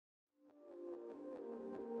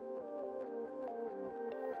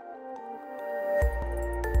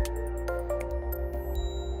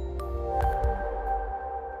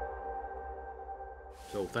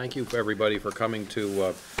Thank you, everybody, for coming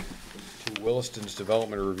to Williston's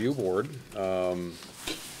Development Review Board.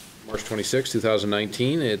 March 26,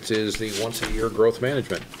 2019. It is the once-a-year growth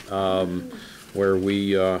management, where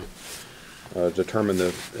we determine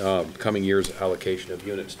the coming year's allocation of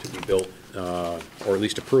units to be built, or at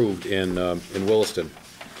least approved in Williston.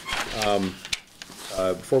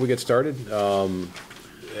 Before we get started,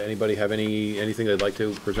 anybody have anything they'd like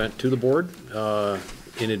to present to the board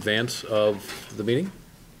in advance of the meeting?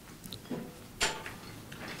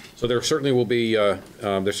 So there certainly will be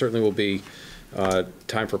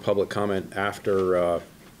time for public comment after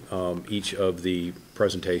each of the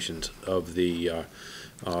presentations of the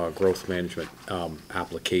growth management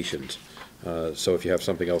applications. So if you have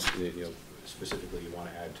something else, specifically you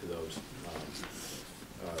want to add to those,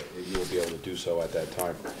 you will be able to do so at that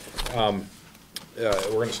time.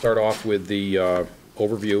 We're going to start off with the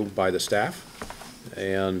overview by the staff,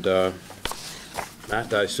 and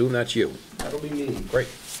Matt, I assume that's you. That'll be me. Great.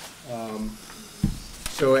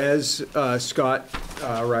 So as Scott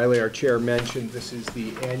Riley, our chair, mentioned, this is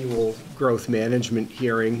the annual growth management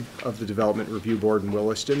hearing of the Development Review Board in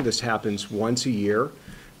Williston. This happens once a year.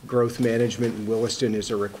 Growth management in Williston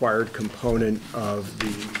is a required component of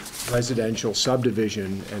the residential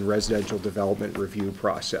subdivision and residential development review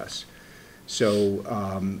process. So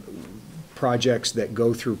projects that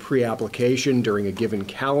go through pre-application during a given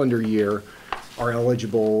calendar year are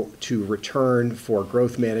eligible to return for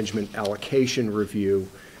growth management allocation review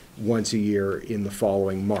once a year in the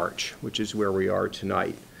following March, which is where we are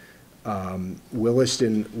tonight.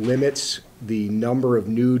 Williston limits the number of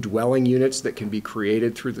new dwelling units that can be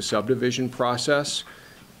created through the subdivision process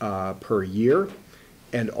per year,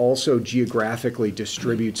 and also geographically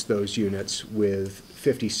distributes those units with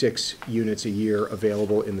 56 units a year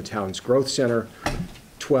available in the town's growth center,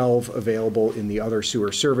 12 available in the other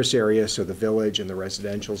sewer service area, so the village and the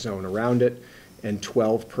residential zone around it, and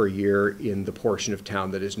 12 per year in the portion of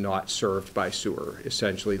town that is not served by sewer,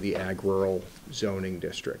 essentially the ag-rural zoning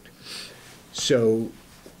district. So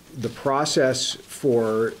the process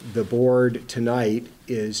for the board tonight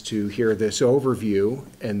is to hear this overview,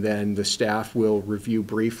 and then the staff will review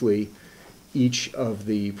briefly each of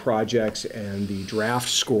the projects and the draft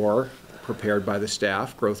score prepared by the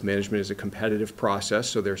staff. Growth management is a competitive process,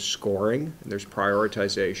 so there's scoring, and there's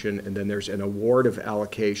prioritization, and then there's an award of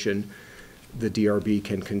allocation the DRB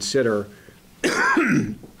can consider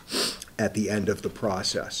at the end of the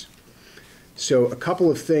process. So a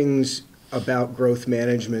couple of things about growth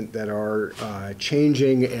management that are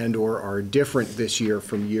changing and or are different this year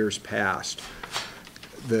from years past.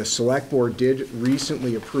 The Select Board did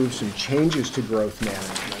recently approve some changes to growth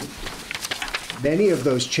management. Many of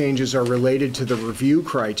those changes are related to the review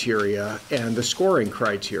criteria and the scoring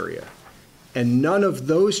criteria, and none of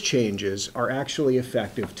those changes are actually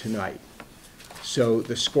effective tonight. So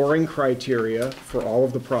the scoring criteria for all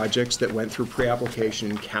of the projects that went through pre-application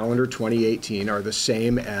in calendar 2018 are the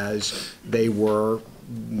same as they were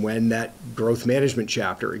when that growth management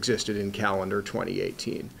chapter existed in calendar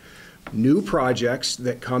 2018. New projects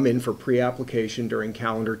that come in for pre-application during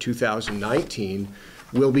calendar 2019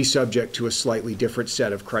 will be subject to a slightly different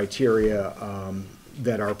set of criteria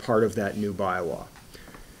that are part of that new bylaw.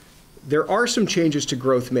 There are some changes to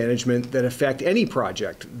growth management that affect any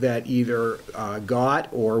project that either got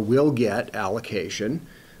or will get allocation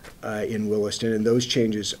in Williston, and those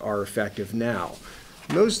changes are effective now.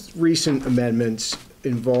 Most recent amendments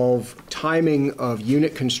involve timing of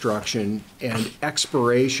unit construction and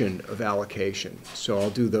expiration of allocation. So I'll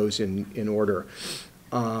do those in order.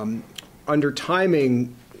 Under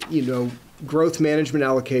timing, growth management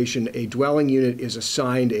allocation, a dwelling unit is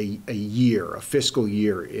assigned a year, a fiscal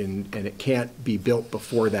year, and it can't be built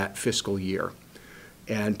before that fiscal year.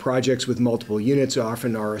 And projects with multiple units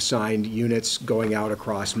often are assigned units going out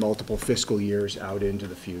across multiple fiscal years out into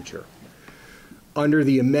the future. Under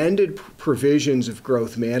the amended provisions of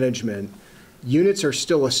growth management, units are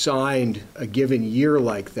still assigned a given year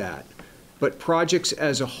like that, but projects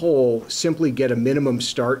as a whole simply get a minimum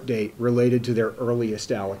start date related to their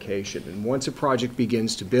earliest allocation. And once a project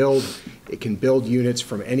begins to build, it can build units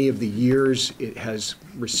from any of the years it has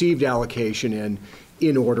received allocation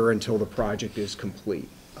in order until the project is complete.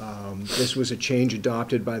 This was a change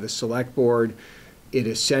adopted by the Select Board. It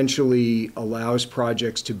essentially allows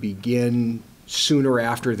projects to begin sooner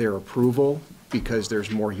after their approval because there's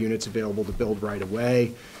more units available to build right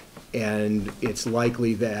away. And it's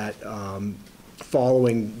likely that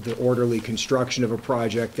following the orderly construction of a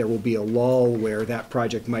project, there will be a lull where that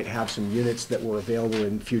project might have some units that were available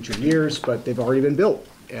in future years, but they've already been built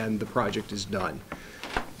and the project is done.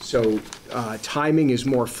 So timing is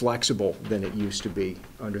more flexible than it used to be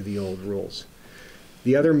under the old rules.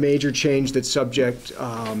 The other major change that's subject,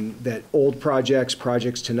 that old projects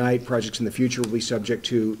tonight, projects in the future will be subject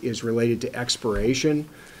to, is related to expiration.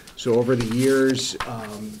 So over the years,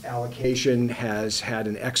 allocation has had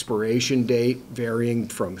an expiration date varying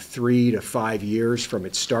from 3 to 5 years from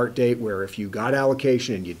its start date, where if you got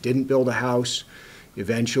allocation and you didn't build a house,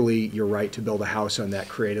 eventually your right to build a house on that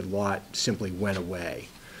created lot simply went away.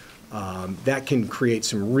 That can create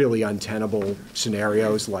some really untenable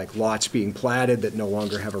scenarios, like lots being platted that no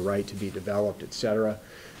longer have a right to be developed, et cetera.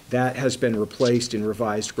 That has been replaced in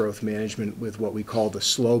revised growth management with what we call the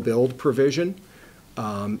slow build provision.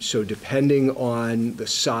 So depending on the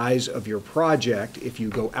size of your project, if you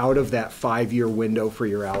go out of that 5-year window for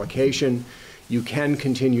your allocation, you can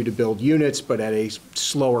continue to build units, but at a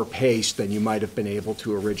slower pace than you might have been able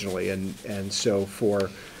to originally. And so for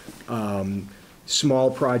small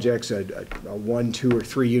projects, a 1, 2, or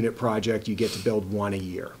 3 unit project, you get to build 1 a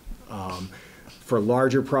year. For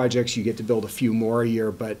larger projects, you get to build a few more a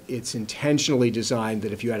year, but it's intentionally designed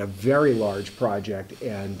that if you had a very large project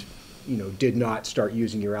and did not start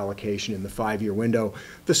using your allocation in the 5-year window,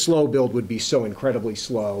 the slow build would be so incredibly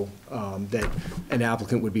slow that an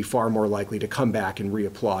applicant would be far more likely to come back and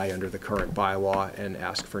reapply under the current bylaw and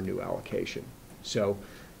ask for new allocation. So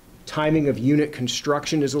timing of unit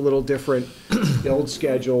construction is a little different. Build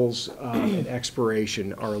schedules and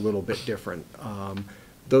expiration are a little bit different.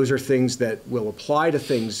 Those are things that will apply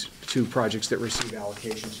to projects that receive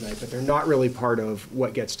allocation tonight, but they're not really part of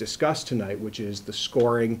what gets discussed tonight, which is the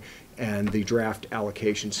scoring and the draft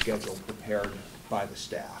allocation schedule prepared by the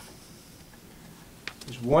staff.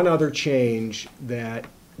 There's one other change that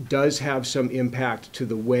does have some impact to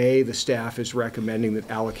the way the staff is recommending that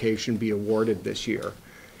allocation be awarded this year.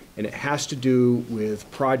 And it has to do with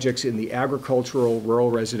projects in the agricultural rural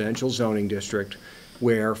residential zoning district,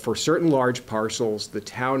 where for certain large parcels, the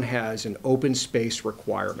town has an open space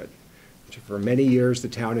requirement. For many years, the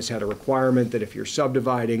town has had a requirement that if you're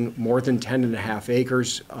subdividing more than 10.5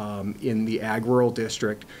 acres in the ag rural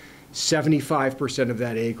district, 75% of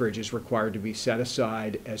that acreage is required to be set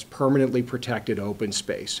aside as permanently protected open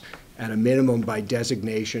space, at a minimum by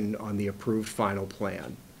designation on the approved final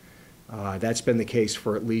plan. That's been the case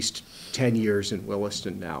for at least 10 years in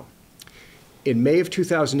Williston now. In May of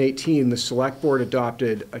 2018, the Select Board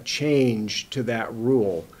adopted a change to that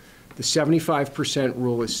rule. The 75%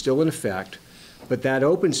 rule is still in effect, but that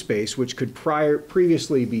open space, which could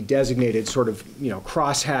previously be designated sort of,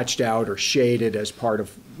 cross-hatched out or shaded as part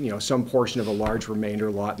of, some portion of a large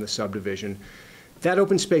remainder lot in the subdivision, that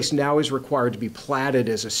open space now is required to be platted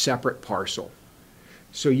as a separate parcel.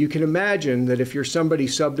 So you can imagine that if you're somebody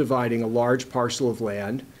subdividing a large parcel of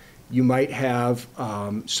land, you might have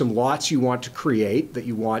some lots you want to create that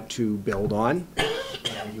you want to build on.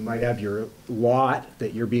 You might have your lot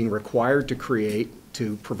that you're being required to create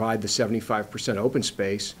to provide the 75% open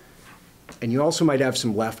space. And you also might have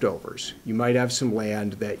some leftovers. You might have some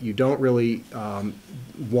land that you don't really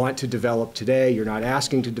want to develop today. You're not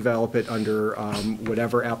asking to develop it under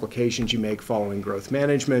whatever applications you make following growth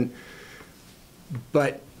management.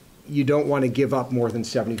 But you don't want to give up more than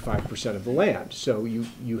 75% of the land. So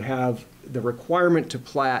you have the requirement to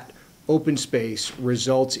plat open space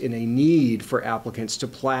results in a need for applicants to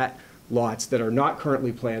plat lots that are not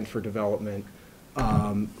currently planned for development,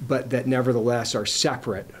 but that nevertheless are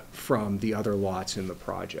separate from the other lots in the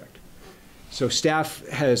project. So staff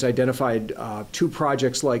has identified 2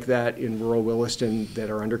 projects like that in rural Williston that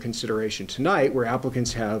are under consideration tonight, where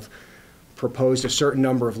applicants have proposed a certain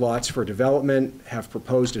number of lots for development, have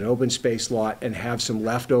proposed an open space lot, and have some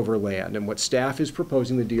leftover land. And what staff is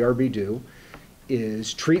proposing the DRB do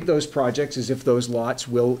is treat those projects as if those lots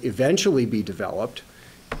will eventually be developed,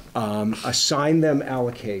 assign them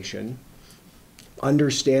allocation,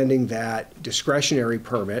 understanding that discretionary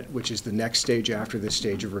permit, which is the next stage after this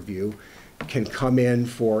stage of review, can come in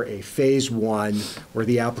for a phase 1 where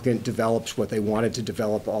the applicant develops what they wanted to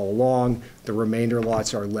develop all along. The remainder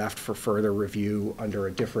lots are left for further review under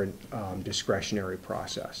a different discretionary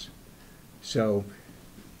process. So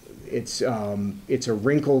it's a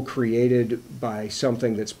wrinkle created by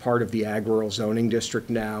something that's part of the ag rural zoning district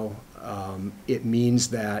now. It means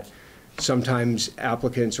that sometimes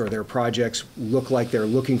applicants or their projects look like they're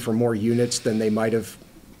looking for more units than they might have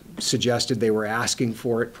suggested they were asking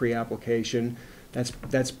for it pre-application.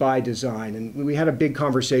 That's by design. And we had a big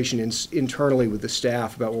conversation internally with the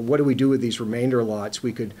staff about, well, what do we do with these remainder lots?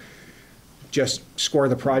 We could just score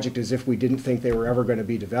the project as if we didn't think they were ever going to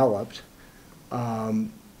be developed.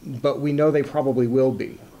 But we know they probably will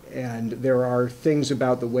be. And there are things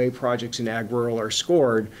about the way projects in ag rural are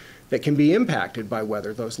scored that can be impacted by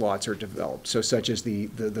whether those lots are developed, so such as the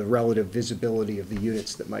relative visibility of the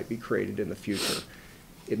units that might be created in the future.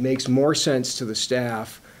 It makes more sense to the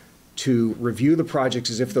staff to review the projects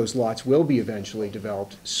as if those lots will be eventually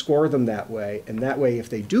developed, score them that way, and that way if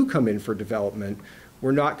they do come in for development,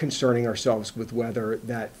 we're not concerning ourselves with whether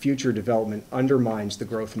that future development undermines the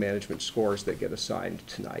growth management scores that get assigned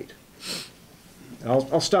tonight.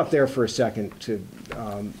 I'll stop there for a second to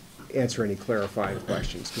answer any clarifying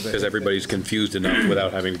questions. Because everybody's confused enough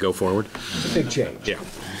without having to go forward? It's a big change. Yeah.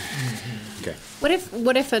 Okay.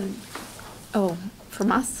 What if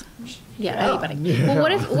from us? Yeah, anybody.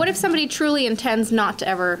 Well, what if somebody truly intends not to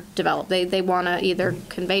ever develop? They want to either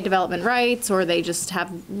convey development rights, or they just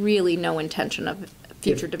have really no intention of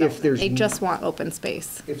future development. They just want open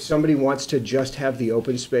space. If somebody wants to just have the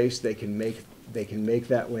open space, they can make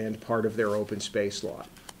that land part of their open space lot.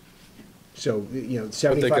 So,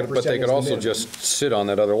 75%. But they could also just sit on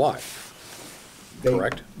that other lot,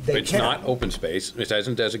 correct? It's not open space. It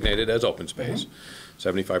isn't designated as open space.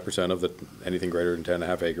 75% of anything greater than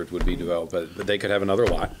 10.5 acres would be developed, but they could have another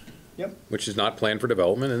lot. Yep. Which is not planned for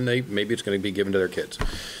development, and maybe it's going to be given to their kids,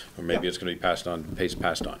 or maybe it's going to be passed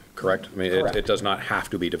on, correct? I mean, Correct. it does not have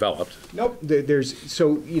to be developed. Nope.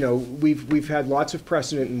 We've had lots of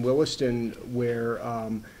precedent in Williston where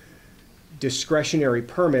discretionary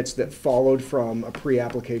permits that followed from a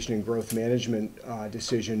pre-application and growth management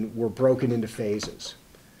decision were broken into phases.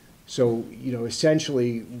 So,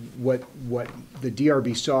 essentially, what the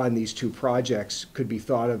DRB saw in these two projects could be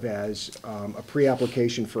thought of as a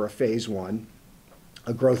pre-application for a phase one,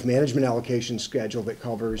 a growth management allocation schedule that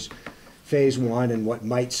covers phase one and what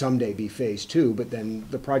might someday be phase two, but then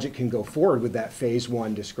the project can go forward with that phase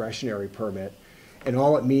one discretionary permit. And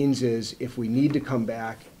all it means is if we need to come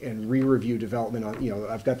back and re-review development on,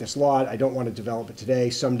 I've got this lot, I don't want to develop it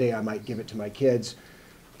today, someday I might give it to my kids.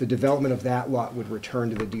 The development of that lot would return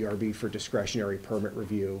to the DRB for discretionary permit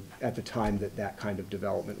review at the time that kind of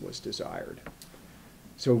development was desired.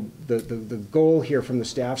 So the goal here from the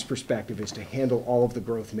staff's perspective is to handle all of the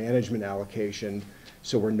growth management allocation,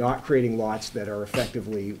 so we're not creating lots that are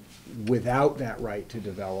effectively without that right to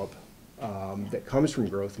develop that comes from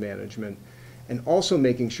growth management, and also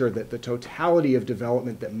making sure that the totality of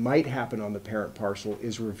development that might happen on the parent parcel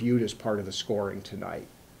is reviewed as part of the scoring tonight.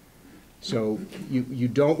 So you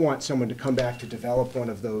don't want someone to come back to develop one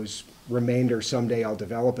of those remainder someday I'll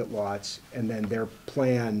develop it lots, and then their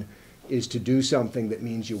plan is to do something that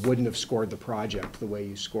means you wouldn't have scored the project the way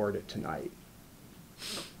you scored it tonight.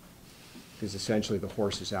 Because essentially the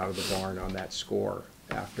horse is out of the barn on that score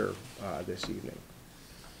after this evening.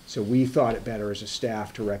 So we thought it better as a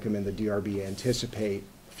staff to recommend the DRB anticipate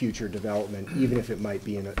future development, even if it might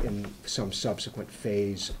be in some subsequent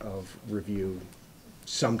phase of review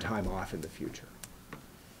sometime off in the future.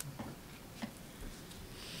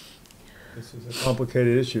 This is a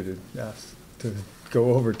complicated issue to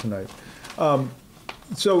go over tonight.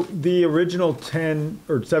 So the original 10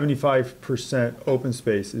 or 75% open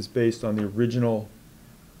space is based on the original,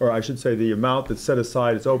 or I should say the amount that's set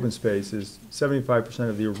aside as open space is 75%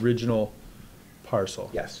 of the original parcel.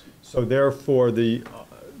 Yes. So therefore, the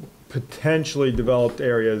potentially developed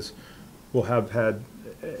areas will have had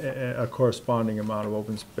a corresponding amount of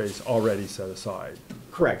open space already set aside.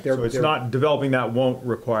 Correct. So it's not, developing that won't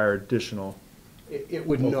require additional. It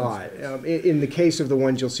would not. In the case of the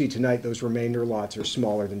ones you'll see tonight, those remainder lots are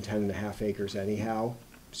smaller than 10.5 acres anyhow,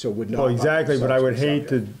 so would not. Well, exactly, but I would hate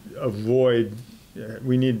subject. to avoid,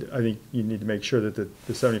 I think you need to make sure that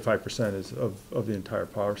the 75% is of the entire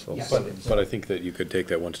parcel. Yes. But I think that you could take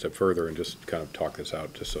that one step further and just kind of talk this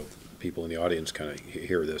out, just so people in the audience kind of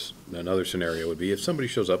hear this. Another scenario would be if somebody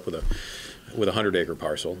shows up with a 100-acre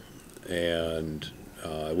parcel and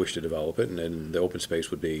wish to develop it, and then the open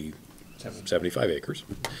space would be 75 acres,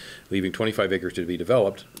 leaving 25 acres to be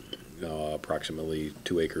developed, approximately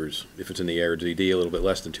 2 acres, if it's in the ARDD, a little bit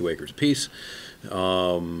less than 2 acres apiece.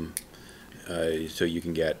 So you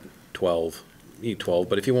can get 12,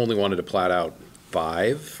 but if you only wanted to plat out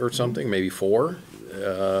 5 or something, maybe 4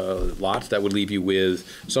 lots, that would leave you with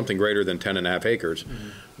something greater than 10.5 acres,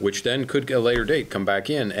 which then could at a later date come back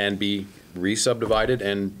in and be re-subdivided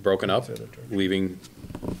and broken up, leaving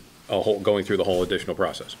going through the whole additional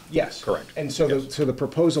process. Yes. Correct. And so, Yes. the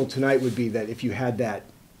proposal tonight would be that if you had that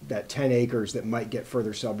 10 acres that might get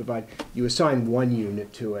further subdivided, you assign 1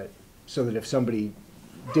 unit to it, so that if somebody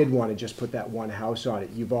did want to just put that 1 house on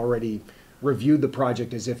it, you've already reviewed the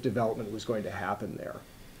project as if development was going to happen there.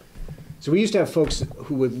 So we used to have folks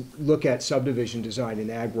who would look at subdivision design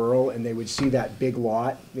in ag rural, and they would see that big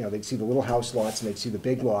lot, they'd see the little house lots, and they'd see the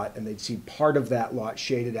big lot, and they'd see part of that lot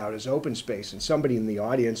shaded out as open space. And somebody in the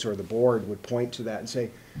audience or the board would point to that and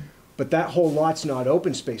say, but that whole lot's not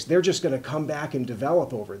open space. They're just gonna come back and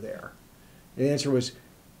develop over there. And the answer was,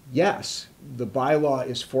 yes, the bylaw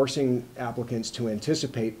is forcing applicants to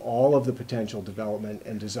anticipate all of the potential development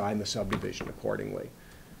and design the subdivision accordingly.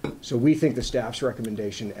 So we think the staff's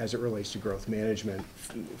recommendation as it relates to growth management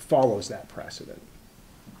follows that precedent.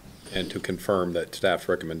 And to confirm that staff's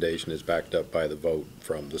recommendation is backed up by the vote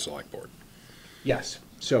from the select board. Yes,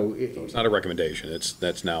 so. It's not a recommendation, it's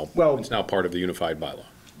now part of the unified bylaw.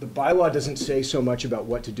 The bylaw doesn't say so much about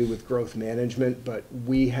what to do with growth management, but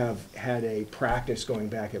we have had a practice going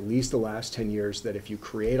back at least the last 10 years that if you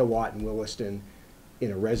create a lot in Williston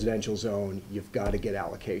in a residential zone, you've got to get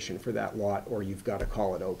allocation for that lot, or you've got to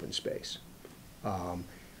call it open space.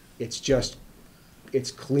 It's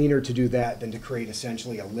cleaner to do that than to create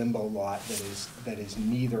essentially a limbo lot that is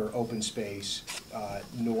neither open space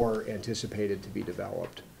nor anticipated to be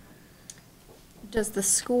developed. Does the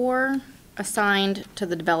score assigned to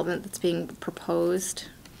the development that's being proposed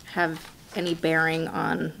have any bearing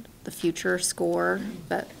on the future score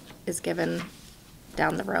that is given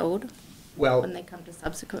down the road? Well, When they come to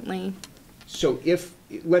subsequently? so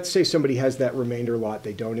let's say somebody has that remainder lot,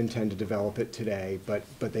 they don't intend to develop it today, but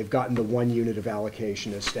they've gotten the 1 unit of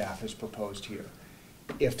allocation as staff has proposed here.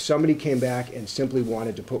 If somebody came back and simply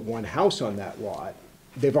wanted to put 1 house on that lot,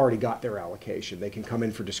 they've already got their allocation. They can come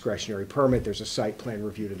in for discretionary permit, there's a site plan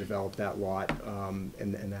review to develop that lot,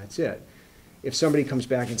 and that's it. If somebody comes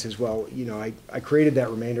back and says, well, I created that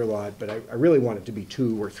remainder lot, but I really want it to be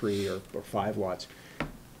 2 or 3 or 5 lots,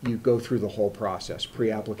 you go through the whole process,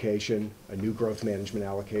 pre-application, a new growth management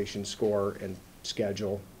allocation score and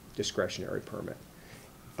schedule, discretionary permit.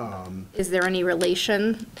 Is there any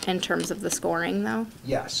relation in terms of the scoring, though?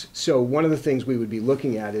 Yes, so one of the things we would be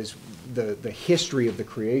looking at is the history of the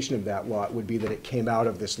creation of that lot would be that it came out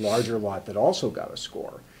of this larger lot that also got a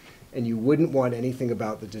score. And you wouldn't want anything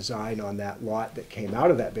about the design on that lot that came out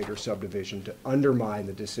of that bigger subdivision to undermine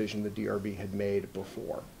the decision the DRB had made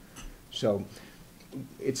before. So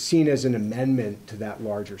it's seen as an amendment to that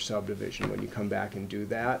larger subdivision when you come back and do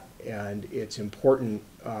that. And it's important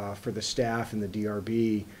for the staff and the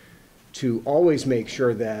DRB to always make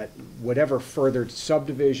sure that whatever further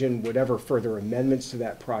subdivision, whatever further amendments to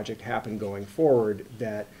that project happen going forward,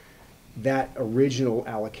 that original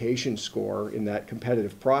allocation score in that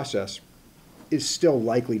competitive process is still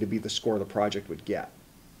likely to be the score the project would get.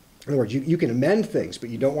 In other words, you can amend things,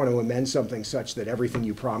 but you don't want to amend something such that everything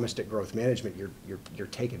you promised at growth management you're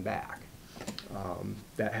taking back.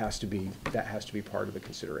 That has to be part of the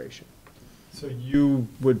consideration. So you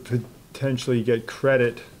would potentially get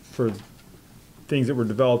credit for things that were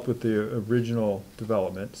developed with the original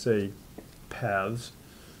development, say paths,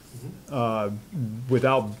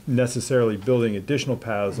 without necessarily building additional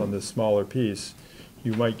paths on this smaller piece.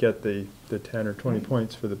 You might get the 10 or 20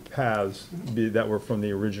 points for the paths that were from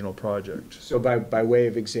the original project. So by way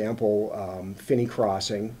of example, Finney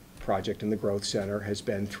Crossing project in the Growth Center has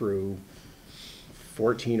been through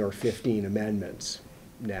 14 or 15 amendments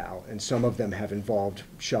now, and some of them have involved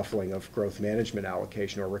shuffling of growth management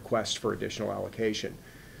allocation or requests for additional allocation.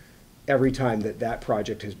 Every time that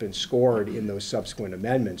project has been scored in those subsequent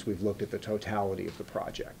amendments, we've looked at the totality of the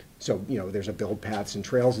project. So, there's a build paths and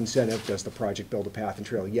trails incentive. Does the project build a path and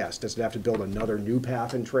trail? Yes. Does it have to build another new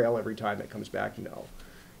path and trail every time it comes back? No.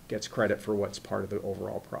 Gets credit for what's part of the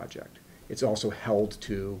overall project. It's also held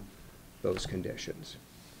to those conditions.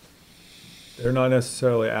 They're not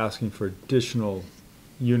necessarily asking for additional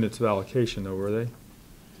units of allocation, though, were they?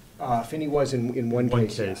 Finney was in one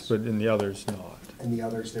case, yes. But in the others, not. In the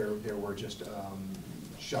others, there were just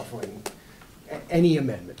shuffling any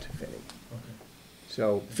amendment to Finney. Okay.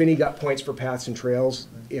 So Finney got points for paths and trails.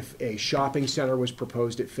 If a shopping center was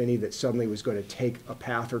proposed at Finney that suddenly was going to take a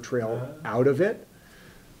path or trail out of it,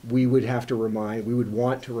 we would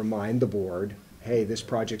want to remind the board, hey, this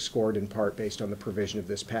project scored in part based on the provision of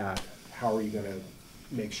this path. How are you going to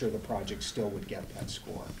make sure the project still would get that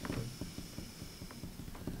score?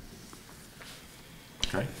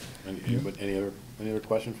 Okay. Any other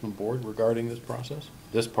questions from the board regarding this process?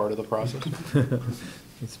 This part of the process?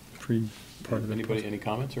 It's pretty part of it. Anybody, any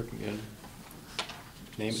comments or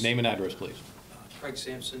name and address, please? Craig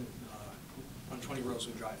Sampson, 120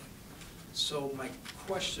 Rosewood Drive. So my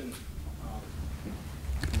question,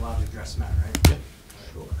 I'm allowed to address Matt, right? Yeah.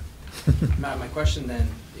 Sure. Matt, my question then,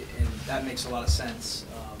 and that makes a lot of sense,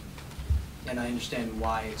 and I understand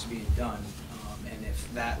why it's being done, and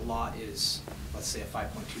if that lot is let's say a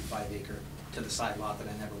 5.25 acre to the side lot that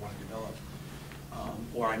I never want to develop,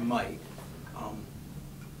 or I might.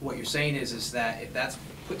 What you're saying is that if that's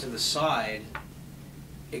put to the side,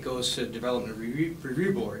 it goes to development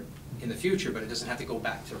review board in the future, but it doesn't have to go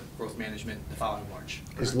back to growth management the following March.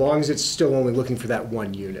 As long as it's still only looking for that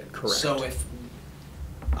one unit, correct? So if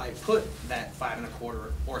I put that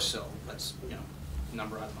 5.25 or so, let's,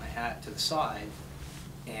 number out of my hat to the side,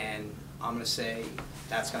 and I'm gonna say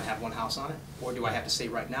that's gonna have one house on it? Or do I have to say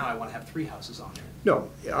right now I wanna have 3 houses on there?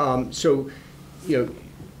 No, so,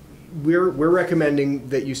 we're recommending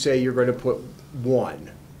that you say you're going to put one.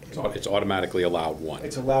 It's automatically allowed one.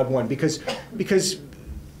 It's allowed one, because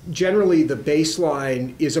generally the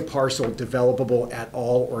baseline, is a parcel developable at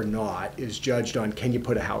all or not, is judged on, can you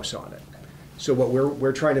put a house on it? So what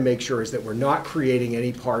we're trying to make sure is that we're not creating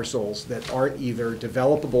any parcels that aren't either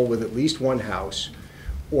developable with at least one house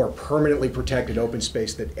or permanently protected open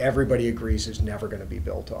space that everybody agrees is never going to be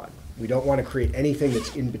built on. We don't want to create anything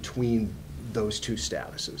that's in between those two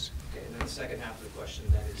statuses. Okay, and then the second half of the question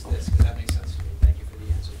then is this, because that makes sense to me, thank you for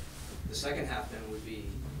the answer. The second half then would be,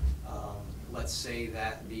 let's say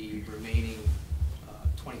that the remaining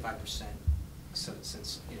 25%,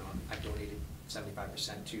 since I've donated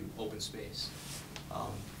 75% to open space,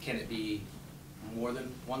 can it be more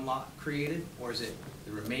than one lot created, or is it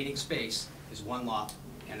the remaining space is one lot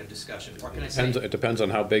and a discussion, or can I say? It depends on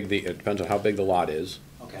how big the lot is.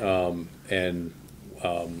 Okay. And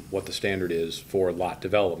what the standard is for lot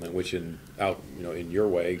development, which in your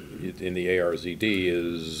way, in the ARZD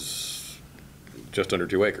is just under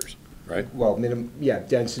 2 acres, right? Well,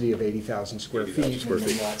 density of 80,000 square 80,000 feet, square and the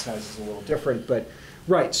feet. lot size is a little different, but,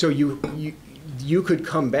 right, so you could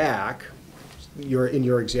come back, in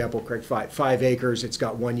your example, Craig, 5 acres, it's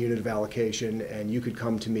got 1 unit of allocation, and you could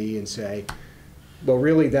come to me and say, well,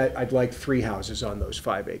 really, I'd like 3 houses on those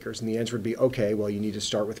 5 acres. And the answer would be, okay, well, you need to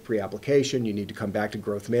start with pre-application, you need to come back to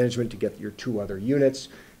growth management to get your 2 other units,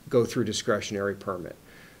 go through discretionary permit.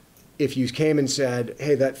 If you came and said,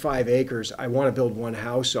 hey, that 5 acres, I want to build 1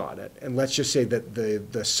 house on it, and let's just say that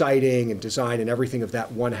the siting and design and everything of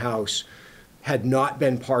that 1 house had not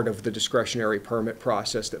been part of the discretionary permit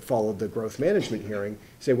process that followed the growth management hearing,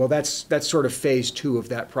 say, well, that's sort of phase 2 of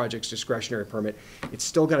that project's discretionary permit. It's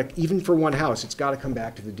still got to, even for 1 house, it's got to come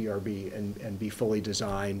back to the DRB and be fully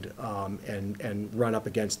designed and run up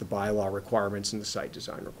against the bylaw requirements and the site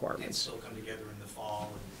design And requirements. still come together in the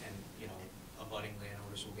fall, and abutting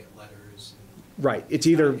landowners will get letters. Right, it's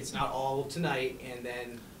either, It's not all tonight, and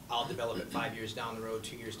then I'll develop it 5 years down the road,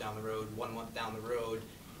 2 years down the road, 1 month down the road,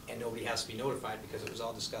 and nobody has to be notified because it was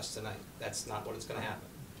all discussed tonight. That's not what it's gonna happen.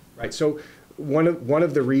 right, so one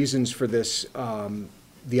of the reasons for this,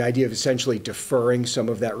 the idea of essentially deferring some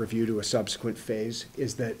of that review to a subsequent phase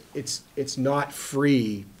is that it's not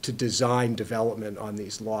free to design development on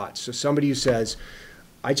these lots. So somebody who says,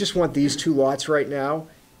 I just want these 2 lots right now,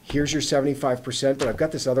 here's your 75%, but I've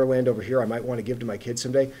got this other land over here I might want to give to my kids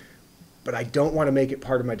someday, but I don't want to make it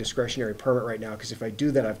part of my discretionary permit right now, because if I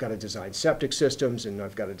do that, I've got to design septic systems, and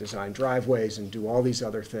I've got to design driveways and do all these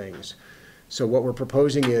other things. So what we're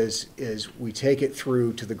proposing is we take it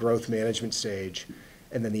through to the growth management stage,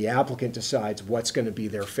 and then the applicant decides what's going to be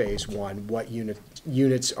their phase 1, what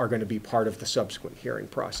units are going to be part of the subsequent hearing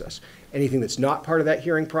process. Anything that's not part of that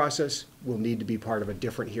hearing process will need to be part of a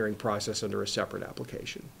different hearing process under a separate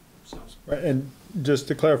application. Sounds Right, and just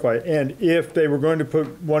to clarify, and if they were going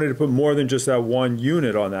to wanted to put more than just that 1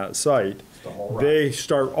 unit on that site, The whole they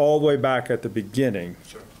start all the way back at the beginning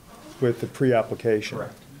Sure. with the pre-application.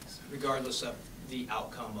 Correct. Regardless of the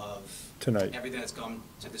outcome of Tonight. everything that's come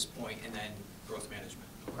to this point, and then growth management.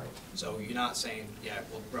 Right. So you're not saying, yeah,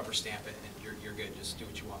 we'll rubber stamp it and you're good, just do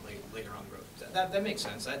what you want later on the road. That makes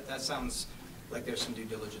sense. That sounds like there's some due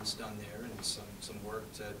diligence done there and some work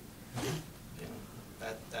to,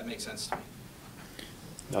 that makes sense to me.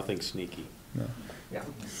 Nothing sneaky. Yeah.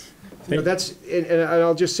 That's, and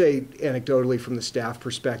I'll just say anecdotally from the staff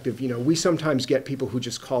perspective, we sometimes get people who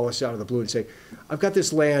just call us out of the blue and say, I've got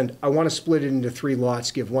this land, I want to split it into 3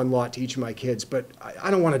 lots, give 1 lot to each of my kids, but I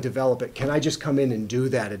don't want to develop it. Can I just come in and do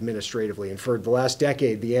that administratively? And for the last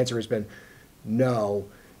decade, the answer has been, no,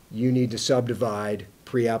 you need to subdivide,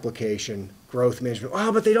 pre-application, growth management.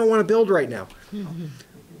 Oh, but they don't want to build right now.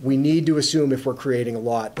 We need to assume if we're creating a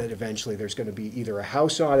lot that eventually there's going to be either a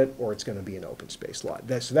house on it or it's going to be an open space lot.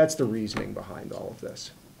 So that's the reasoning behind all of this.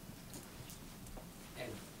 And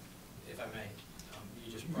if I may,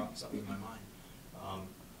 you just brought something to my mind.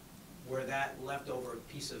 Where that leftover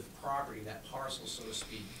piece of property, that parcel, so to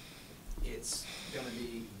speak, it's gonna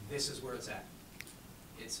be, this is where it's at.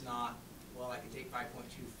 It's not, well, I can take 5.25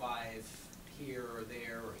 here or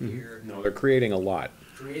there or here. No, they're creating a lot.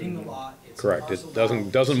 Creating the lot. It's a Correct. It parcel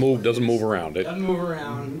doesn't out. move around. It Doesn't move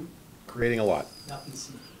around, creating a lot.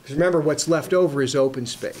 nothing's. Because remember, what's left over is open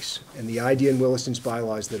space. And the idea in Williston's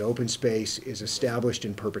bylaw is that open space is established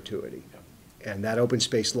in perpetuity. And that open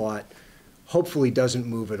space lot hopefully doesn't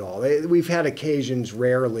move at all. We've had occasions,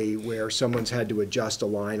 rarely, where someone's had to adjust a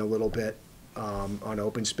line a little bit on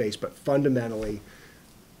open space, but fundamentally,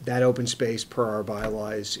 that open space per our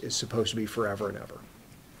bylaws is supposed to be forever and ever.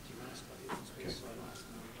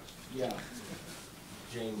 Yeah.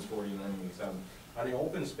 James 4987. On the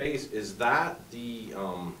open space, is that the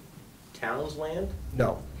town's land?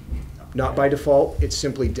 No, not by default. It's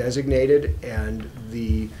simply designated, and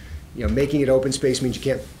making it open space means you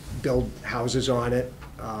can't build houses on it,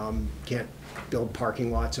 can't build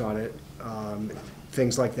parking lots on it,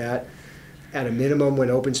 things like that. At a minimum, when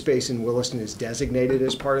open space in Williston is designated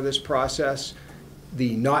as part of this process,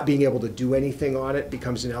 the not being able to do anything on it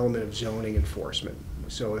becomes an element of zoning enforcement.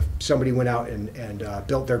 So if somebody went out and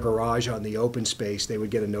built their garage on the open space, they would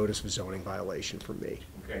get a notice of zoning violation from me.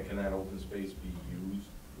 Okay, can that open space be used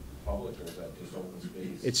public, or is that just open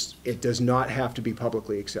space? It does not have to be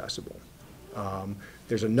publicly accessible.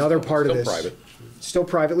 There's another part of Still this. private. Still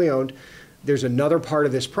privately owned. There's another part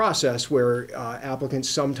of this process where applicants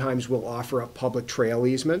sometimes will offer up public trail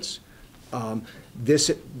easements.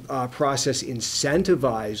 This process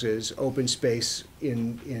incentivizes open space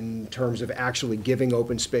in terms of actually giving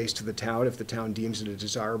open space to the town if the town deems it a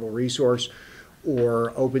desirable resource,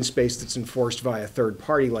 or open space that's enforced by a third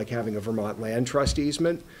party, like having a Vermont land trust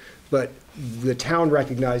easement. But the town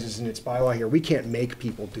recognizes in its bylaw here, we can't make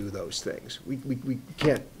people do those things. We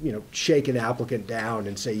can't, shake an applicant down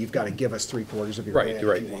and say, you've got to give us 3/4 of your land. Right,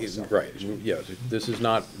 right, if you want something. right. Yeah, this is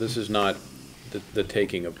not the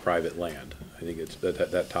taking of private land. I think it's,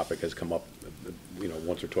 that topic has come up,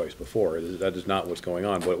 once or twice before. That is not what's going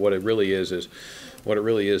on. But what it really is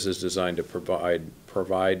designed to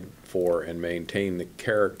provide for and maintain the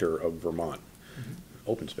character of Vermont.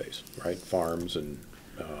 Open space, right? Farms and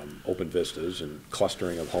open vistas and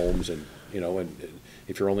clustering of homes, and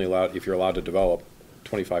if you're allowed to develop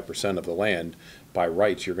 25% of the land, by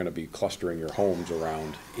rights, you're going to be clustering your homes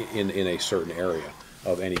around in a certain area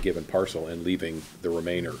of any given parcel and leaving the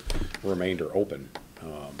remainder open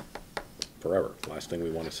forever. Last thing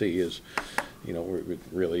we want to see is, it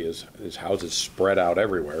really is houses spread out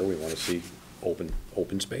everywhere. We want to see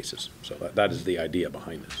open spaces. So that is the idea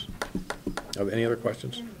behind this. Any other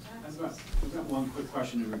questions? I've got one quick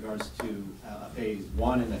question in regards to phase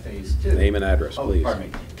 1 and a phase 2. Name and address, please. Pardon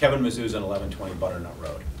me. Kevin Mezuzan, 1120 Butternut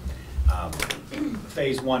Road.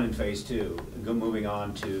 Phase 1 and phase 2, moving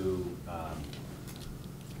on to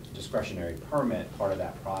discretionary permit, part of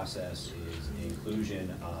that process is the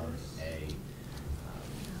inclusion of a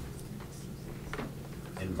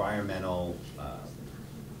environmental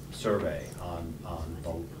survey on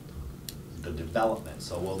the development.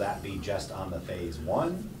 So will that be just on the phase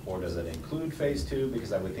 1, or does it include phase 2?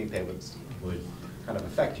 Because I would think they would kind of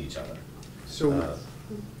affect each other. So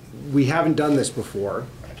we haven't done this before,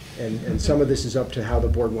 and some of this is up to how the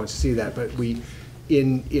board wants to see that, but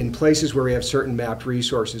in places where we have certain mapped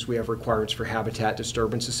resources, we have requirements for habitat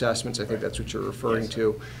disturbance assessments. I think that's what you're referring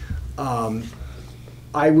to.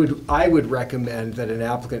 I would recommend that an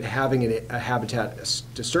applicant having a habitat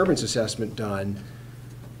disturbance assessment done,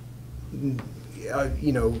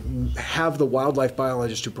 have the wildlife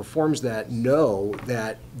biologist who performs that know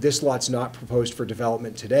that this lot's not proposed for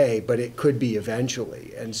development today, but it could be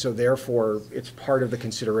eventually. And so therefore, it's part of the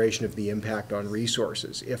consideration of the impact on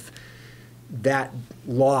resources. If that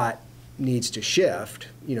lot needs to shift,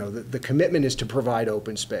 the commitment is to provide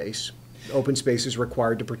open space. Open space is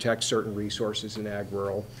required to protect certain resources in ag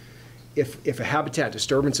rural. If a habitat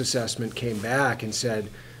disturbance assessment came back and said,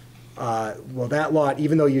 well, that lot,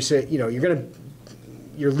 even though you say,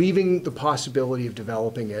 you're leaving the possibility of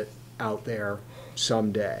developing it out there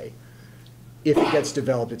someday. If it gets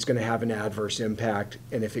developed, it's going to have an adverse impact,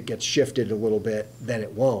 and if it gets shifted a little bit, then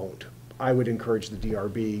it won't. I would encourage the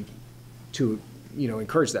DRB to,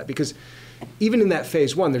 encourage that, because even in that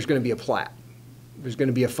phase 1, there's going to be a plat. There's going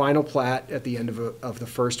to be a final plat at the end of the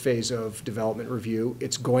first phase of development review.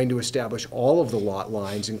 It's going to establish all of the lot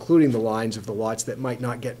lines, including the lines of the lots that might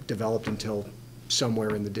not get developed until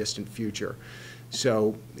somewhere in the distant future.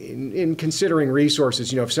 So in considering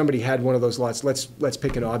resources, if somebody had one of those lots, let's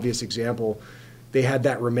pick an obvious example. They had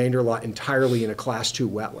that remainder lot entirely in a Class 2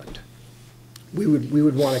 wetland. We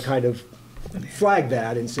would want to kind of flag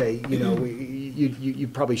that and say, you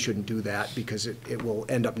probably shouldn't do that, because it will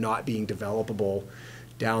end up not being developable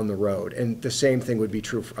down the road. And the same thing would be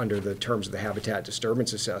true under the terms of the habitat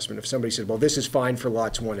disturbance assessment. If somebody said, well, this is fine for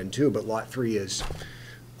lots 1 and 2, but lot 3 is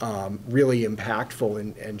really impactful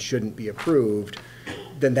and shouldn't be approved,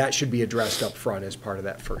 then that should be addressed up front as part of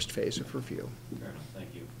that first phase of review. Fair enough,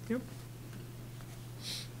 thank you. Yep.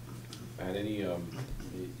 And any,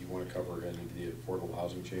 you want to cover any of the affordable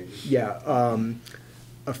housing changes? Yeah,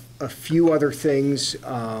 a few other things.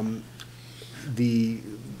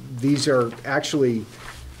 These are actually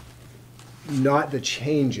not the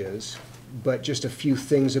changes, but just a few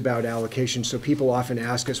things about allocation. So people often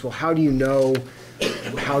ask us, well, how do you know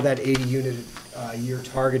how that 80 unit year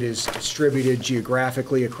target is distributed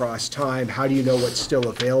geographically across time? How do you know what's still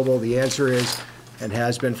available? The answer is, and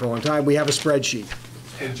has been for a long time, we have a spreadsheet,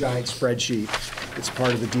 a giant spreadsheet. It's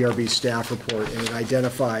part of the DRB staff report, and it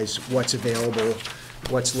identifies what's available,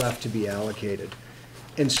 what's left to be allocated.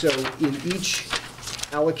 And so in each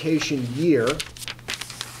allocation year,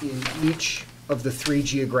 in each of the 3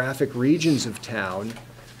 geographic regions of town,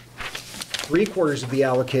 3/4 of the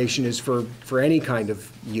allocation is for any kind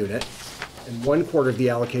of unit, and 1/4 of the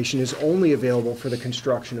allocation is only available for the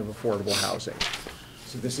construction of affordable housing.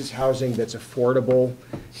 So this is housing that's affordable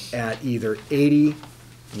at either 80,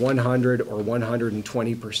 100, or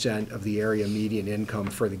 120% of the area median income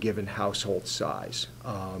for the given household size.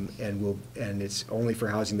 And it's only for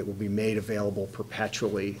housing that will be made available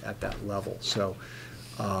perpetually at that level. So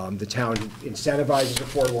the town incentivizes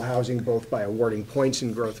affordable housing both by awarding points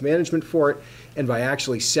in growth management for it and by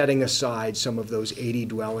actually setting aside some of those 80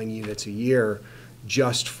 dwelling units a year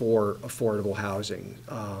just for affordable housing.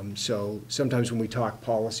 So sometimes when we talk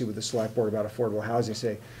policy with the select board about affordable housing,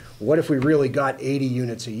 say, what if we really got 80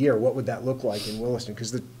 units a year? What would that look like in Williston?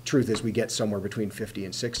 Because the truth is we get somewhere between 50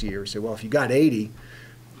 and 60 years. So, well, if you got 80,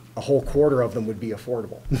 a whole quarter of them would be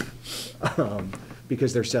affordable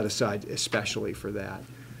because they're set aside especially for that.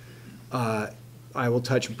 I will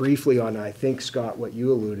touch briefly on, I think, Scott, what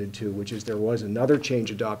you alluded to, which is there was another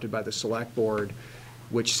change adopted by the select board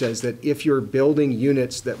which says that if you're building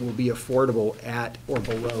units that will be affordable at or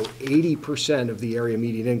below 80% of the area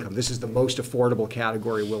median income, this is the most affordable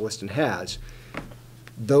category Williston has,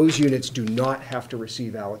 those units do not have to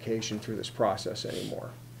receive allocation through this process anymore.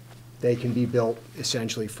 They can be built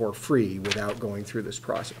essentially for free without going through this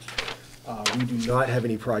process. We do not have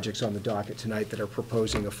any projects on the docket tonight that are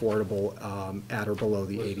proposing affordable at or below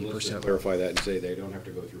the 80%. Let's just clarify that and say they don't have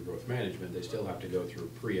to go through growth management, they still have to go through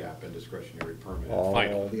pre-app and discretionary permit and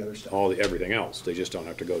final. All the other stuff. Everything else, they just don't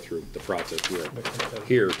have to go through the process we're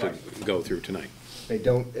here to go through tonight. They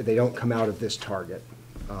don't come out of this target.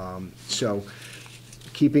 So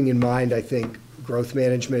keeping in mind, I think, growth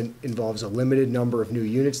management involves a limited number of new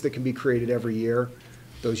units that can be created every year.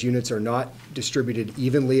 Those units are not distributed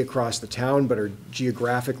evenly across the town, but are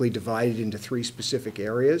geographically divided into 3 specific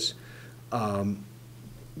areas.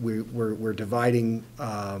 We're dividing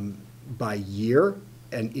by year,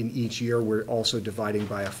 and in each year, we're also dividing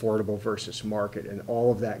by affordable versus market, and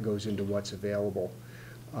all of that goes into what's available.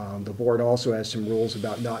 The board also has some rules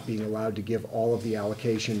about not being allowed to give all of the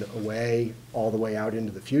allocation away all the way out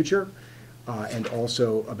into the future. And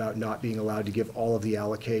also about not being allowed to give all of the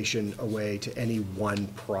allocation away to any one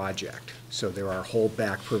project. So there are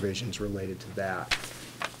holdback provisions related to that.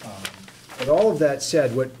 But all of that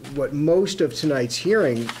said, what most of tonight's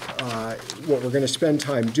hearing, what we're going to spend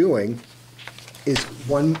time doing is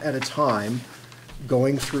one at a time,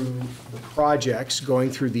 going through the projects,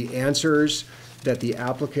 going through the answers that the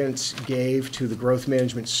applicants gave to the growth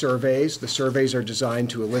management surveys. The surveys are designed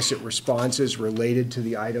to elicit responses related to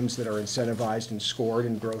the items that are incentivized and scored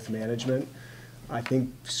in growth management. I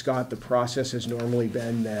think, Scott, the process has normally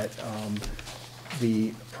been that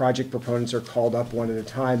the project proponents are called up one at a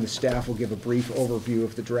time. The staff will give a brief overview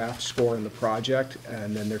of the draft score in the project,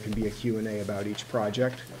 and then there can be a Q&A about each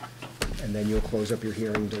project. And then you'll close up your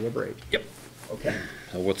hearing and deliberate. Yep. Okay.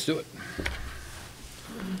 So let's do it.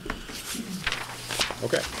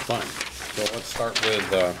 Okay, fine. So let's start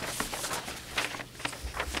with,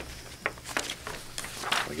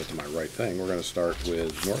 if I get to my right thing, we're gonna start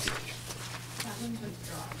with Northridge. That one's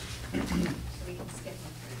withdrawn, so we can skip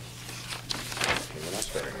one. Okay, we're not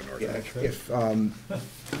starting with Yeah,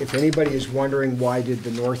 Northridge. if anybody is wondering why did the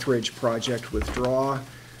Northridge project withdraw,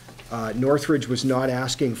 Northridge was not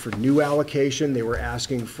asking for new allocation, they were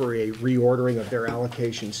asking for a reordering of their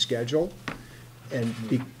allocation schedule. And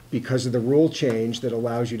because of the rule change that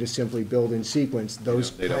allows you to simply build in sequence,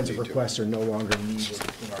 those They don't kinds of need to. requests are no longer needed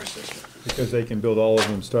in our system. Because they can build all of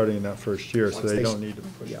them starting in that first year, so Once they they- don't need to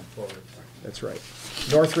push yeah. them forward. That's right.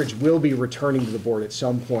 Northridge will be returning to the board at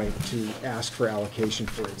some point to ask for allocation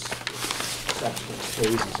for its subsequent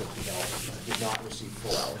phases of development, did not receive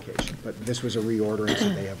full allocation. But this was a reordering, so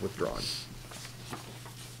they have withdrawn.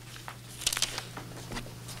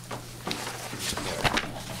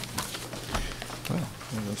 Wow,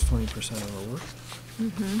 that's 20% of our work.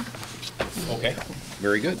 Okay,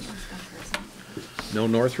 very good. No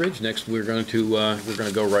Northridge. Next, we're going to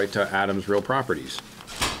go right to Adams Real Properties.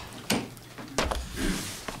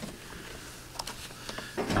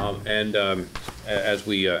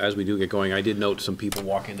 As we do get going, I did note some people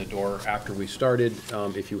walk in the door after we started.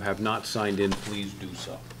 If you have not signed in, please do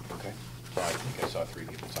so. Okay. So I think I saw 3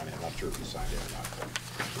 people sign in. I'm not sure if you signed in or not. But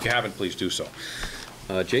if you haven't, please do so.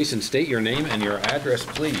 Jason, state your name and your address,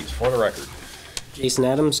 please, for the record. Jason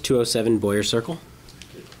Adams, 207 Boyer Circle.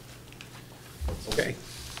 Okay.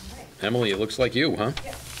 Emily, it looks like you, huh?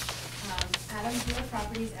 Yep. Adams Real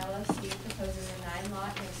Properties LLC proposes a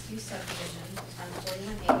 9-lot mixed-use subdivision on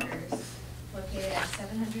 41 acres located at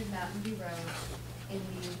 700 Mountain View Road in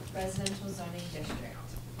the residential zoning district.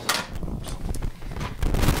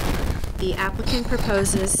 The applicant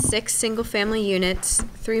proposes 6 single-family units,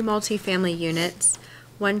 3 multifamily units,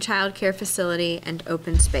 1 child care facility, and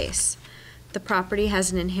open space. The property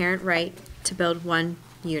has an inherent right to build 1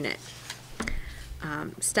 unit.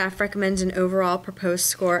 Staff recommends an overall proposed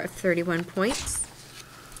score of 31 points.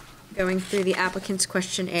 Going through the applicant's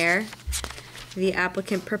questionnaire, the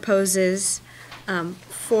applicant proposes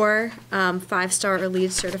 4 5-star or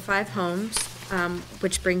LEED certified homes,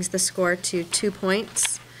 which brings the score to 2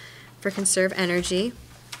 points for conserve energy.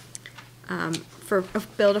 For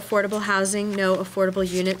build affordable housing, no affordable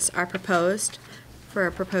units are proposed, for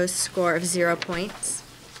a proposed score of 0 points.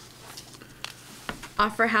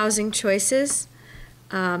 Offer housing choices.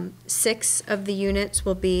 6 of the units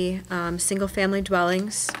will be single-family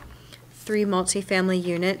dwellings, 3 multifamily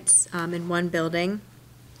units in 1 building.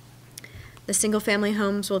 The single-family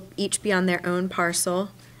homes will each be on their own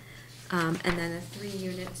parcel, and then the 3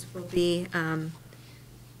 units will be the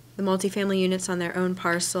multifamily units on their own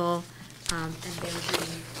parcel, and they will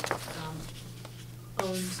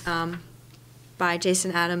be owned by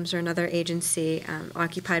Jason Adams or another agency,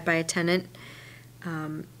 occupied by a tenant.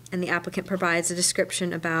 And the applicant provides a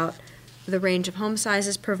description about the range of home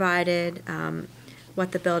sizes provided,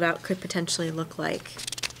 what the build-out could potentially look like.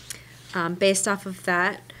 Based off of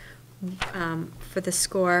that, for the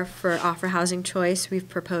score for offer housing choice, we've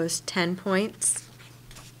proposed 10 points.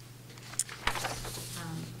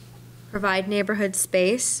 Provide neighborhood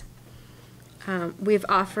space. We've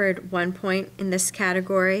offered 1 point in this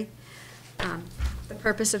category. The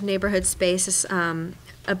purpose of neighborhood space is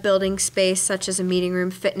a building space such as a meeting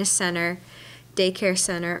room, fitness center, daycare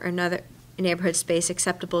center, or another neighborhood space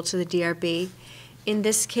acceptable to the DRB. In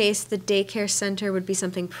this case, the daycare center would be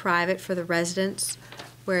something private for the residents,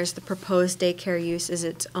 whereas the proposed daycare use is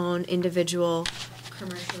its own individual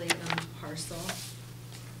commercially owned parcel.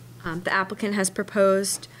 The applicant has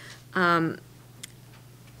proposed a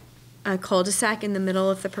cul-de-sac in the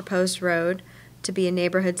middle of the proposed road to be a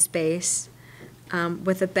neighborhood space,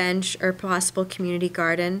 with a bench or possible community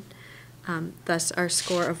garden, thus our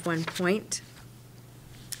score of 1 point.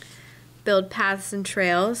 Build paths and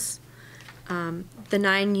trails. The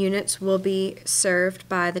 9 units will be served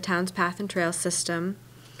by the town's path and trail system.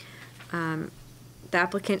 The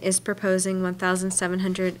applicant is proposing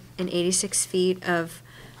 1,786 feet of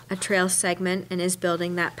a trail segment and is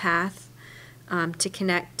building that path to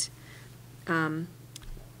connect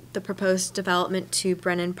the proposed development to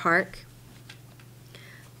Brennan Park.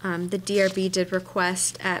 The DRB did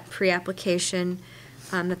request at pre-application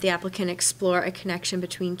that the applicant explore a connection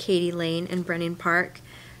between Katy Lane and Brennan Park,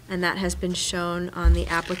 and that has been shown on the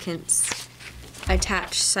applicant's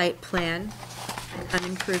attached site plan, an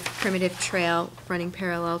unimproved primitive trail running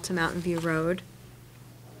parallel to Mountain View Road.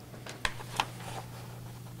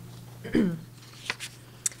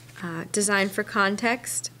 Design for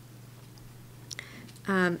context.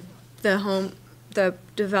 The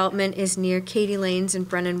development is near Katy Lanes and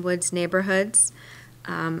Brennan Woods neighborhoods,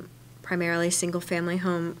 primarily single-family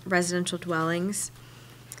home residential dwellings.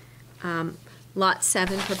 Lot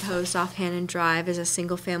 7 proposed off Hannon Drive is a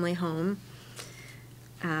single-family home.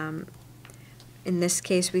 In this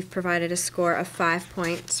case, we've provided a score of 5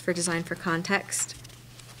 points for design for context.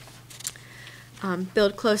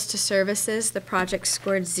 Build close to services. The project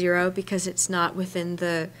scored 0 because it's not within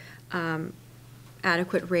the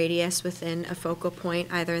adequate radius within a focal point,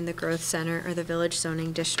 either in the growth center or the village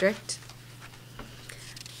zoning district.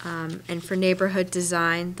 And for neighborhood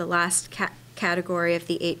design, the last category of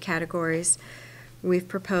the 8 categories, we've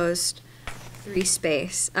proposed 3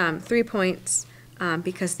 points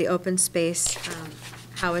because the open space,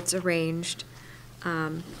 how it's arranged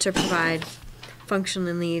to provide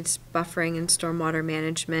functional needs, buffering, and stormwater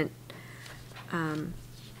management.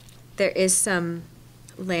 There is some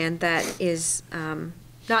land that is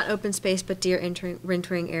not open space, but deer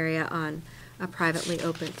wintering area on a privately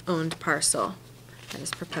owned parcel that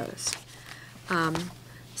is proposed.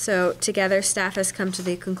 So together, staff has come to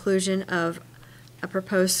the conclusion of a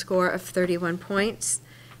proposed score of 31 points.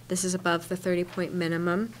 This is above the 30-point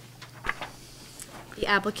minimum. The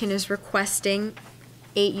applicant is requesting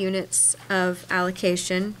 8 units of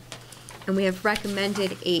allocation, and we have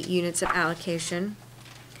recommended 8 units of allocation.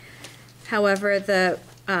 However, the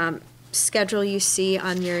schedule you see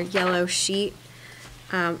on your yellow sheet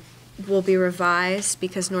will be revised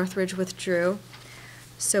because Northridge withdrew.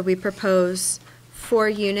 So we propose 4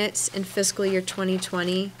 units in fiscal year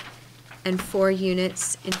 2020 and 4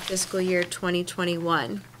 units in fiscal year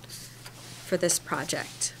 2021 for this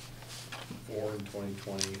project. 4 in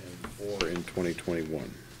 2020 and 4 in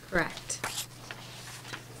 2021. Correct.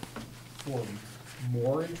 Or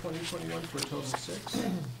more in 2021 for a total of 6?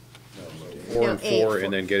 4 No, and 8. 4,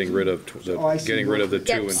 and then getting rid of, Oh, I see. getting rid of the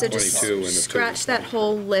 2 Yep, and so just 22 and the 2. scratch that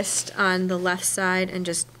whole list on the left side and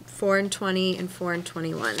just 4 and 20 and 4 and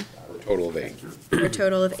 21. For a total of 8. For a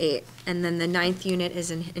total of 8. And then the 9th unit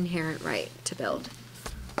is an inherent right to build.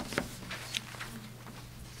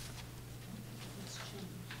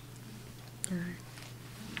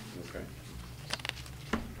 Okay.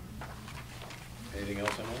 Anything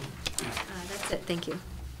else on that? That's it, thank you.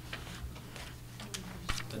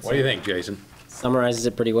 What do you think, Jason? Summarizes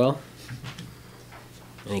it pretty well.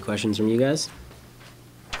 Any questions from you guys?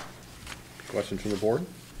 Questions from the board?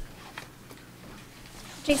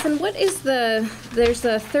 Jason, what is there's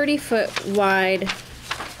a 30-foot wide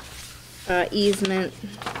easement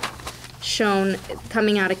shown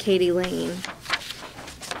coming out of Katy Lane.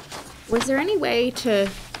 Was there any way to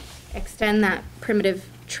extend that primitive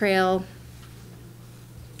trail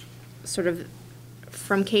sort of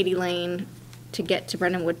from Katy Lane to get to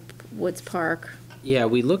Brendan Woods Park? Yeah,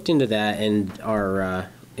 we looked into that, and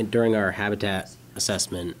during our habitat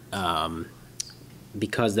assessment,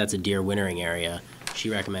 because that's a deer wintering area, she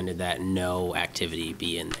recommended that no activity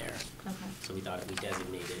be in there. Okay. So we thought if we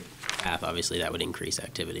designated path, obviously that would increase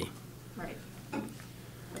activity. Right.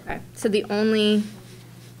 Okay, so the only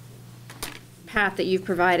path that you've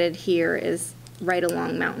provided here is right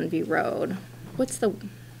along Mountain View Road. What's the,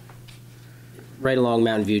 Right along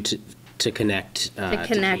Mountain View to connect to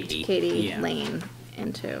connect Katy. Katy Yeah. Lane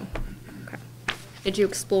into? Okay. Did you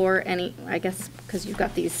explore any, I guess, because you've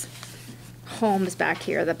got these homes back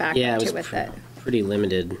here, the back Yeah, up it to was with it. pretty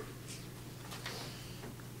limited.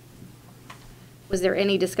 Was there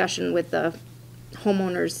any discussion with the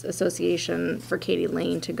homeowners association for Katy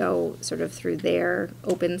Lane to go sort of through their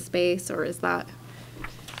open space, or is that?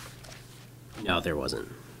 No, there wasn't.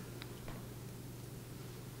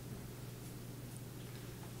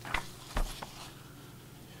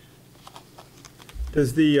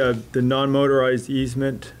 Does the non-motorized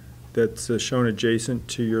easement that's shown adjacent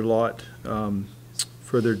to your lot,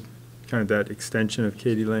 further kind of that extension of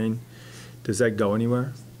Katy Lane, does that go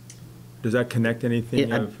anywhere? Does that connect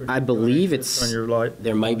anything? I believe it's, on your lot?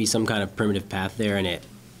 there might be some kind of primitive path there, and it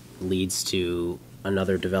leads to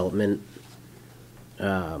another development.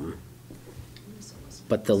 But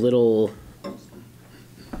the little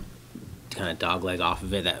kind of dogleg off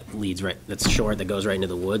of it that leads right, that's short, that goes right into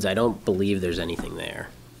the woods, I don't believe there's anything there.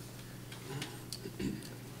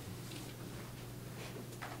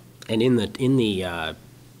 And in the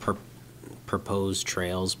proposed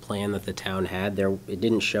trails plan that the town had, it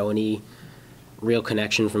didn't show any real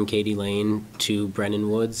connection from Katy Lane to Brennan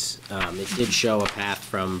Woods. It did show a path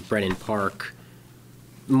from Brennan Park,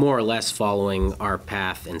 more or less following our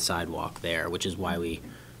path and sidewalk there, which is why we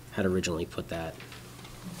had originally put that.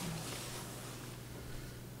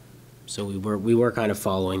 So we were kind of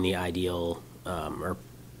following the ideal or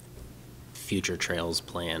future trails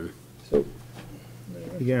plan. So,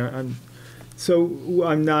 again,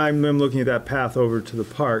 I'm looking at that path over to the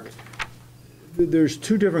park. There's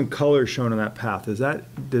 2 different colors shown on that path. Is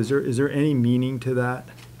there any meaning to that?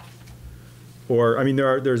 Or, I mean,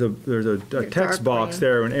 there's a text box green.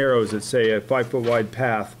 there and arrows that say a 5-foot wide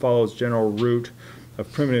path follows general route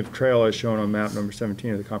of primitive trail as shown on map number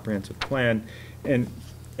 17 of the comprehensive plan. And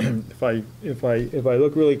if I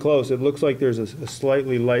look really close, it looks like there's a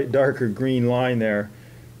slightly darker green line there.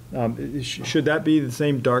 Should that be the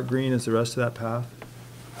same dark green as the rest of that path?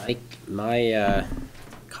 My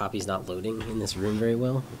copy's not loading in this room very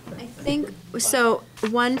well. I think, so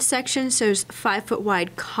one section shows 5-foot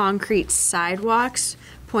wide concrete sidewalks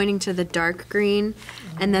pointing to the dark green,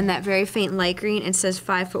 and then that very faint light green, it says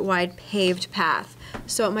 5-foot wide paved path.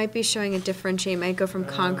 So it might be showing a differentiate, it might go from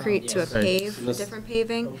concrete to a yes. paved, Yes. different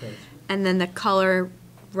paving. And then the color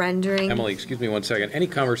rendering. Emily, excuse me one second. Any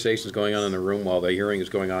conversations going on in the room while the hearing is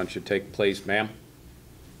going on should take place, ma'am?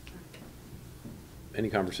 Any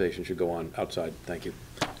conversation should go on outside. Thank you.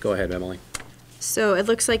 Go ahead, Emily. So it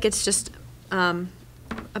looks like it's just a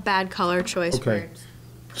bad color choice. Okay. where it's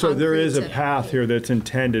So there is a concrete to- path here that's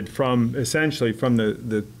intended from, essentially from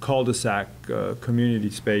the cul-de-sac community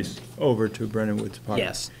space over to Brennan Woods Park.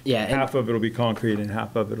 Yes, yeah, and- Half of it'll be concrete and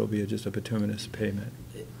half of it'll be just a bituminous pavement.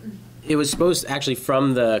 It was supposed, actually,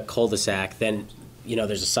 from the cul-de-sac, then, you know,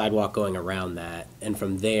 there's a sidewalk going around that, and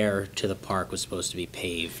from there to the park was supposed to be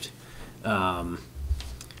paved.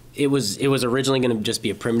 It was originally gonna just be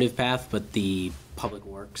a primitive path, but the Public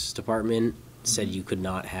Works Department said you could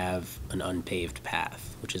not have an unpaved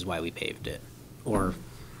path, which is why we paved it, or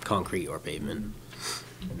concrete or pavement.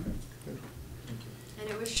 And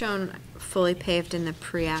it was shown fully paved in the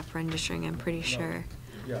pre-app rendering, I'm pretty sure.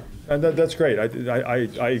 Yeah, and that's great.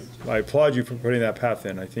 I applaud you for putting that path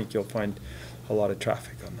in. I think you'll find a lot of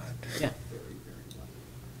traffic on that. Yeah.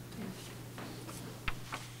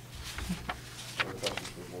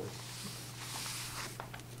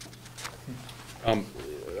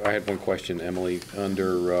 I had one question, Emily.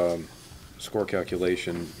 Under score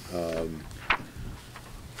calculation, neighborhood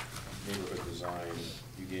design,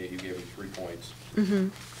 you gave me 3 points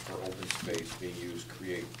for open space being used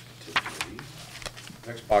creatively.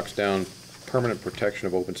 Next box down, permanent protection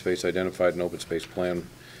of open space identified in open space plan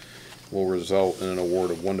will result in an award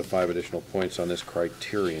of 1 to 5 additional points on this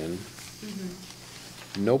criterion.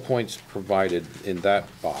 No points provided in that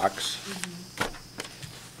box.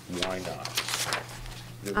 Why not?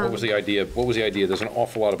 What was the idea? What was the idea? There's an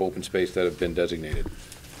awful lot of open space that have been designated.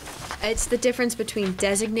 It's the difference between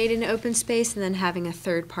designating an open space and then having a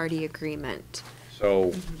third-party agreement.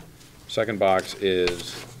 So, second box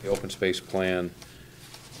is the open space plan,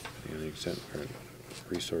 and the extent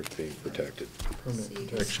resource being protected. So you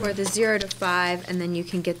can score the 0 to 5, and then you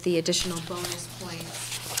can get the additional bonus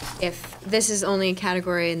points if this is only a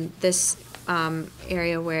category in this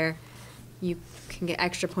area where you can get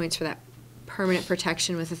extra points for that permanent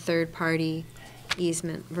protection with a third-party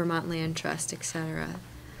easement, Vermont Land Trust, et cetera.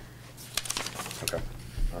 Okay,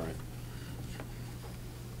 all right.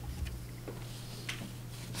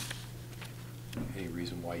 Any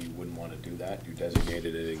reason why you wouldn't want to do that? You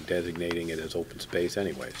designating it as open space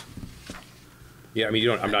anyways. Yeah, I mean, you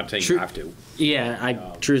don't, I'm not saying you True. have to. Yeah, I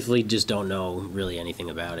truthfully just don't know really anything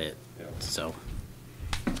about it, Yeah. so,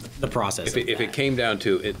 the process If of it that. came down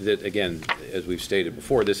to, that, again, as we've stated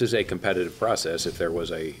before, this is a competitive process. If there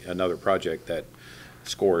was another project that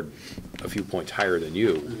scored a few points higher than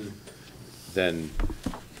you, then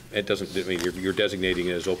it doesn't, I mean, you're designating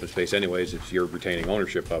it as open space anyways, if you're retaining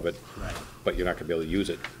ownership of it. Right. But you're not gonna be able to use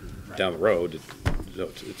it down the road. So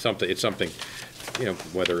it's something, you know,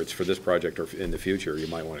 whether it's for this project or in the future, you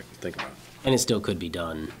might wanna think about. And it still could be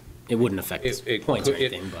done. It wouldn't affect points or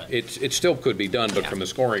anything, but. It still could be done, but Yeah. from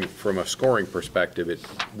a scoring perspective, you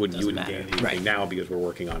wouldn't Doesn't gain matter. anything Right. now because we're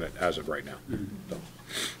working on it as of right now. So,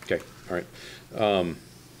 okay, all right.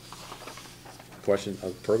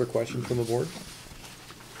 Further questions from the board?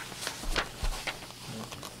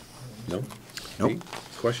 No? Nope. Pete?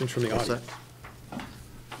 Questions from the All audience?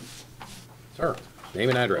 Sir, name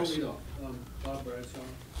and address. Bob Bradshaw,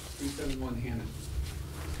 371 Hannon.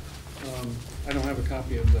 I don't have a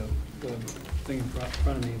copy of the thing in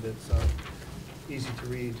front of me that's easy to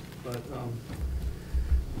read, but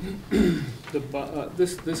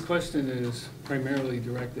this question is primarily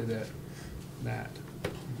directed at Matt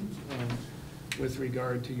with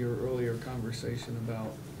regard to your earlier conversation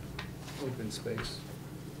about open space.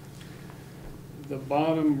 The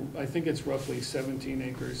bottom, I think it's roughly 17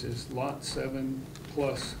 acres, is lot 7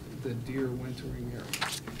 plus the deer wintering area.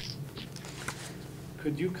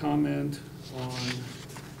 Could you comment on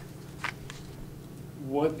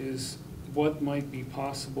what might be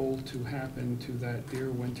possible to happen to that deer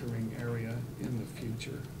wintering area in the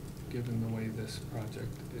future, given the way this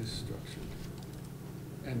project is structured?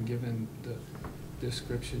 And given the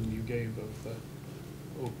description you gave of the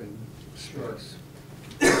open space?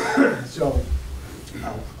 So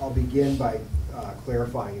I'll begin by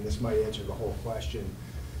clarifying, and this might answer the whole question.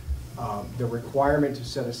 The requirement to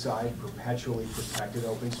set aside perpetually protected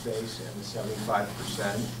open space and the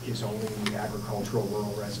 75% is only in the agricultural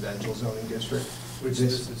rural residential zoning district. Which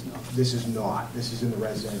this is not. This is not. This is in the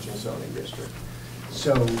residential zoning district.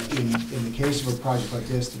 So in the case of a project like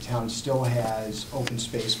this, the town still has open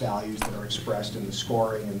space values that are expressed in the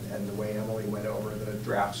scoring and the way Emily went over the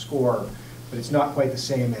draft score, but it's not quite the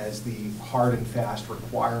same as the hard and fast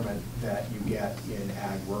requirement that you get in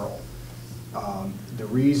ag rural. The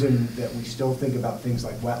reason that we still think about things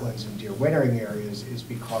like wetlands and deer wintering areas is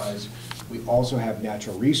because we also have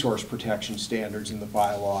natural resource protection standards in the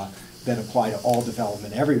bylaw that apply to all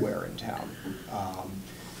development everywhere in town.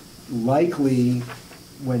 Likely,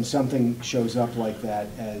 when something shows up like that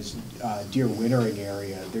as deer wintering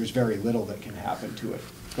area, there's very little that can happen to it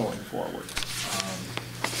going forward.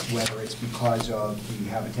 Whether it's because of the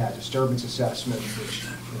habitat disturbance assessment, which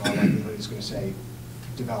in all likelihood is going to say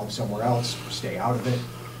develop somewhere else, stay out of it.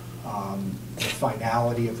 The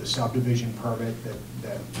finality of the subdivision permit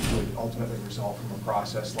that would ultimately result from a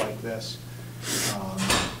process like this.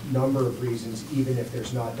 Number of reasons, even if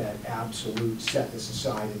there's not that absolute set this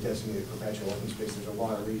aside and designated perpetual open space, there's a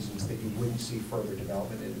lot of reasons that you wouldn't see further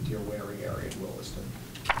development in the deer wintering area in Williston.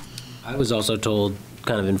 I was also told,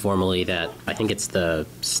 kind of informally, that I think it's the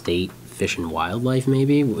state Fish and Wildlife,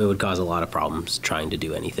 maybe, it would cause a lot of problems trying to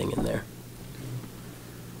do anything in there.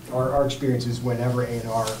 Our experience is whenever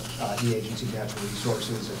A&R, the Agency of Natural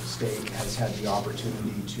Resources at the state, has had the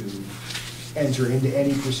opportunity to enter into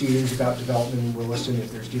any proceedings about development in Williston,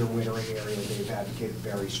 if there's deer wintering area, they've advocated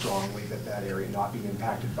very strongly that that area not be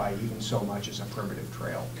impacted by even so much as a primitive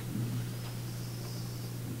trail.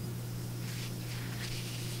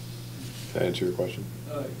 Did that answer your question?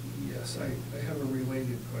 Yes, I have a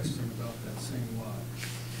related question about that same lot.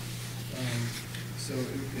 So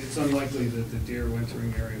it's unlikely that the deer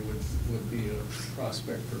wintering area would be a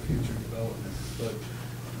prospect for future development, but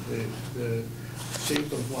the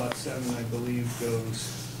shape of lot 7, I believe,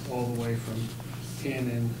 goes all the way from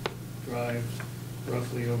Cannon Drive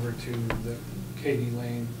roughly over to the Katy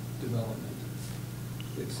Lane development.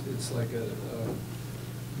 It's like a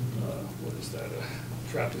what is that, a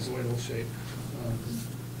trapezoidal shape,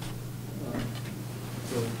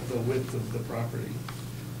 the width of the property.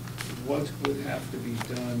 What would have to be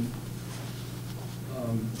done?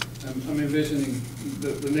 I'm envisioning,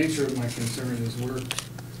 the nature of my concern is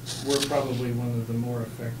we're probably one of the more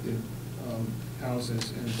affected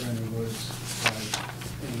houses in Brennan Woods by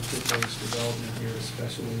any proposed development here,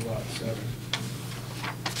 especially lot 7.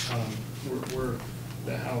 We're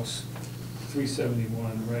the house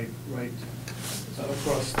 371, right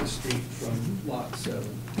across the street from lot 7,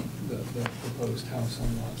 the proposed house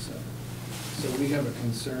on lot 7. So we have a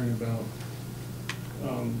concern about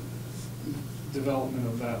development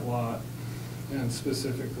of that lot, and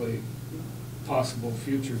specifically possible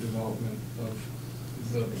future development of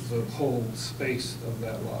the whole space of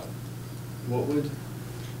that lot. What would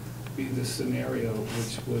be the scenario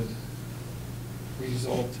which would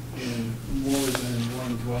result in more than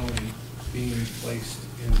one dwelling being placed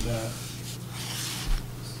in that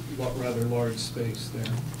rather large space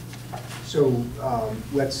there? So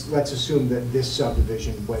let's assume that this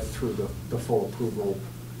subdivision went through the full approval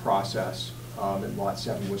process, and lot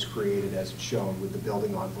 7 was created as it's shown with the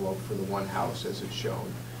building envelope for the one house as it's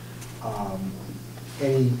shown.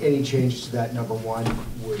 Any changes to that, number one,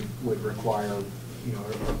 would require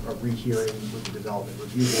a rehearing with the Development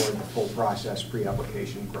Review Board, the full process,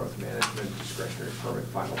 pre-application, growth management, discretionary permit,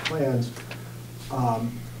 final plans,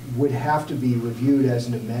 would have to be reviewed as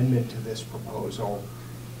an amendment to this proposal.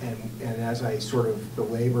 And as I sort of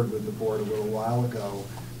belabored with the board a little while ago,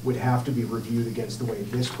 would have to be reviewed against the way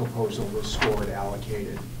this proposal was scored,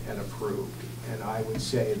 allocated, and approved. And I would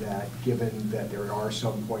say that given that there are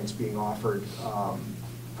some points being offered,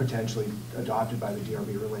 potentially adopted by the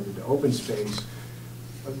DRB related to open space,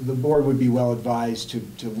 the board would be well advised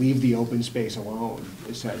to leave the open space alone,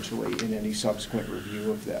 essentially, in any subsequent review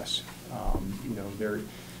of this.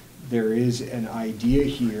 There is an idea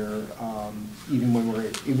here, even when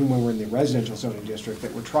we're in the residential zoning district,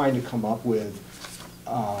 that we're trying to come up with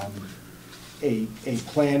a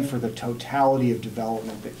plan for the totality of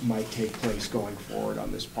development that might take place going forward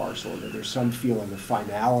on this parcel. There's some feeling of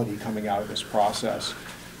finality coming out of this process,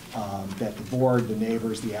 that the board, the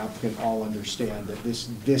neighbors, the applicant all understand that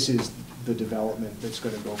this is the development that's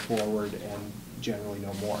going to go forward and generally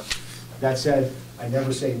no more. That said, I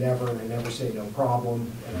never say never, and I never say no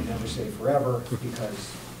problem, and I never say forever,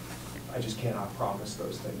 because I just cannot promise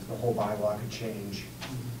those things. The whole bylaw could change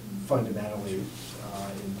fundamentally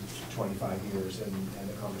in 25 years, and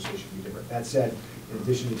the conversation could be different. That said, in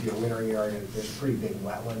addition to the wintering area, there's a pretty big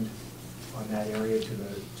wetland on that area to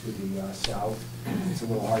the south. It's a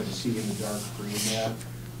little hard to see in the dark green there,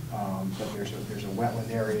 but there's a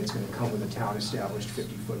wetland area. It's going to come with a town-established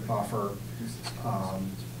 50-foot buffer.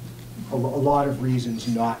 a lot of reasons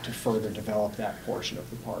not to further develop that portion of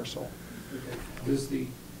the parcel. Okay. Does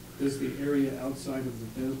the area outside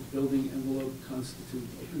of the building envelope constitute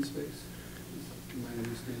open space? Am I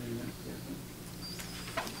understanding that correctly?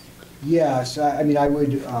 Yes, I mean, I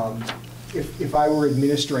would, if I were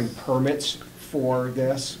administering permits for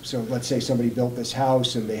this, so let's say somebody built this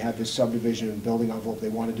house and they had this subdivision and building envelope, they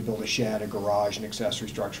wanted to build a shed, a garage, an accessory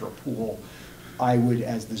structure, a pool, I would,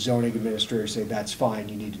 as the zoning administrator, say, that's fine,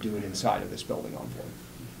 you need to do it inside of this building envelope.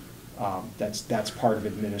 That's part of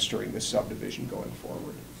administering this subdivision going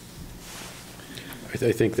forward.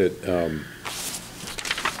 I think that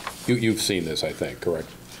you've seen this, I think, correct?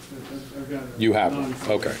 I've got a You have,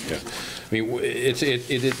 non-public, okay, yeah. I mean,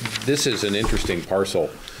 this is an interesting parcel.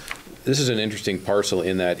 This is an interesting parcel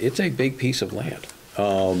in that it's a big piece of land,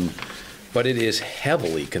 but it is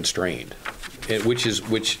heavily constrained. Which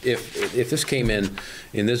if this came in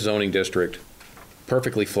this zoning district,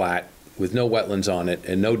 perfectly flat, with no wetlands on it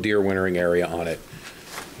and no deer wintering area on it,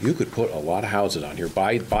 you could put a lot of houses on here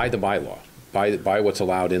by the bylaw, by what's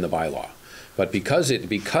allowed in the bylaw. But because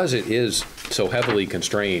it is so heavily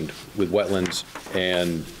constrained with wetlands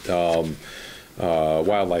and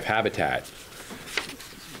wildlife habitat,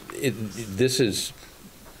 this is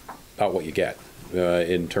about what you get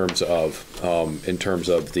in terms of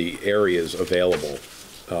the areas available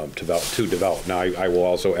to develop. Now, I will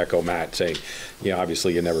also echo Matt saying, you know,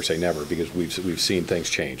 obviously you never say never, because we've seen things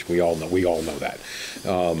change. We all know that.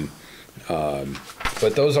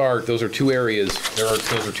 But those are two areas.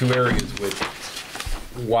 Those are two areas which,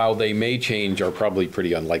 while they may change, are probably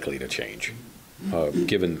pretty unlikely to change,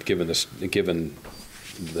 given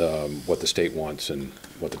what the state wants and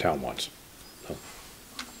what the town wants. So.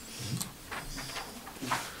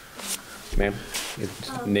 Ma'am,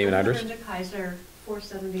 name and address. Linda Kaiser,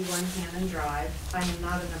 471 Hannon Drive. I am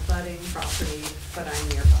not an abutting property, but I'm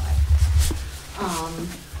nearby.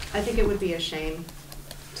 I think it would be a shame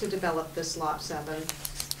to develop this Lot 7. I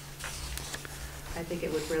think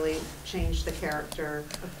it would really change the character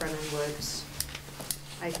of Brennan Woods.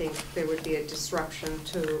 I think there would be a disruption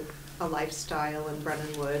to a lifestyle in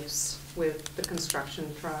Brennan Woods with the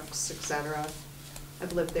construction trucks, etc.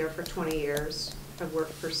 I've lived there for 20 years. I've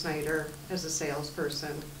worked for Snyder as a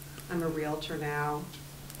salesperson. I'm a realtor now.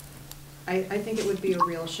 I think it would be a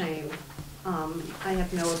real shame. I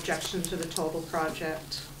have no objection to the total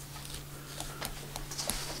project,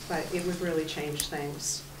 but it would really change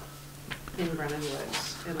things in Brennan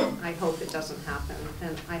Woods, and I hope it doesn't happen.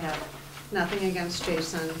 And I have nothing against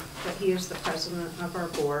Jason, but he is the president of our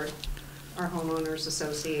board, our homeowners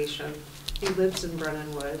association. He lives in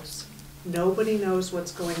Brennan Woods. Nobody knows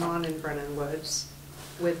what's going on in Brennan Woods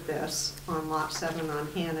with this on Lot 7 on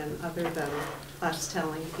Hannon, other than us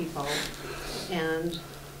telling people. And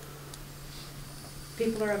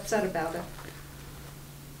people are upset about it.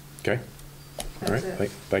 Okay. All right. That's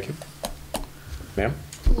it. Thank you. Ma'am?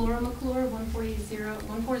 Laura McClure, 140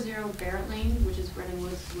 Barrett Lane, which is Brennan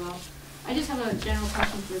Woods as well. I just have a general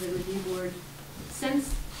question for the review board.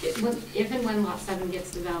 Since, if and when Lot 7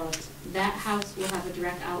 gets developed, that house will have a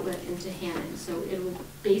direct outlet into Hannon, so it will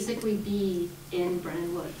basically be in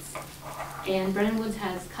Brennan Woods. And Brennan Woods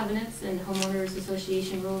has covenants and homeowners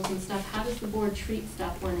association rules and stuff. How does the board treat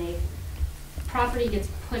stuff when a property gets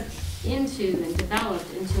put into and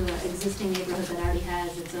developed into an existing neighborhood that already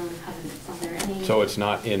has its own covenants? Is there any? So it's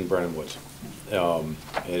not in Brennan Woods.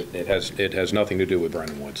 It has nothing to do with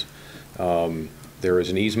Brennan Woods. There is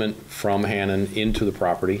an easement from Hannon into the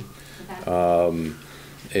property. Okay.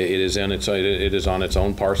 It is on its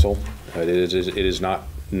own parcel. It is not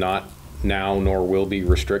now nor will be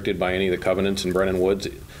restricted by any of the covenants in Brennan Woods.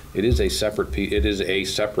 It is a separate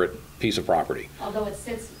piece of property. Although it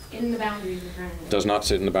sits in the boundaries of Brennan Woods. Does not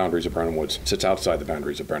sit in the boundaries of Brennan Woods. Sits outside the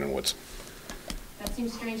boundaries of Brennan Woods. That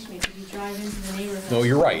seems strange to me, because you drive into the neighborhood. No,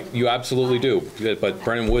 you're right. You absolutely do. But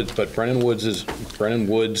Brennan Woods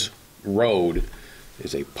Road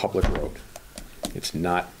is a public road. It's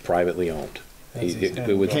not privately owned.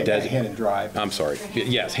 Hannon Drive. I'm sorry.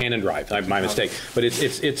 Yes, Hannon Drive. My mistake. But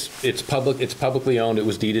it's public. It's publicly owned. It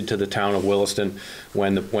was deeded to the town of Williston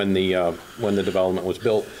when the development was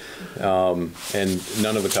built, and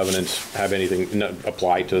none of the covenants have anything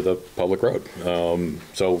apply to the public road.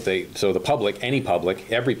 So the public,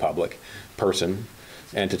 every public person,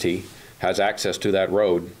 entity has access to that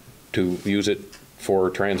road to use it for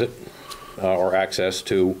transit or access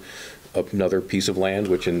to another piece of land,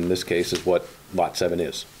 which in this case is what Lot 7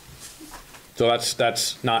 is. So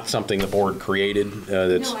that's not something the board created. No, I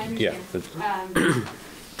understand. Yeah.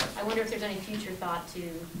 I wonder if there's any future thought to,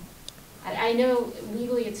 I know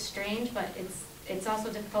legally it's strange, but it's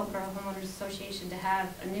also difficult for a homeowners association to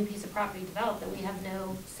have a new piece of property developed that we have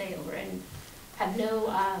no say over and have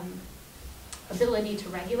no ability to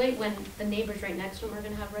regulate when the neighbors right next to them are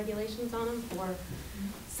gonna have regulations on them for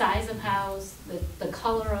size of house, the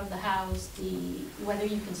color of the house, whether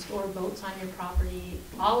you can store boats on your property.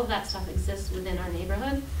 All of that stuff exists within our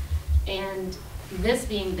neighborhood. And this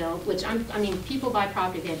being built, which I mean, people buy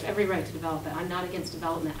property, they have every right to develop it. I'm not against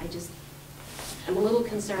development. I'm a little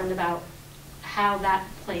concerned about how that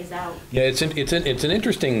plays out. Yeah, it's an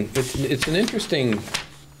interesting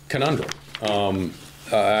conundrum.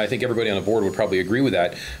 I think everybody on the board would probably agree with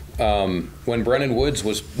that. When Brennan Woods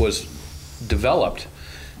was developed,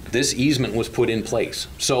 this easement was put in place.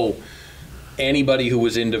 So anybody who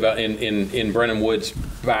was in Brennan Woods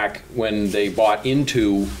back when they bought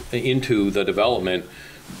into the development,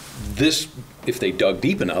 this, if they dug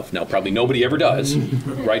deep enough, now probably nobody ever does,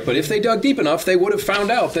 right? But if they dug deep enough, they would have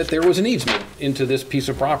found out that there was an easement into this piece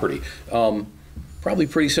of property. Probably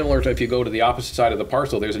pretty similar to if you go to the opposite side of the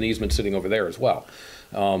parcel, there's an easement sitting over there as well.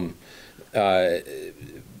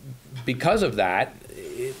 Because of that,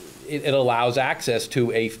 it allows access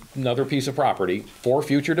to another piece of property for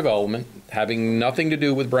future development, having nothing to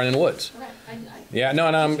do with Brennan Woods. Yeah, no,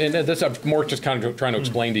 and this I'm more just kind of trying to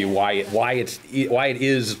explain to you why it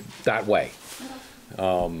is that way.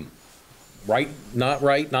 Right, not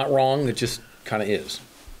wrong. It just kind of is.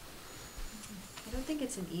 I don't think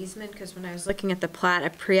it's an easement, because when I was looking at the plat, a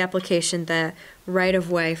pre-application, the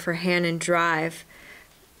right-of-way for Hannon Drive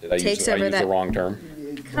takes over that. I used the wrong term?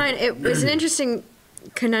 It was an interesting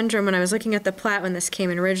conundrum when I was looking at the plat when this came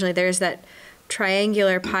in originally. There's that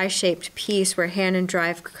triangular pie-shaped piece where Hannon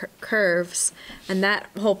Drive curves, and that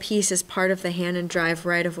whole piece is part of the Hannon Drive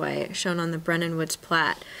right-of-way shown on the Brennan Woods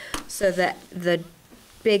plat. So that the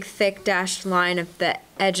big thick dashed line of the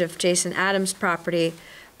edge of Jason Adams' property,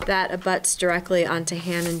 that abuts directly onto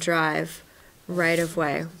Hannon Drive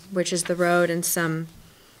right-of-way, which is the road and some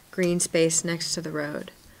green space next to the road.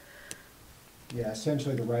 Yeah,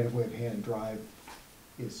 essentially the right-of-way of Hannon Drive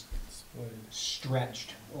is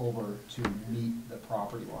stretched over to meet the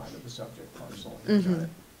property line of the subject parcel. Mm-hmm.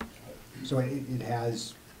 So it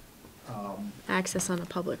has access on a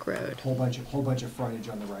public road. Whole bunch of frontage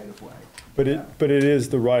on the right-of-way. But it is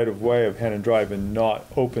the right-of-way of Hannon Drive and not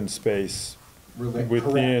open space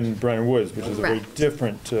within Brennan Woods, which is a very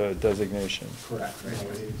different designation. Correct.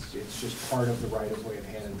 It's just part of the right-of-way of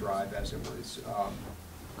Hannon Drive as it was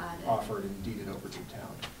offered and deeded over to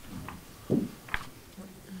town.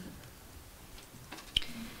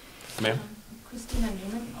 Ma'am? Christina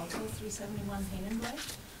Newman, also 371 Hannon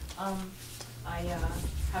Drive. I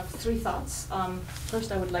have three thoughts.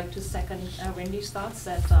 First, I would like to second Wendy's thoughts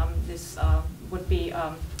that this would be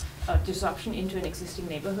a disruption into an existing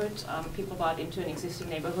neighborhood. People bought into an existing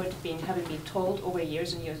neighborhood having been told over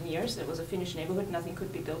years and years and years that it was a finished neighborhood, nothing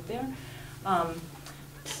could be built there.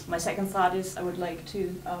 My second thought is I would like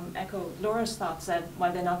to echo Laura's thoughts that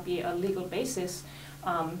while there not be a legal basis,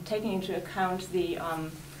 taking into account the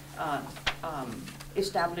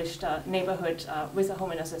established neighborhood with a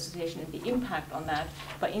homeowners association and the impact on that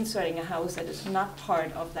by inserting a house that is not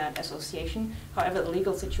part of that association, however the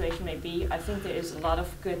legal situation may be, I think there is a lot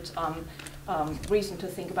of good reason to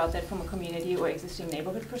think about that from a community or existing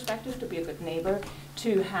neighborhood perspective, to be a good neighbor,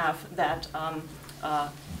 to have that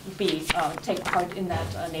take part in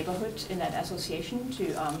that neighborhood, in that association,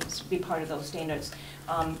 to be part of those standards.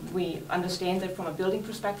 We understand that from a building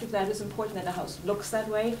perspective that is important, that the house looks that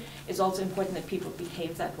way. It's also important that people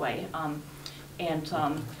behave that way. And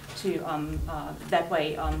to that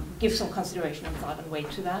way give some consideration and thought and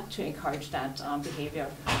weight to that, to encourage that behavior.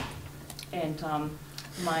 And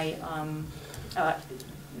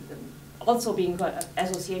also being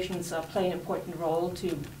associations play an important role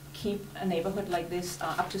to keep a neighborhood like this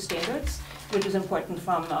up to standards, which is important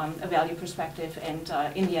from a value perspective and,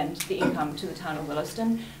 in the end, the income to the town of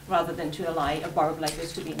Williston, rather than to allow a barb like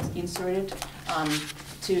this to be inserted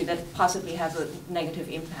that possibly has a negative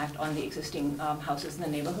impact on the existing houses in the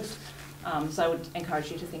neighborhood. So I would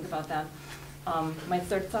encourage you to think about that. My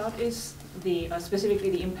third thought is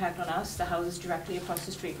specifically the impact on us. The house is directly across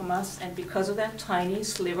the street from us, and because of that tiny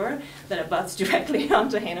sliver that abuts directly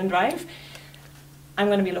onto Hannon Drive, I'm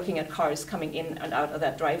going to be looking at cars coming in and out of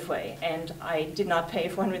that driveway. And I did not pay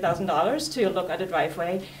 $400,000 to look at a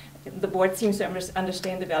driveway. The board seems to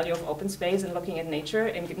understand the value of open space and looking at nature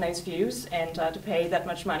and nice views, and to pay that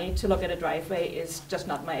much money to look at a driveway is just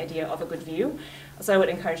not my idea of a good view. So I would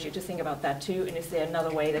encourage you to think about that too, and is there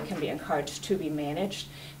another way that can be encouraged to be managed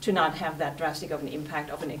to not have that drastic of an impact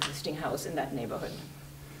of an existing house in that neighborhood.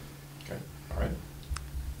 Okay, all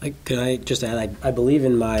right. Could I just add, I believe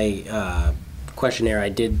in my questionnaire, I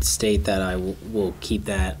did state that I will keep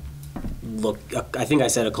that look, I think I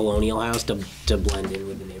said a colonial house to blend in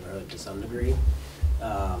with the neighborhood to some degree.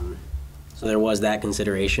 So there was that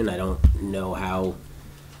consideration. I don't know how,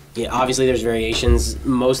 yeah, obviously there's variations.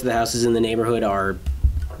 Most of the houses in the neighborhood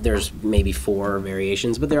there's maybe 4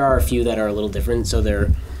 variations, but there are a few that are a little different, so there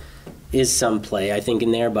is some play, I think,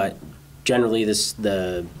 in there, but generally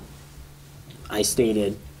I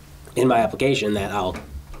stated in my application that I'll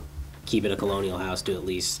keep it a colonial house to at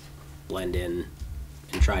least blend in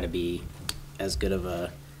and try to be as good of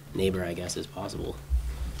a neighbor, I guess, as possible.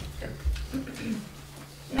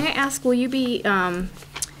 May I ask, will you be,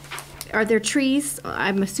 are there trees?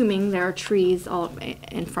 I'm assuming there are trees all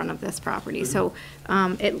in front of this property. So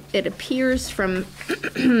it appears from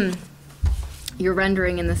your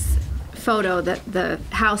rendering in this photo that the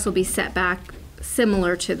house will be set back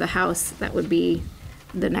similar to the house that would be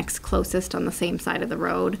the next closest on the same side of the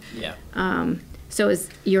road. Yeah. So is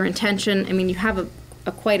your intention, I mean, you have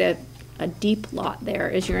quite a deep lot there.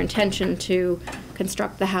 Is your intention to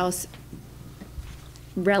construct the house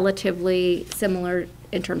relatively similar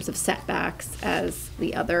in terms of setbacks as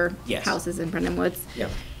the other Yes. houses in Brennan Woods? Yeah.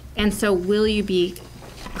 And so will you be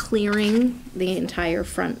clearing the entire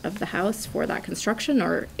front of the house for that construction,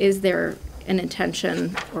 or is there an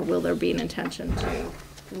intention, or will there be an intention to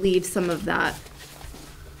leave some of that,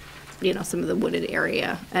 some of the wooded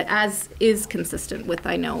area, as is consistent with,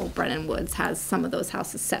 I know Brennan Woods has some of those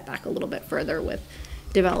houses set back a little bit further with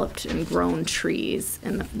developed and grown trees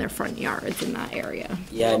in their front yards in that area.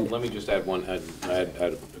 Yeah. Let me just add add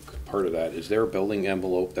a part of that. Is there a building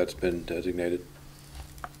envelope that's been designated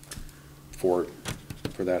for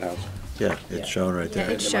that house? Yeah, it's shown right there.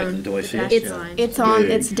 It's shown. Do I see it?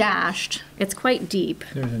 It's dashed. It's quite deep.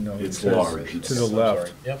 There's a note. It's It says large. To the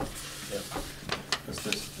left. Yep.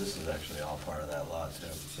 This is actually all part of that lot too.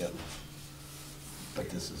 Yep. But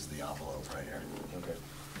this is the envelope right here. Okay.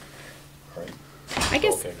 All right. I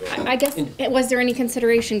guess, was there any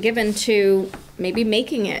consideration given to maybe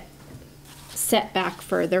making it set back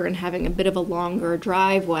further and having a bit of a longer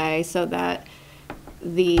driveway so that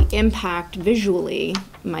the impact visually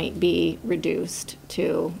might be reduced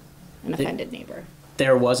to an offended neighbor?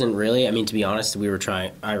 There wasn't really. I mean, to be honest, we were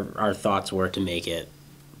trying, our thoughts were to make it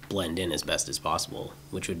blend in as best as possible,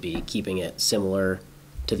 which would be keeping it similar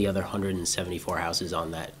to the other 174 houses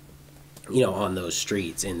on that, on those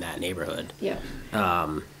streets in that neighborhood. Yeah.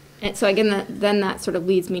 And so again, then that sort of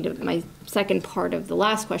leads me to my second part of the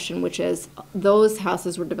last question, which is those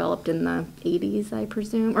houses were developed in the 80s, I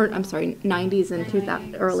presume, or I'm sorry, 90s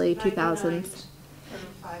and early 2000s.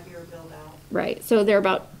 5-year build out. Right. So they're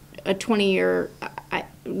about a 20-year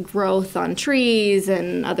growth on trees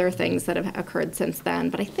and other things that have occurred since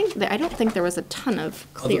then. But I don't think there was a ton of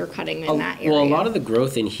clear cutting in that area. Well, a lot of the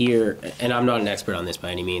growth in here, and I'm not an expert on this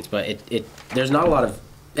by any means, but there's not a lot of.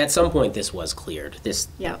 At some point, this was cleared. This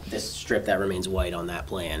strip that remains white on that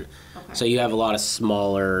plan. Okay. So you have a lot of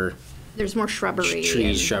smaller. There's more shrubbery.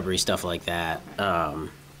 Trees, shrubbery, stuff like that. The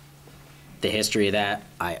history of that,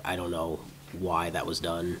 I don't know why that was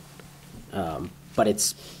done. But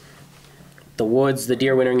it's the woods, the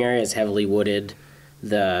deer wintering area is heavily wooded.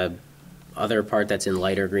 The other part that's in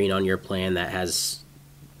lighter green on your plan that has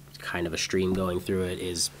kind of a stream going through it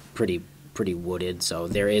is pretty wooded. So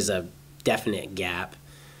there is a definite gap.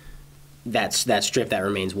 That strip that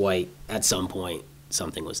remains white, at some point,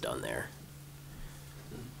 something was done there.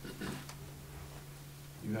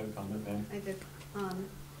 You have a comment, ma'am? I did.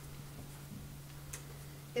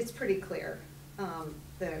 It's pretty clear.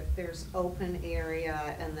 There's open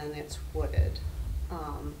area and then it's wooded.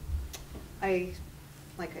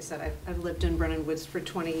 Like I said, I've lived in Brennan Woods for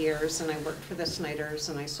 20 years and I worked for the Snyders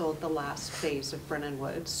and I sold the last phase of Brennan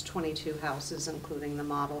Woods, 22 houses, including the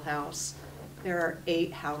model house. There are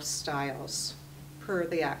 8 house styles per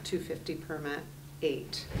the Act 250 permit,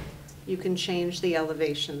 8. You can change the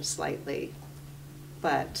elevation slightly,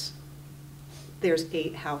 but there's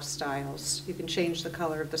 8 house styles. You can change the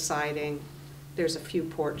color of the siding. There's a few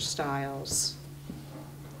porch styles.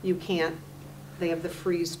 You can't, they have the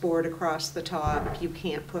frieze board across the top. You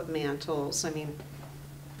can't put mantles. I mean,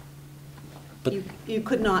 But you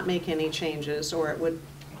could not make any changes or it would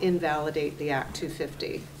invalidate the Act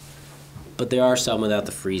 250. But there are some without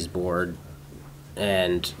the freeze board,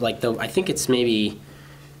 and I think it's maybe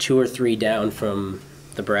 2 or 3 down from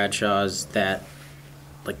the Bradshaws that,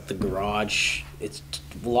 the garage, it's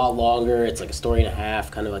a lot longer. It's like a story and a half,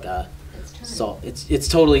 kind of like a salt.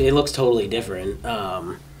 It looks totally different.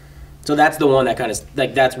 So that's the one that kind of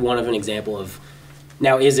that's one of an example of.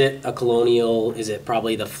 Now, is it a colonial? Is it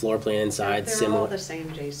probably the floor plan inside They're similar? all the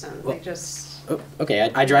same, Jason. They just. Okay,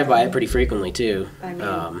 I drive by it pretty frequently too. I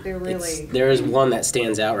mean, they're really. There is one that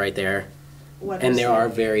stands out right there, What and is there it? are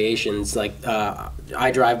variations. Like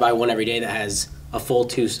I drive by one every day that has a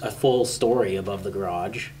full story above the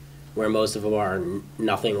garage, where most of them are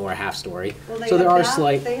nothing or a half story. Well, they So there have are that,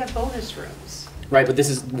 slight. They have bonus rooms. Right, but this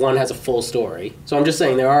is one has a full story. So I'm just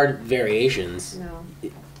saying there are variations. No.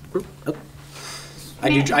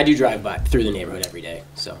 I do drive by through the neighborhood every day.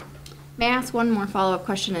 So. May I ask one more follow-up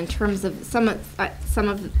question in terms of some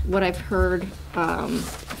of what I've heard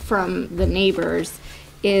from the neighbors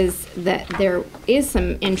is that there is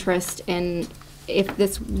some interest in, if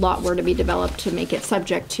this lot were to be developed, to make it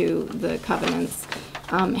subject to the covenants.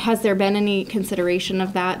 Has there been any consideration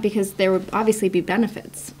of that? Because there would obviously be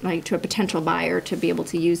benefits, like to a potential buyer to be able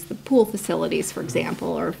to use the pool facilities, for example,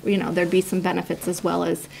 or, you know, there'd be some benefits as well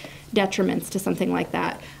as detriments to something like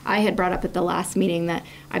that. I had brought up at the last meeting that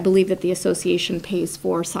I believe that the association pays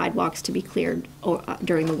for sidewalks to be cleared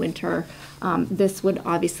during the winter. This would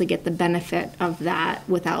obviously get the benefit of that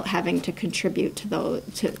without having to contribute to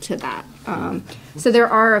that. So there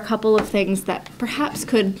are a couple of things that perhaps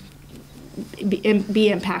could be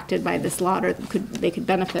impacted by this lot, or they could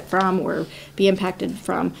benefit from or be impacted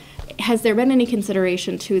from. Has there been any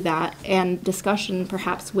consideration to that and discussion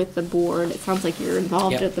perhaps with the board? It sounds like you're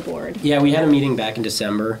involved Yep. at the board. Yeah, we had a meeting back in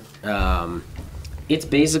December. It's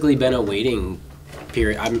basically been a waiting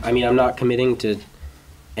period. I'm not committing to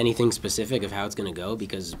anything specific of how it's going to go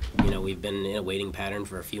because, you know, we've been in a waiting pattern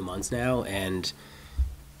for a few months now. And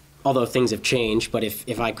although things have changed, but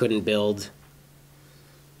if I couldn't build,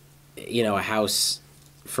 you know, a house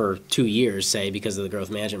for 2 years, say, because of the growth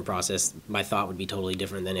management process, my thought would be totally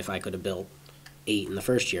different than if I could have built 8 in the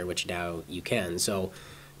first year, which now you can. So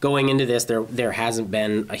going into this, there hasn't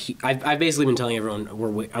been I've basically been telling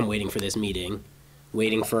everyone I'm waiting for this meeting,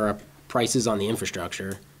 waiting for prices on the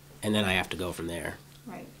infrastructure, and then I have to go from there.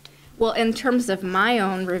 Right. Well, in terms of my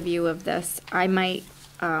own review of this, I might,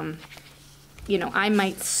 I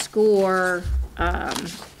might score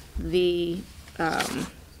the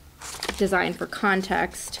design for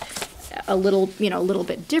context a little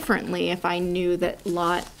bit differently if I knew that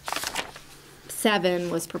lot 7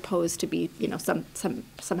 was proposed to be,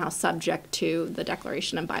 somehow subject to the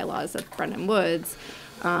declaration and bylaws of Brennan Woods,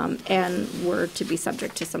 and were to be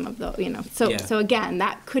subject to some of the, Yeah. So again,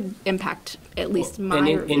 that could impact at least my And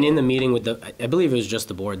review. in the meeting with I believe it was just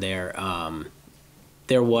the board there,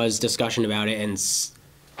 there was discussion about it, and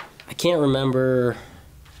I can't remember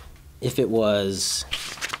if it was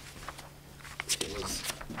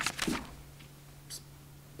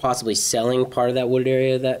possibly selling part of that wooded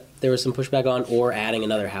area that there was some pushback on, or adding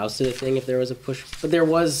another house to the thing if there was a push. But there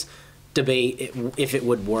was debate if it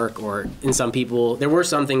would work, or in some people, there were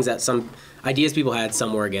some things that some ideas people had,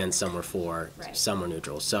 some were against, some were for, Right. some were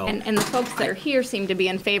neutral. So And the folks that are here seem to be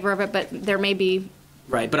in favor of it, but there may be.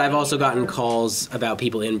 right, but I've also gotten calls about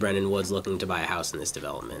people in Brennan Woods looking to buy a house in this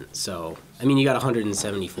development. So I mean, you got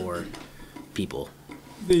 174 people.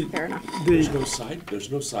 Fair enough. There's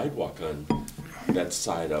no sidewalk on that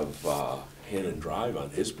side of Hannon Drive on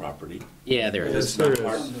his property. Yeah, there is.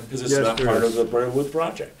 Because it's not part of the Brentwood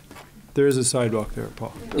project. There is a sidewalk there,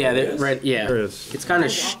 Paul. Yeah, right. Yeah, There is. it's kind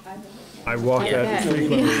of. I walk that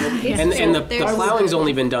frequently. And the There's- plowing's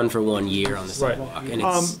only been done for 1 year on the Right. sidewalk, and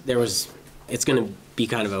it's going to be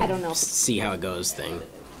kind of I don't know. a see how it goes thing.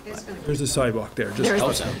 There's a sidewalk there. There is-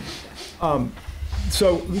 Hope so.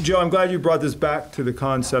 So, Joe, I'm glad you brought this back to the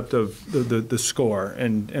concept of the score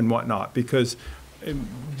and whatnot, because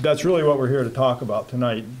that's really what we're here to talk about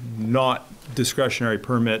tonight, not discretionary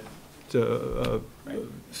permit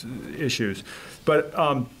issues. But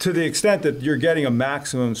to the extent that you're getting a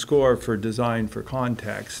maximum score for design for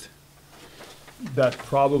context, that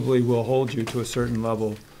probably will hold you to a certain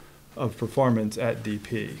level of performance at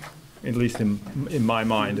DP, at least in my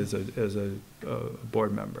mind as a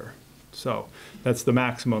board member. So that's the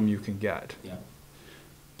maximum you can get. Yeah.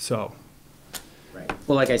 So, Right.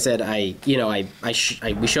 Well, like I said,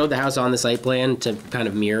 we showed the house on the site plan to kind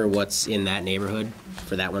of mirror what's in that neighborhood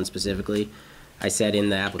for that one specifically. I said in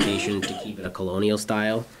the application to keep it a colonial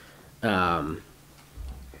style. and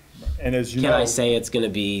as you Can know, I say it's going to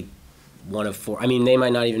be one of 4? I mean, they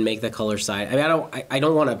might not even make the color side. I mean, I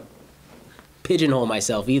don't want to pigeonhole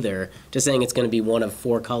myself either. Just saying it's going to be one of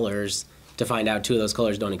 4 colors to find out 2 of those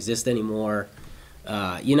colors don't exist anymore.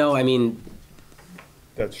 I mean.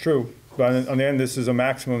 that's true. But on the end, this is a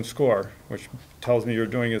maximum score, which tells me you're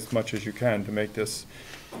doing as much as you can to make this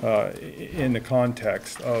in the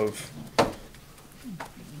context of,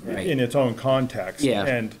 Right. in its own context. Yeah.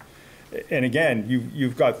 And again,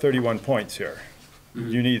 you've got 31 points here.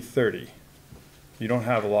 You need 30. You don't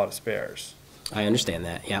have a lot of spares. I understand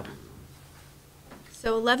that, yep.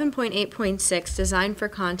 So 11.8.6, Design for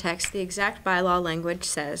Context, the exact bylaw language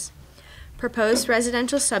says, proposed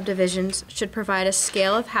residential subdivisions should provide a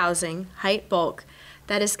scale of housing, height, bulk,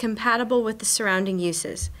 that is compatible with the surrounding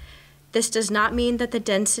uses. This does not mean that the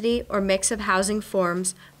density or mix of housing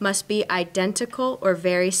forms must be identical or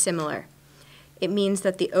very similar. It means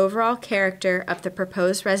that the overall character of the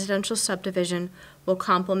proposed residential subdivision will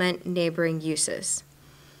complement neighboring uses.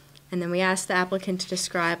 And then we ask the applicant to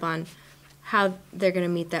describe on how they're going to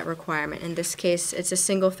meet that requirement. In this case, it's a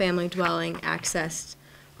single-family dwelling accessed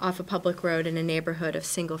off a public road in a neighborhood of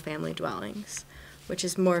single-family dwellings, which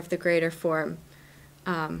is more of the greater form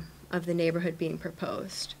of the neighborhood being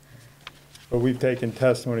proposed. But we've taken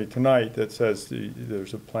testimony tonight that says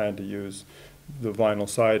there's a plan to use the vinyl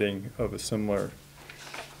siding of a similar.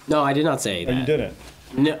 No, I did not say that. Oh, you didn't?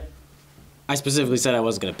 No. I specifically said I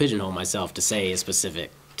wasn't going to pigeonhole myself to say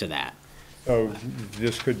specific to that. Oh,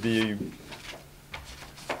 this could be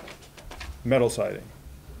metal siding,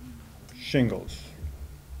 shingles.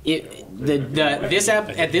 Said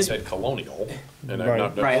colonial. And I'm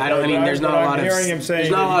not- Right, I mean, there's not a lot of, I'm hearing him saying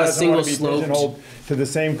there's not a lot of he doesn't want single to be sloped. pigeonholed to the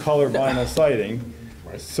same color vinyl siding.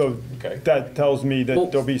 So Okay. that tells me that Well-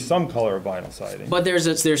 there'll be some color of vinyl siding. But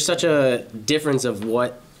there's such a difference of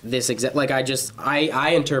what this exact, like I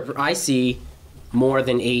interpret, I see more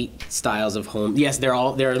than 8 styles of home. Yes, they're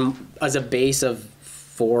as a base of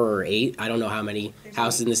 4 or 8. I don't know how many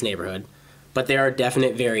houses in this neighborhood, but there are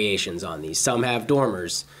definite variations on these. Some have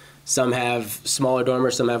dormers, some have smaller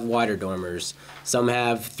dormers, some have wider dormers, some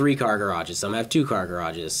have 3-car garages, some have 2-car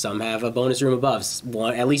garages, some have a bonus room above.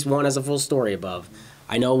 At least one has a full story above.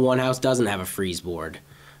 I know one house doesn't have a freeze board,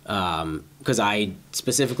 because I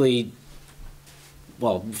specifically,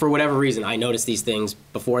 well, for whatever reason, I noticed these things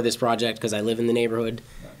before this project because I live in the neighborhood.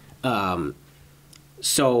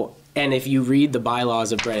 So, and if you read the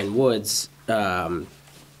bylaws of Brennan Woods,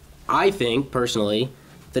 I think personally,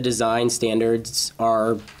 the design standards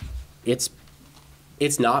are, it's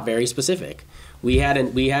not very specific. We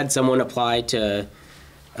had someone apply to,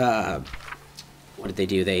 what did they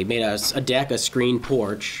do? They made a deck, a screened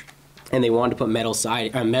porch, and they wanted to put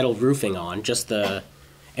metal roofing on,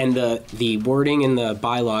 and the wording in the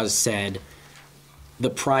bylaws said the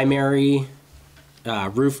primary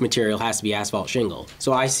roof material has to be asphalt shingle.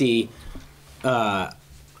 So I see a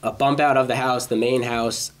bump out of the house, the main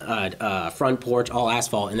house, front porch, all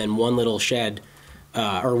asphalt, and then one little shed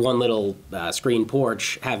or one little screened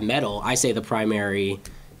porch have metal. I say the primary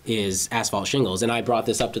is asphalt shingles. And I brought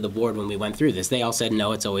this up to the board when we went through this. They all said,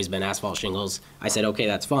 no, it's always been asphalt shingles. I said, okay,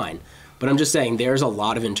 that's fine. But I'm just saying there's a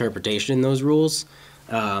lot of interpretation in those rules.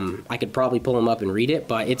 I could probably pull them up and read it,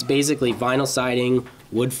 but it's basically vinyl siding,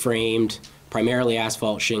 wood framed, primarily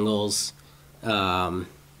asphalt shingles, and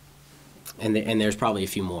there's probably a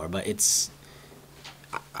few more, but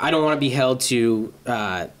I don't want to be held to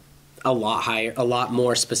a lot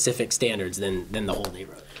more specific standards than the whole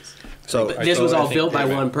neighborhood is. So But this was all built by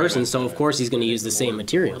one person, so of course he's going to use the same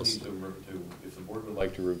materials. If the board would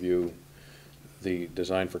like to review the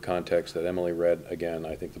design for context that Emily read again,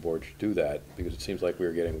 I think the board should do that, because it seems like we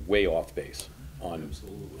are getting way off base on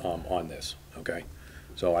this, okay?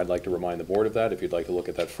 So I'd like to remind the board of that. If you'd like to look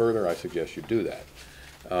at that further, I suggest you do that.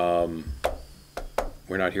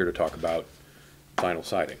 We're not here to talk about vinyl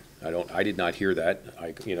siding. I did not hear that.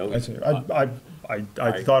 I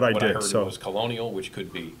thought I What I did, heard so. was colonial, which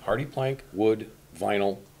could be hardy plank, wood,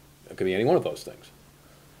 vinyl, it could be any one of those things,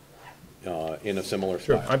 in a similar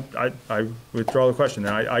Sure, style. I withdraw the question.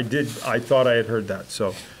 I thought I had heard that,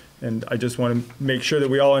 so, and I just want to make sure that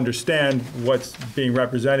we all understand what's being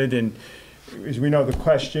represented, and as we know, the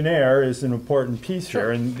questionnaire is an important piece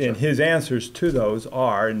here, and his answers to those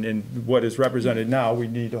are, and what is represented now, we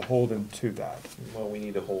need to hold him to that. Well, we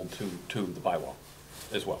need to hold to the bylaw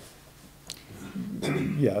as well.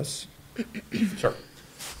 Yes. Sure.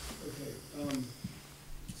 Okay,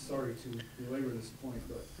 sorry to belabor this point,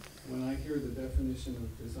 but when I hear the definition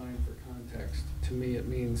of design for context, to me it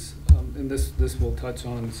means, and this will touch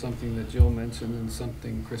on something that Jill mentioned, and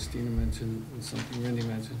something Christina mentioned, and something Randy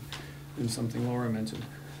mentioned, and something Laura mentioned.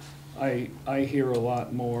 I hear a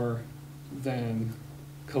lot more than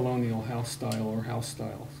colonial house style or house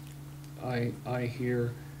styles. I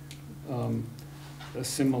hear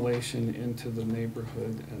assimilation into the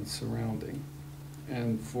neighborhood and surrounding.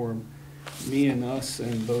 And for me and us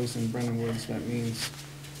and those in Brennan Woods, that means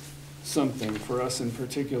something. For us in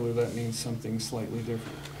particular, that means something slightly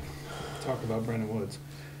different. Talk about Brennan Woods.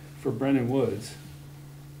 For Brennan Woods,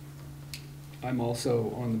 I'm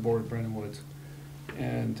also on the board of Brennan Woods,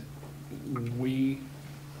 and we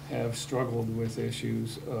have struggled with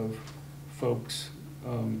issues of folks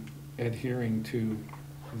adhering to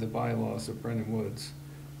the bylaws of Brennan Woods.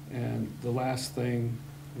 And the last thing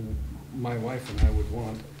my wife and I would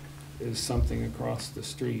want is something across the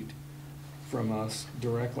street from us,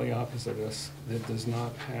 directly opposite us, that does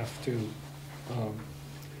not have to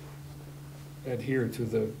adhere to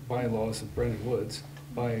the bylaws of Brennan Woods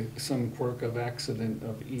by some quirk of accident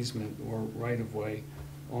of easement or right-of-way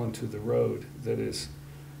onto the road that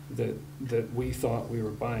we thought we were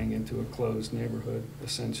buying into a closed neighborhood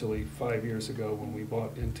essentially 5 years ago when we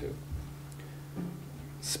bought into.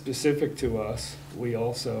 Specific to us, we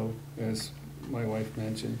also, as my wife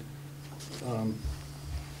mentioned,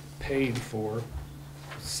 paid for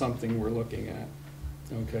something we're looking at,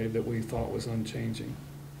 okay, that we thought was unchanging.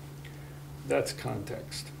 That's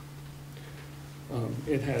context.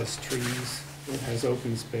 It has trees, it has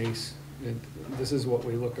open space. This is what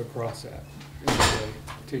we look across at.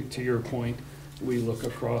 To your point, we look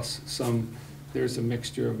across there's a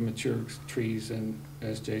mixture of mature trees and,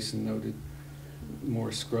 as Jason noted,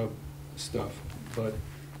 more scrub stuff. But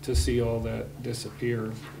to see all that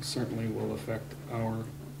disappear certainly will affect our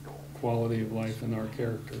quality of life and our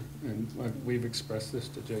character. And we've expressed this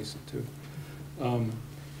to Jason too.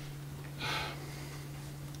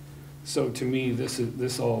 So to me,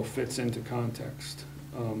 this all fits into context.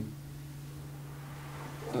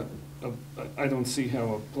 I don't see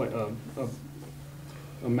how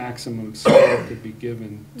a maximum score could be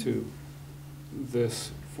given to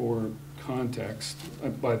this for context.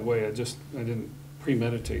 By the way, I didn't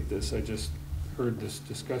premeditate this. I just heard this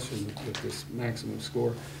discussion with this maximum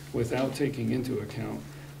score without taking into account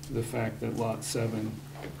the fact that Lot 7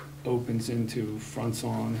 opens into, fronts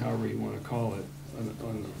on, however you want to call it,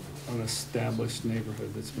 an established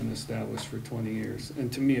neighborhood that's been established for 20 years.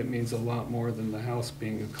 And to me, it means a lot more than the house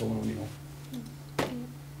being a colonial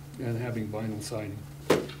and having vinyl siding.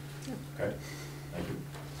 Okay, thank you.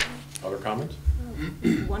 Other comments?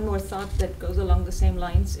 One more thought that goes along the same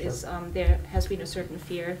lines is there has been a certain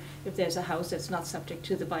fear if there's a house that's not subject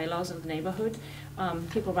to the bylaws of the neighborhood,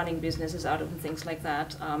 people running businesses out of and things like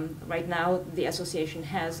that. Right now, the association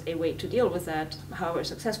has a way to deal with that, however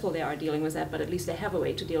successful they are dealing with that, but at least they have a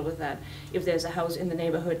way to deal with that. If there's a house in the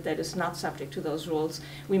neighborhood that is not subject to those rules,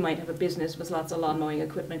 we might have a business with lots of lawn mowing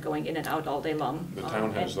equipment going in and out all day long. The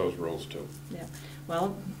town has those rules too. Yeah,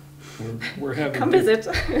 well, We're having come visit.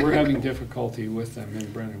 We're having difficulty with them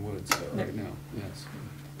in Brennan Woods right now, yes.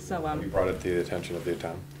 So, Have you brought it to the attention of the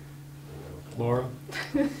town? Laura?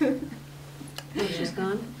 She's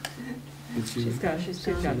gone? She's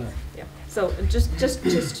gone. Yeah. So just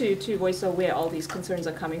to voice out where all these concerns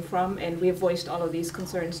are coming from, and we have voiced all of these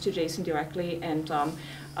concerns to Jason directly, and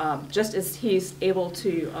just as he's able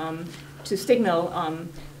to signal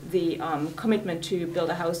the commitment to build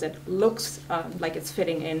a house that looks like it's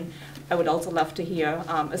fitting in, I would also love to hear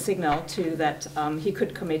a signal to that he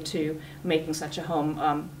could commit to making such a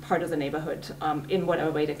home part of the neighborhood in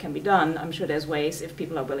whatever way that can be done. I'm sure there's ways if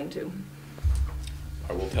people are willing to.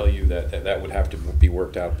 I will tell you that would have to be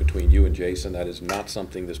worked out between you and Jason. That is not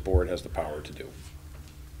something this board has the power to do.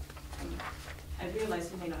 I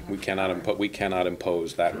realize you may not have. We cannot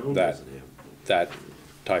impose that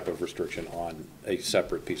type of restriction on a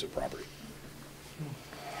separate piece of property.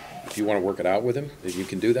 If you want to work it out with him, if you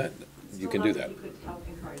can do that, you can do that. You could help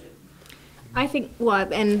encourage it. I think, well,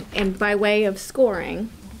 and by way of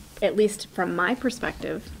scoring, at least from my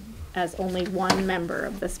perspective, as only one member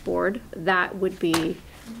of this board, that would be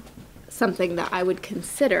something that I would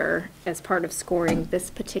consider as part of scoring this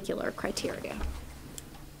particular criteria.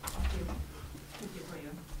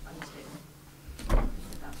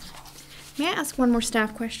 May I ask one more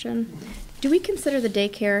staff question? Do we consider the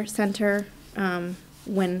daycare center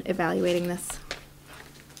when evaluating this?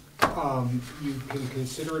 You can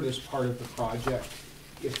consider it as part of the project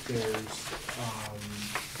if there's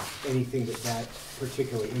anything that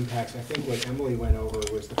particularly impacts. I think what Emily went over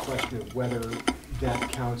was the question of whether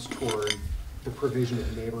that counts toward the provision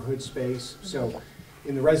of neighborhood space. So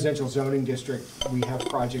in the residential zoning district, we have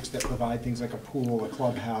projects that provide things like a pool, a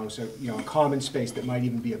clubhouse, a common space that might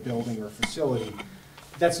even be a building or a facility.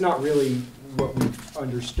 That's not really what we've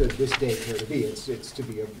understood this daycare to be. It's to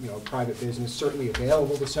be a private business, certainly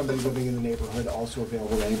available to somebody living in the neighborhood, also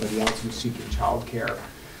available to anybody else who's seeking childcare.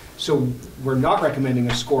 So we're not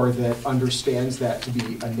recommending a score that understands that to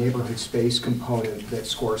be a neighborhood space component that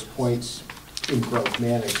scores points in growth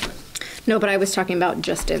management. No, but I was talking about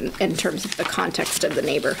just in terms of the context of the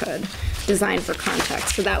neighborhood, designed for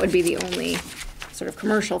context. So that would be the only sort of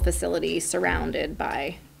commercial facility surrounded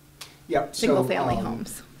by single-family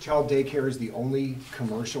homes. Child daycare is the only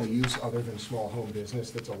commercial use other than small home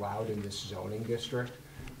business that's allowed in this zoning district.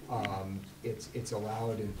 It's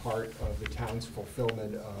allowed in part of the town's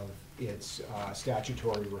fulfillment of its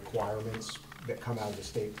statutory requirements that come out of the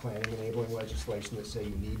state planning enabling legislation that say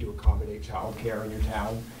you need to accommodate childcare in your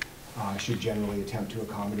town, should generally attempt to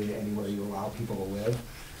accommodate it anywhere you allow people to live.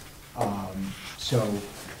 So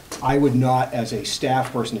I would not, as a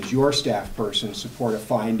staff person, as your staff person, support a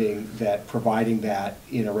finding that providing that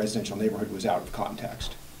in a residential neighborhood was out of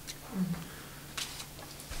context.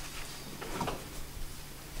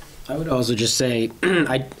 I would also just say,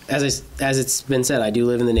 as it's been said, I do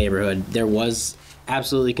live in the neighborhood. There was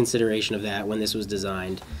absolutely consideration of that when this was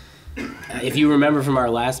designed. If you remember from our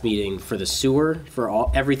last meeting, for the sewer,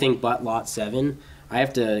 for everything but Lot 7, I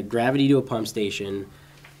have to gravity to a pump station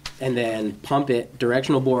and then pump it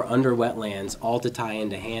directional bore under wetlands, all to tie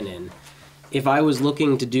into Hannon. If I was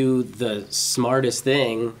looking to do the smartest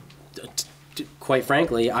thing, quite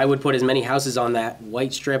frankly, I would put as many houses on that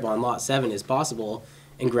white strip on Lot 7 as possible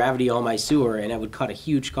and gravity all my sewer, and it would cut a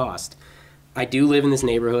huge cost. I do live in this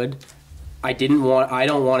neighborhood. I don't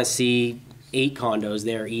want to see 8 condos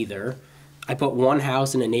there either. I put one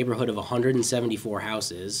house in a neighborhood of 174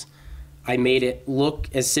 houses. I made it look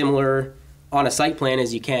as similar on a site plan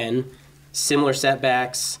as you can, similar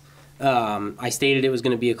setbacks. I stated it was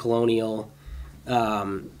going to be a colonial.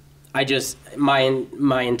 My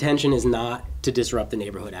intention is not to disrupt the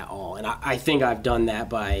neighborhood at all, and I think I've done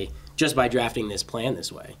that just by drafting this plan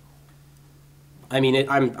this way. I mean,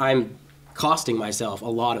 I'm costing myself a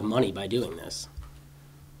lot of money by doing this.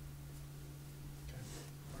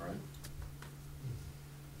 All right.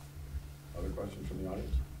 Other questions from the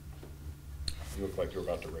audience? You look like you're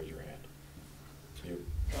about to raise your hand. You.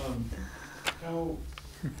 How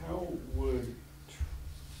would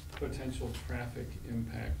potential traffic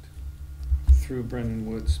impact through Brennan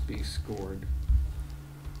Woods be scored?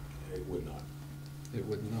 It would not. It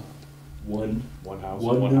would not. One house.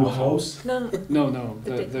 One new house? No,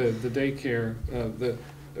 the daycare, the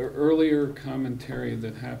earlier commentary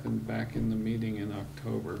that happened back in the meeting in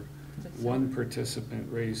October, one participant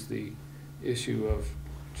raised the issue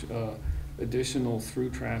of additional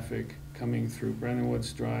through traffic coming through Brennan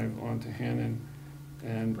Woods Drive onto Hannon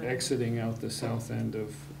and exiting out the south end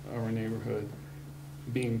of our neighborhood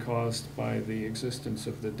being caused by the existence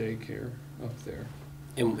of the daycare up there.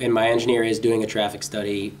 And my engineer is doing a traffic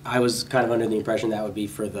study. I was kind of under the impression that would be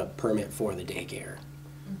for the permit for the daycare,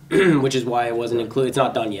 which is why it wasn't included. It's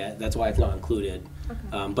not done yet. That's why it's not included.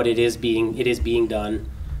 Okay. But it is being done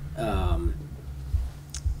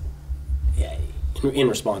in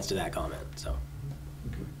response to that comment. So.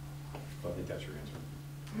 Okay. Well, I think that's your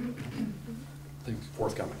answer. Thanks.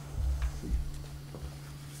 Forthcoming.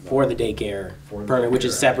 For the daycare permit, which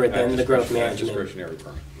is separate than the growth management. Discretionary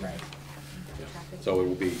permit. Right. So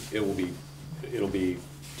it'll be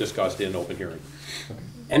discussed in open hearing.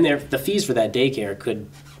 And the fees for that daycare could,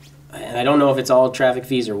 and I don't know if it's all traffic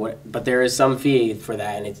fees or what, but there is some fee for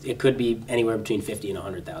that, and it could be anywhere between $50,000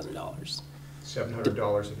 and $100,000.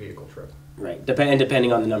 $700 a vehicle trip. Right,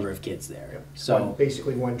 depending on the number of kids there. Yep. So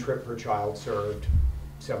basically one trip per child served,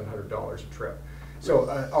 $700 a trip. So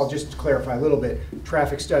I'll just clarify a little bit.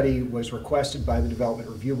 Traffic study was requested by the Development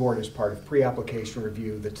Review Board as part of pre-application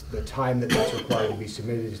review. The time that's required to be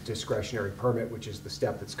submitted is discretionary permit, which is the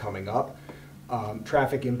step that's coming up.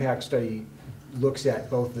 Traffic impact study looks at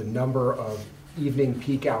both the number of evening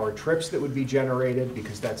peak hour trips that would be generated,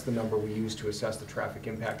 because that's the number we use to assess the traffic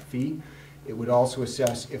impact fee. It would also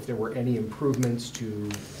assess if there were any improvements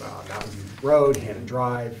to Mountain View Road, Hannon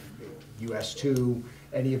Drive, US 2,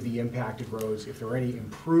 any of the impacted roads, if there are any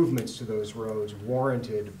improvements to those roads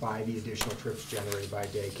warranted by the additional trips generated by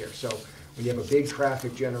daycare. So when you have a big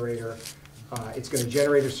traffic generator, it's going to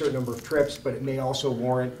generate a certain number of trips, but it may also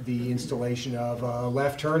warrant the installation of a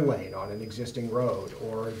left turn lane on an existing road,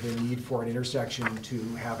 or the need for an intersection to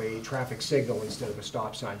have a traffic signal instead of a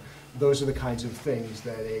stop sign. Those are the kinds of things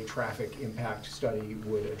that a traffic impact study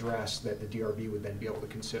would address, that the DRB would then be able to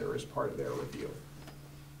consider as part of their review.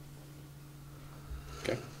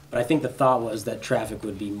 Okay. but I think the thought was that traffic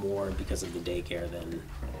would be more because of the daycare than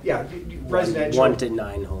Yeah, residential. 1 to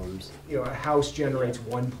 9 homes. You know, a house generates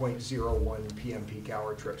 1.01 PM peak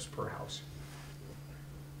hour trips per house.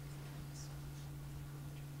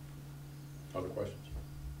 Other questions?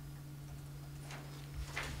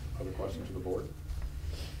 Other questions from the board?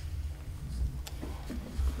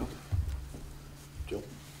 Jill?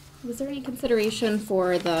 Was there any consideration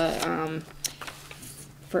for the,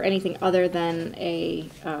 for anything other than a,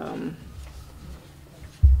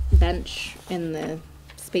 bench in the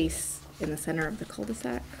space in the center of the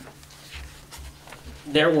cul-de-sac?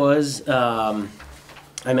 There was, I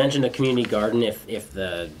mentioned a community garden if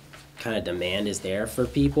the kind of demand is there for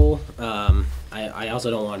people. I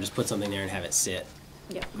also don't want to just put something there and have it sit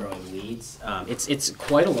growing weeds. It's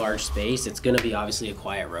quite a large space. It's going to be obviously a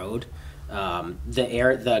quiet road.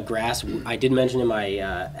 The grass, I did mention in my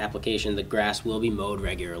application, the grass will be mowed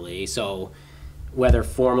regularly. So whether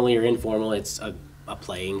formally or informal, it's a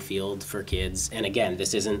playing field for kids. And again,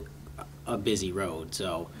 this isn't a busy road,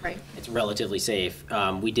 so it's relatively safe.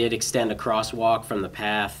 We did extend a crosswalk from the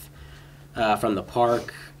path, from the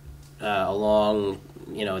park, along,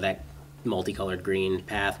 that multicolored green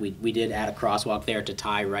path. We did add a crosswalk there to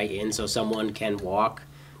tie right in, so someone can walk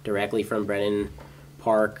directly from Brennan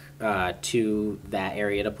Park to that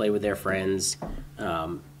area to play with their friends,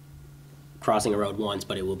 crossing a road once,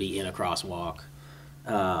 but it will be in a crosswalk.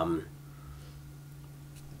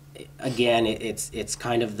 Again, it's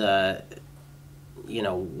kind of the,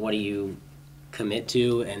 what do you commit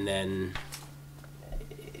to, and then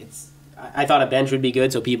I thought a bench would be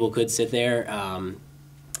good so people could sit there.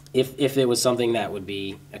 If it was something that would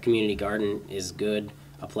be, a community garden is good,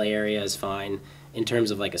 a play area is fine. In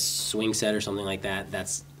terms of like a swing set or something like that,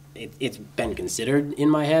 it's been considered in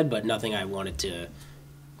my head, but nothing I wanted to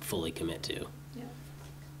fully commit to.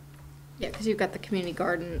 Yeah, because you've got the community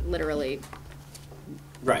garden literally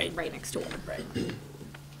right next door. Right.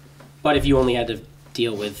 But if you only had to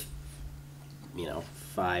deal with,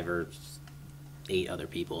 5 or 8 other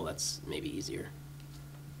people, that's maybe easier.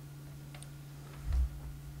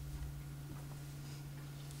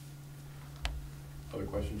 Other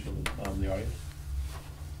questions from the audience?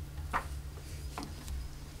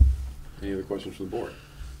 Any other questions from the board?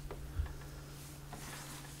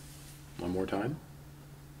 One more time?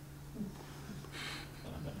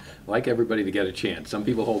 I'd like everybody to get a chance. Some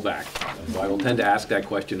people hold back. So I will tend to ask that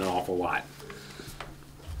question an awful lot.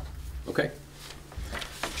 Okay.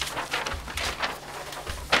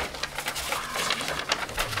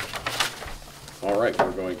 All right,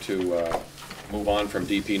 we're going to move on from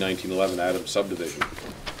DP 1911 Adams subdivision.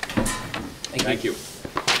 Thank you.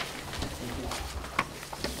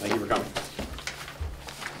 Thank you for coming.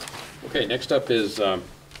 Okay, next up is for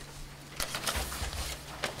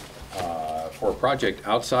a project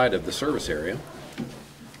outside of the service area,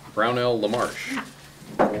 Brownell LaMarche,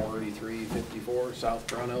 4354 South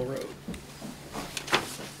Brownell Road.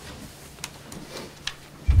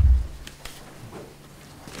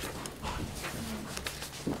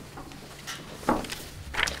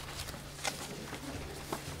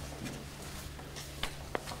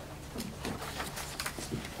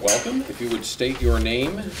 Welcome. If you would state your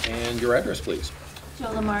name and your address, please. Joe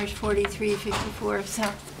LaMarche, 4354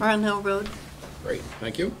 South Brownell Road. Great,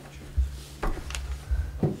 thank you.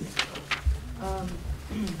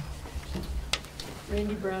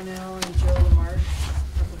 Randy Brownell and Joe LaMarche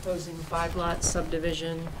are proposing a 5-lot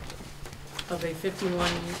subdivision of a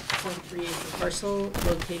 51.3 acre parcel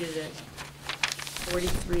located at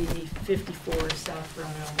 4354 South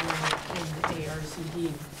Brownell Road in the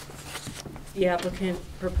ARCD. The applicant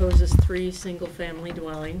proposes 3 single-family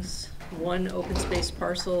dwellings, 1 open space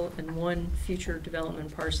parcel, and 1 future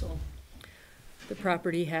development parcel. The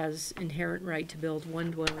property has inherent right to build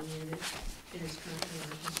 1 dwelling unit. It is currently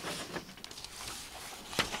under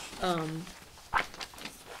construction.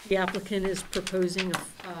 The applicant is proposing a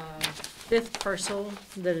 5th parcel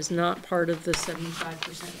that is not part of the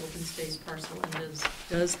 75% open space parcel and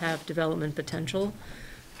does have development potential,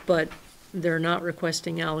 but they're not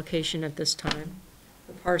requesting allocation at this time.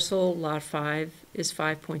 The parcel, Lot 5, is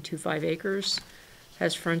 5.25 acres,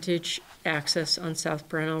 has frontage access on South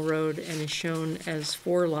Brownell Road, and is shown as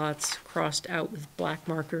 4 lots crossed out with black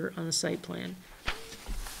marker on the site plan.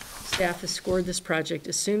 Staff has scored this project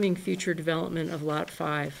assuming future development of Lot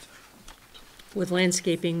 5. With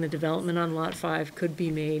landscaping, the development on Lot 5 could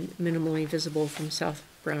be made minimally visible from South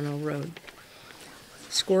Brownell Road.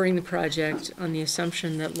 Scoring the project on the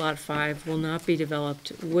assumption that Lot 5 will not be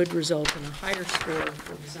developed would result in a higher score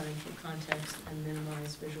for design for context and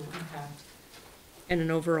minimize visual impact, and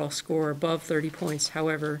an overall score above 30 points.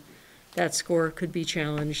 However, that score could be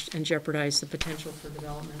challenged and jeopardize the potential for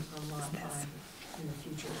development on Lot 5 in the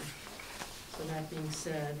future. So that being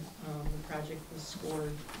said, the project was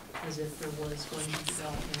scored as if there was going to be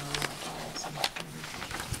development on Lot 5 sometime in the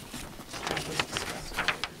future. That was discussed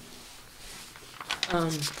earlier.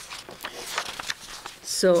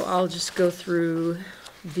 So I'll just go through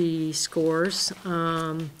the scores.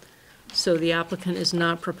 So the applicant is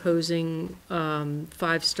not proposing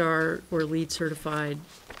 5-star or LEED certified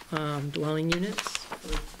dwelling units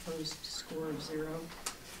for a proposed score of 0.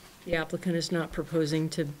 The applicant is not proposing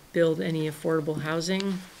to build any affordable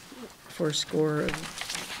housing for a score of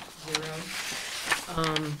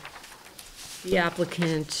 0. The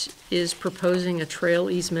applicant is proposing a trail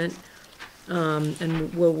easement,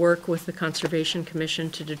 and will work with the Conservation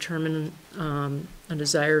Commission to determine a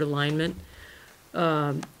desired alignment.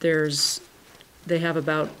 They have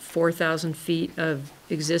about 4,000 feet of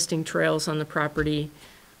existing trails on the property,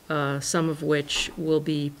 some of which will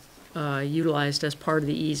be utilized as part of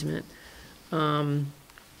the easement.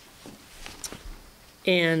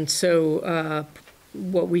 And so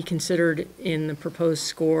what we considered in the proposed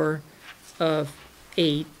score of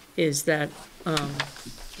 8 is that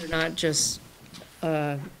they're not just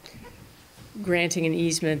granting an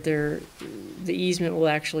easement, the easement will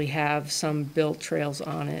actually have some built trails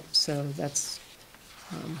on it, so that's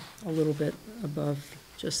a little bit above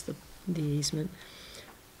just the easement.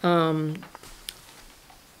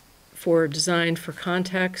 For design for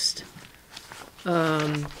context,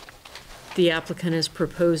 the applicant is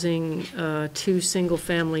proposing 2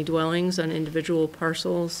 single-family dwellings on individual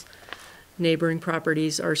parcels. Neighboring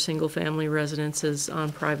properties are single-family residences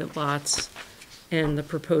on private lots, and the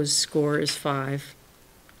proposed score is 5.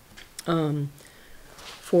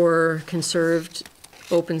 For conserve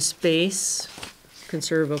open space,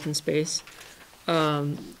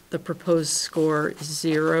 the proposed score is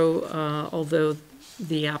 0, although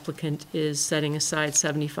the applicant is setting aside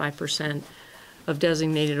 75% of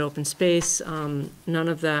designated open space. None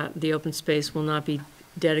of the open space will not be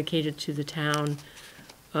dedicated to the town,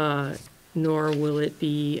 nor will it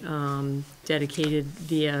be dedicated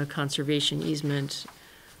via conservation easement,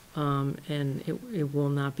 and it will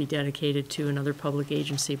not be dedicated to another public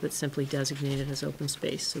agency, but simply designated as open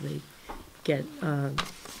space, so they get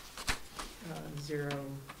 0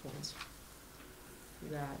 points for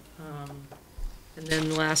that. And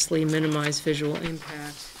then lastly, minimize visual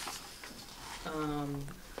impact.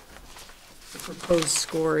 The proposed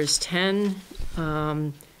score is 10.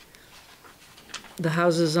 The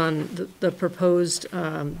houses on, the proposed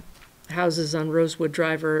houses on Rosewood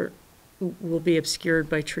Drive will be obscured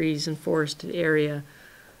by trees and forested area.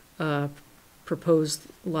 Proposed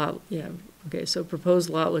lot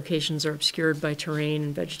locations are obscured by terrain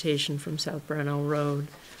and vegetation from South Brunel Road.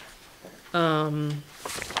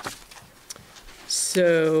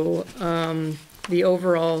 The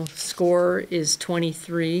overall score is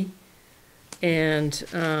 23, and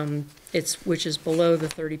which is below the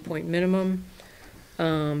 30-point minimum.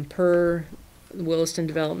 Per Williston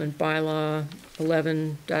Development Bylaw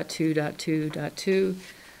 11.2.2.2,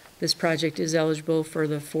 this project is eligible for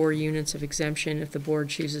the 4 units of exemption if the board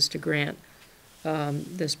chooses to grant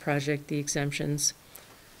this project the exemptions.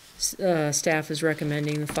 Staff is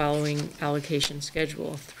recommending the following allocation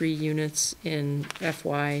schedule: 3 units in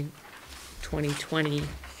FY 2020.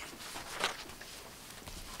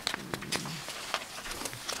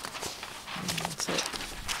 That's it.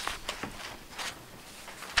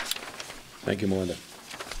 Thank you, Melinda.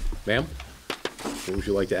 Ma'am, what would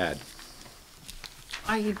you like to add?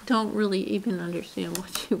 I don't really even understand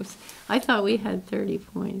what she was, I thought we had 30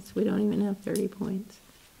 points. We don't even have 30 points.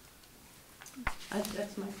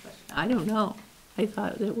 That's my question. I don't know. I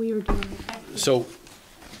thought that we were doing it. So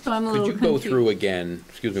I'm a could little you go confused. through again,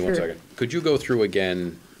 excuse me one Sure. second, could you go through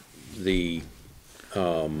again the,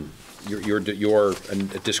 your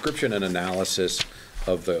description and analysis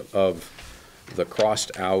of the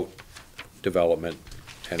crossed out development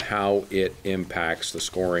and how it impacts the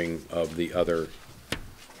scoring of the other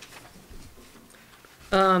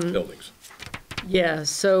buildings? Yeah,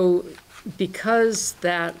 so because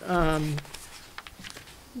that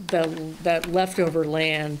leftover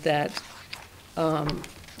land that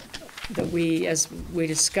we, as we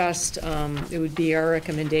discussed, it would be our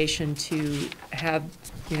recommendation to have,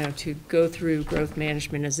 to go through growth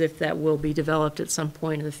management as if that will be developed at some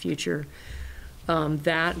point in the future.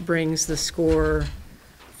 That brings the score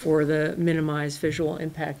for the minimized visual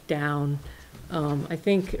impact down. I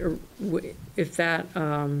think if that,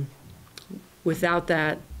 without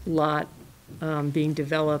that lot being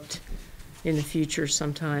developed in the future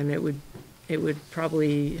sometime, it would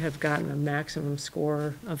probably have gotten a maximum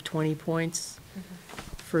score of 20 points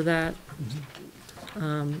for that.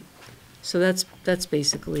 So that's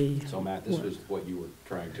basically. So Matt, this was what you were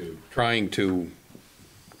trying to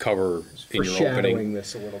cover in your opening. Foreshadowing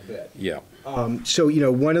this a little bit. Yeah. So,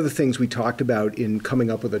 one of the things we talked about in coming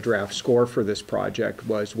up with a draft score for this project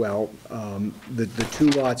was, the 2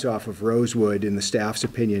 lots off of Rosewood, in the staff's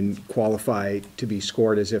opinion, qualify to be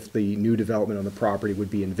scored as if the new development on the property would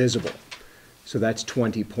be invisible. So that's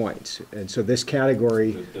 20 points. And so this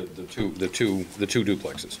category. The two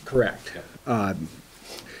duplexes. Correct.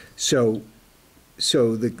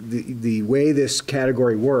 So the way this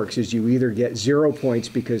category works is you either get 0 points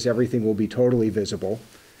because everything will be totally visible,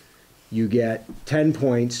 You get 10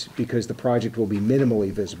 points because the project will be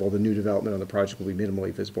minimally visible, the new development on the project will be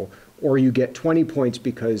minimally visible, or you get 20 points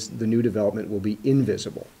because the new development will be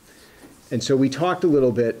invisible. And so we talked a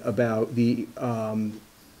little bit about the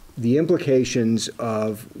implications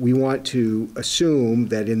of, we want to assume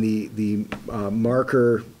that in the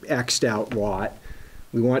marker X'd out lot,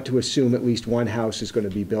 we want to assume at least one house is going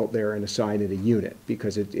to be built there and assign it a unit,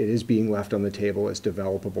 because it is being left on the table as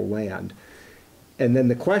developable land. And then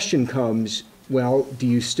the question comes, well, do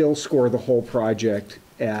you still score the whole project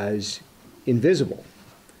as invisible?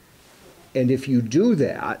 And if you do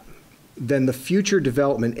that, then the future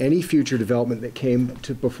development, any future development that came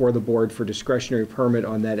to before the board for discretionary permit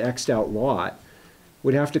on that X'd out lot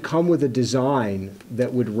would have to come with a design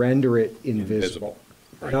that would render it invisible.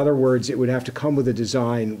 In other words, it would have to come with a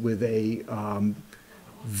design with a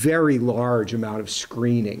very large amount of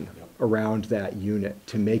screening around that unit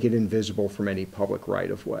to make it invisible from any public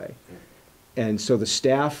right-of-way. And so the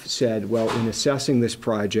staff said, well, in assessing this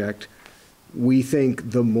project, we think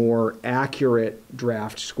the more accurate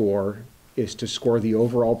draft score is to score the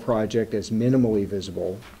overall project as minimally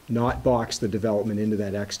visible, not box the development into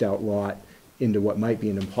that X'd out lot into what might be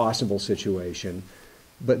an impossible situation,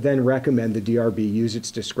 but then recommend the DRB use its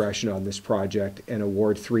discretion on this project and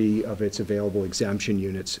award 3 of its available exemption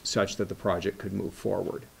units such that the project could move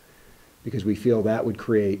forward. Because we feel that would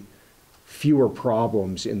create fewer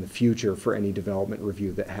problems in the future for any development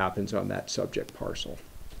review that happens on that subject parcel.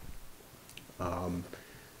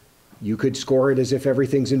 You could score it as if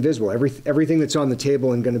everything's invisible. Everything that's on the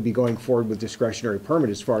table and going to be going forward with discretionary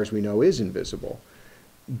permit, as far as we know, is invisible.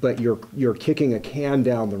 But you're kicking a can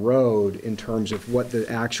down the road in terms of what the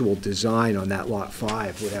actual design on that lot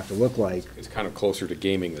 5 would have to look like. It's kind of closer to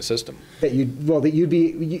gaming the system. What you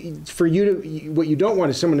don't want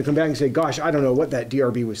is someone to come back and say, gosh, I don't know what that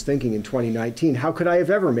DRB was thinking in 2019. How could I have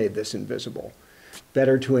ever made this invisible?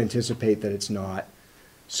 Better to anticipate that it's not,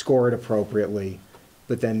 score it appropriately.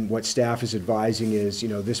 But then what staff is advising is,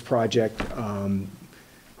 this project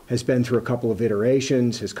has been through a couple of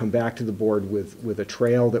iterations, has come back to the board with a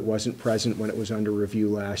trail that wasn't present when it was under review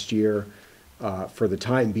last year. For the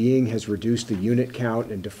time being, has reduced the unit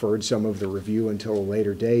count and deferred some of the review until a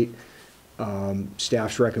later date.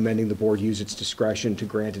 Staff's recommending the board use its discretion to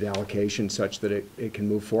grant it allocation such that it can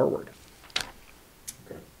move forward.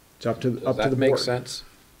 Okay. It's up to the board. Does that make sense?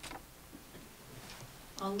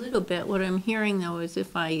 A little bit. What I'm hearing, though, is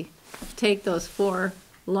if I take those 4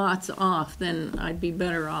 lots off, then I'd be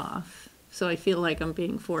better off. So I feel like I'm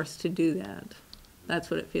being forced to do that.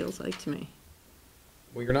 That's what it feels like to me.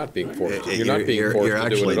 Well, you're not being forced. You're not being forced you're to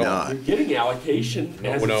do actually it at all. not. You're getting allocation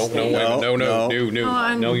as No, it stands.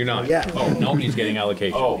 no, you're not. Yeah. Oh, nobody's getting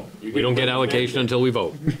allocation. Oh, We don't get allocation until we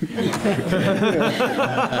vote. Right,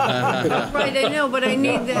 I know, but I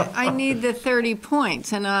need the 30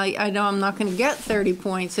 points, and I know I'm not gonna get 30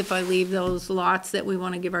 points if I leave those lots that we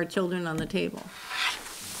wanna give our children on the table.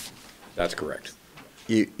 That's correct.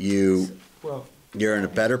 You're in a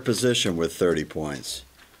better position with 30 points,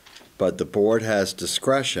 but the board has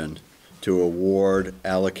discretion to award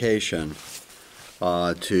allocation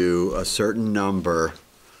to a certain number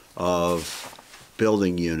of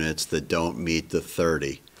building units that don't meet the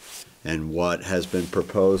 30. And what has been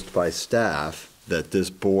proposed by staff that this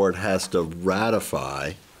board has to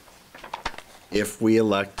ratify if we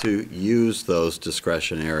elect to use those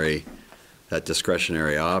discretionary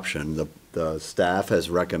option. The staff has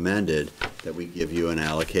recommended that we give you an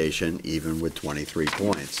allocation even with 23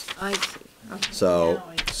 points. I see. Okay, So, now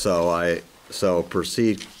I see. so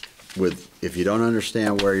proceed with, if you don't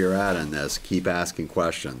understand where you're at in this, keep asking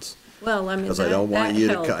questions. Well, I mean, Because I don't want you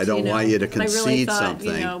to, I don't want you to concede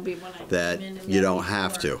something that that you don't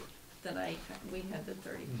have to. That we had the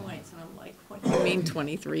 30 points, and I'm like, what do you mean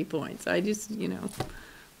 23 points? I just,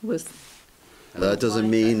 was. That doesn't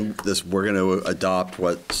mean this, we're going to adopt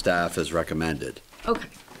what staff has recommended, Okay.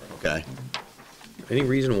 okay? Any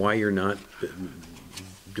reason why you're not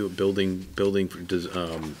building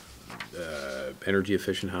energy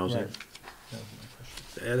efficient housing?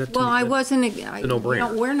 Well, I wasn't,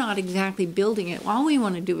 no-brainer. we're not exactly building it. All we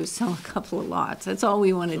want to do is sell a couple of lots. That's all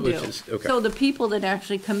we want to do. Okay. So the people that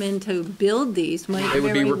actually come in to build these might They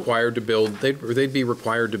would be very- required to build, they'd be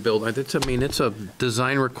required to build, it's a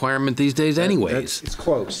design requirement these days anyways. It's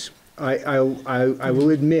close. I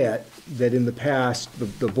will admit that in the past,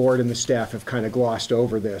 the board and the staff have kind of glossed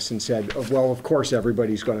over this and said, oh, well, of course,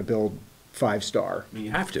 everybody's going to build 5-star.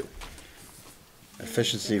 You have to.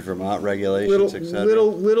 Efficiency Vermont regulations, et cetera?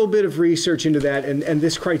 Little bit of research into that, and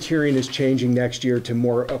this criterion is changing next year to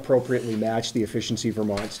more appropriately match the Efficiency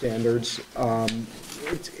Vermont standards.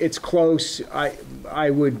 It's close. I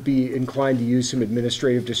would be inclined to use some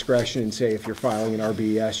administrative discretion and say if you're filing an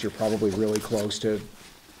RBES, you're probably really close to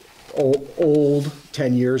old,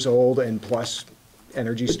 10 years old and plus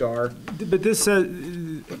Energy Star. But this says,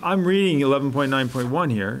 I'm reading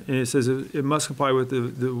 11.9.1 here, and it says it must comply with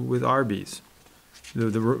with RBs.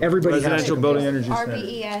 Everybody has to Residential comply. Building Energy Standards.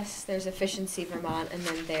 RBES, there's Efficiency Vermont, and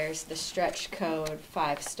then there's the stretch code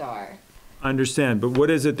 5-star. I understand, but what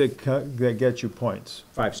is it that gets you points?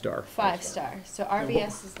 5-star. 5-star. So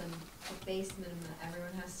RBS is the base minimum that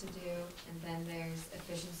everyone has to do, and then there's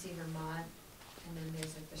Efficiency Vermont, and then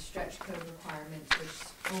there's like the stretch code requirements,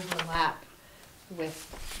 which overlap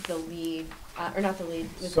with the lead, or not the lead.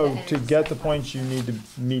 With So the to get the points, you need to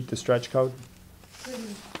meet the stretch code?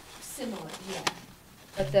 Pretty similar, yeah.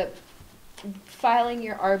 But the filing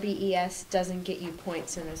your RBES doesn't get you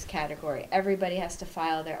points in this category. Everybody has to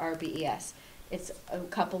file their RBES. It's a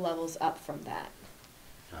couple levels up from that.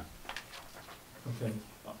 Okay.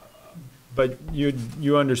 But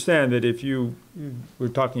you understand that if we're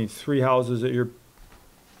talking three houses that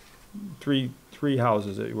three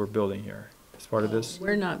houses that you were building here as part of this?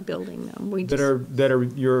 We're not building them. We That just, are,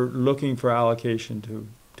 you're looking for allocation to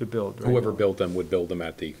build, right? Whoever built them would build them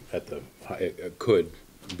could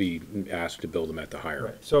be asked to build them at the higher.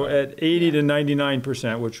 Right. So at 80 to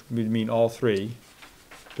 99%, which would mean all three,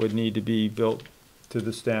 would need to be built to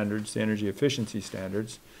the standards, the energy efficiency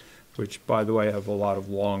standards, which, by the way, have a lot of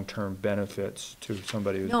long-term benefits to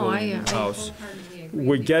somebody who's No, building a new I house. wholeheartedly agree.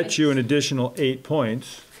 Would get you an additional 8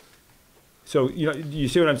 points. So, you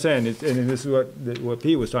see what I'm saying? And this is what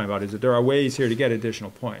Pete was talking about, is that there are ways here to get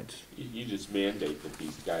additional points. You just mandate that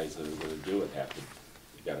these guys that are gonna do it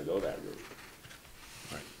you gotta go that route.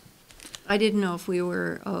 I didn't know if we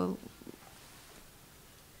were,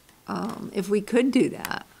 if we could do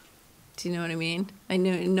that. Do you know what I mean? I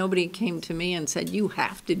knew nobody came to me and said, you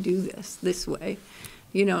have to do this way.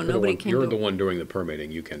 Nobody came to. You're the one doing the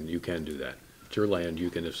permitting, you can do that. It's your land, you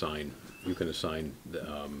can assign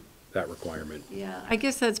that requirement. Yeah, I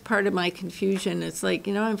guess that's part of my confusion. It's like,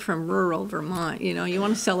 I'm from rural Vermont, you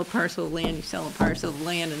want to sell a parcel of land, you sell a parcel of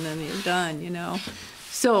land and then you're done,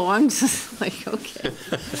 So I'm just like, okay,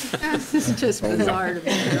 this is just bizarre to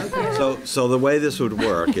me, okay. So the way this would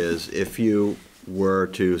work is if you were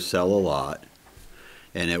to sell a lot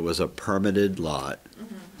and it was a permitted lot,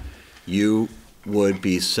 you would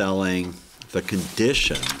be selling the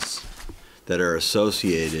conditions that are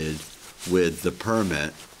associated with the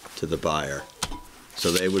permit to the buyer.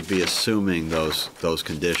 So they would be assuming those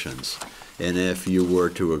conditions. And if you were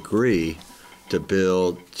to agree to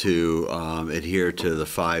build to adhere to the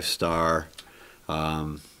 5-star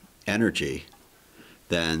energy,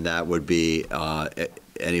 then that would be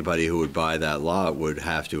anybody who would buy that lot would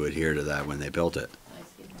have to adhere to that when they built it.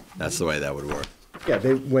 That's the way that would work. Yeah,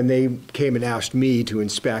 when they came and asked me to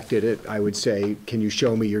inspect it, I would say, can you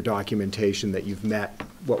show me your documentation that you've met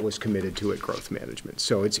what was committed to at growth management?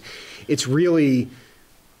 So it's really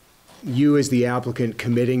you as the applicant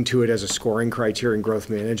committing to it as a scoring criteria in growth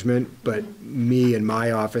management, but me and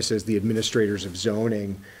my office as the administrators of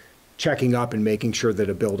zoning checking up and making sure that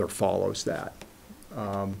a builder follows that.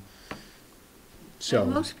 So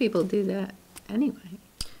Most people do that anyway.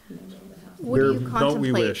 What do you Don't we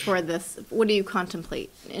contemplate wish? for this? What do you contemplate?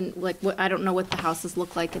 And I don't know what the houses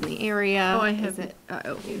look like in the area. Oh, I Is have, it-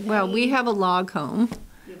 well, we have a log home.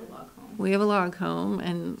 You have a log home. We have a log home,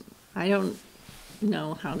 and I don't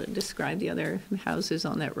know how to describe the other houses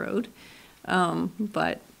on that road.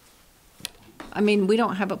 But, we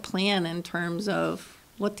don't have a plan in terms of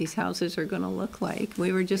what these houses are gonna look like.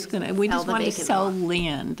 We were just Sell just the wanted to vacant sell lot.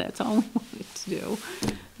 land, that's all we wanted to do.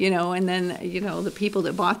 And then, the people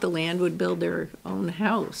that bought the land would build their own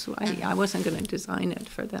house. I wasn't gonna design it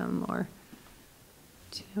for them or,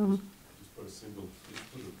 Just put a simple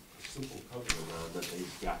covenant on that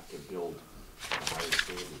they've got to build a higher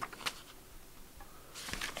standard.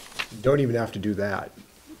 you don't even have to do that.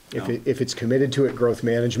 No. If it's committed to it, growth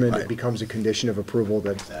management, Right. it becomes a condition of approval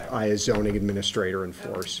that Exactly. I as zoning administrator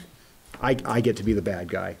enforce. I get to be the bad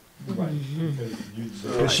guy. But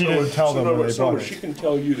she didn't tell them when they So bought she it. can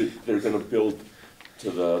tell you that they're gonna build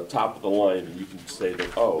to the top of the line, and you can say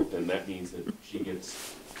that, then that means that she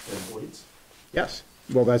gets 10 points? Yes.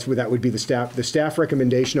 Well, that would be the staff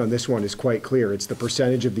recommendation on this one is quite clear. It's the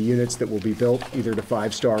percentage of the units that will be built either to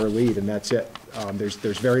 5-star or LEED, and that's it. There's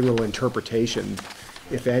very little interpretation,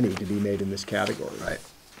 if any, to be made in this category. Right.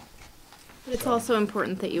 But it's also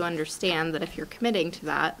important that you understand that if you're committing to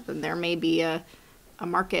that, then there may be a a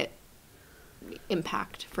market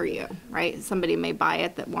impact for you, right? Somebody may buy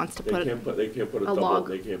it that wants to put They can't put a a double, log.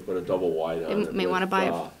 they can't put a double wide on They it may wanna buy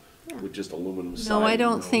it. with just aluminum siding. No, I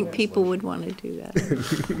don't you know, think that's people like- would want to do that.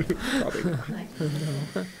 Probably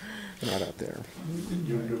not. Not out there.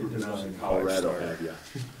 You've never been out in Colorado, have you?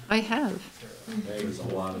 I have. There's a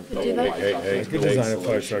lot of Did double they? wide up there. I could design a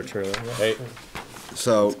five-star trailer. Hey,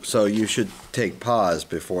 So you should take pause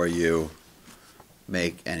before you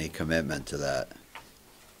make any commitment to that.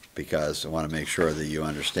 Because I want to make sure that you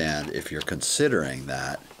understand, if you're considering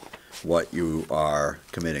that, what you are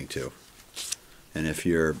committing to. And if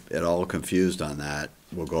you're at all confused on that,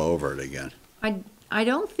 we'll go over it again. I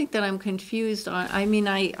don't think that I'm confused on, I mean,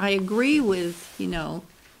 I agree with,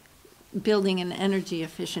 building an energy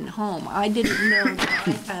efficient home. I didn't know that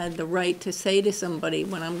I had the right to say to somebody,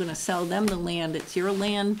 when I'm gonna sell them the land, it's your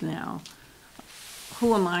land now.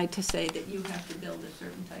 Who am I to say that you have to build a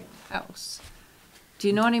certain type of house? Do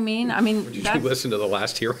you know what I mean? I mean, did you that's. listen to the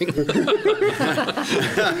last hearing?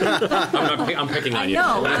 I'm picking I on you.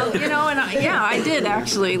 know, well, and I did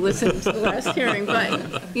actually listen to the last hearing, but, I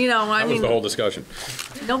That was mean. the whole discussion.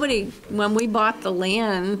 Nobody, when we bought the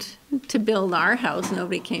land to build our house,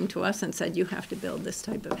 nobody came to us and said, you have to build this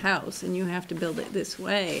type of house, and you have to build it this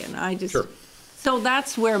way, and I just. Sure. So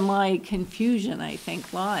that's where my confusion, I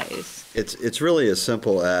think, lies. It's really as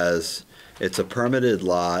simple as, it's a permitted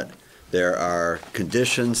lot, there are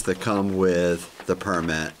conditions that come with the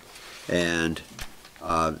permit, and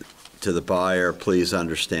to the buyer, please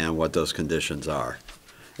understand what those conditions are.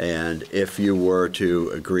 And if you were to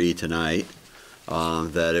agree tonight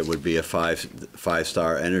that it would be a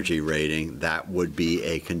five-star energy rating, that would be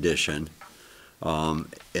a condition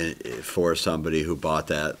for somebody who bought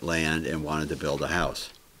that land and wanted to build a house.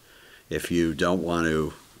 If you don't want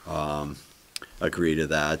to agree to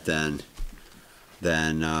that, then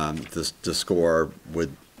the score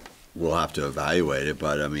we'll have to evaluate it,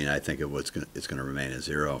 but I mean, I think it's gonna remain a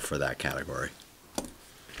 0 for that category.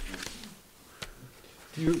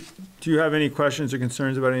 Do you have any questions or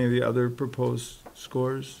concerns about any of the other proposed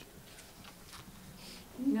scores?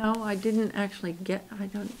 No, I didn't actually I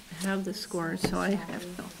don't have the scores, so I have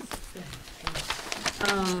no.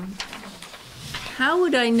 How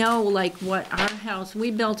would I know, like, what our house,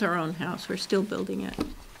 we built our own house, we're still building it,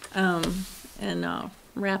 and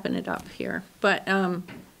wrapping it up here. But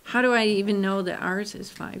how do I even know that ours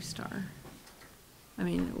is 5-star? I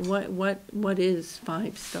mean, what is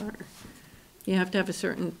 5-star? You have to have a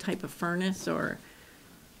certain type of furnace or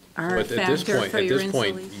R But factor for your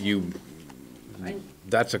insulation? At this point,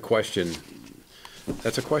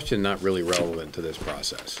 that's a question not really relevant to this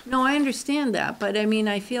process. No, I understand that, but I mean,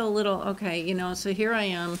 I feel a little, okay, so here I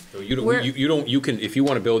am. So you Where- don't, you can, if you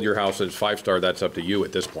want to build your house as 5-star, that's up to you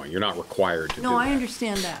at this point. You're not required to do that. No, I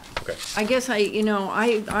understand that. Okay. I guess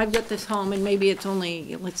I've got this home and maybe it's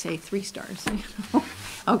only, let's say, 3 stars,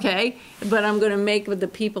 okay? But I'm gonna make with the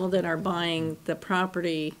people that are buying the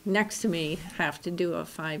property next to me have to do a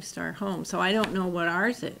 5-star home, so I don't know what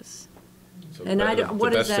ours is. So And I don't-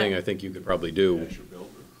 what the is best thing that? I think you could probably do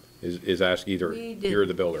is ask either, We did- you're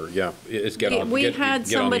the builder, yeah, is get on, We get had on the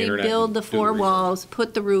somebody internet build and the do 4 research. walls,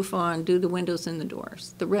 put the roof on, do the windows and the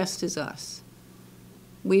doors. The rest is us.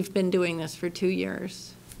 We've been doing this for 2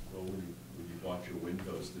 years. Well, when you bought your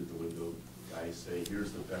windows, did the window guys say,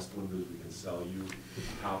 here's the best windows we can sell you?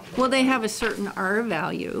 Top of the Well, they line?" have a certain R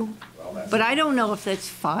value, Well, that's- but I don't know if that's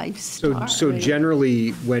 5-star. So generally,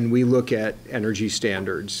 when we look at energy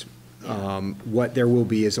standards, what there will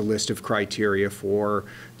be is a list of criteria for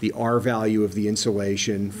the R value of the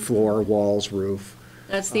insulation, floor, walls, roof.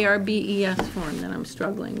 That's the RBES form that I'm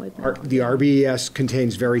struggling with now. The RBES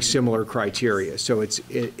contains very similar criteria, so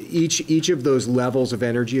each of those levels of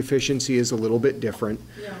energy efficiency is a little bit different.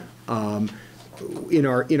 In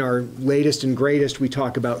our latest and greatest, we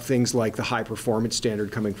talk about things like the high performance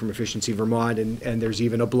standard coming from Efficiency Vermont, and there's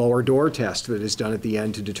even a blower door test that is done at the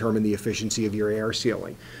end to determine the efficiency of your air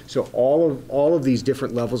sealing. So all of these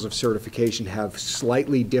different levels of certification have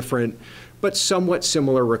slightly different but somewhat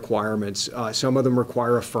similar requirements. Some of them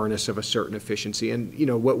require a furnace of a certain efficiency, and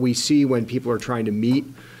what we see when people are trying to meet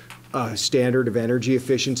a standard of energy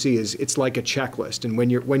efficiency is it's like a checklist. And when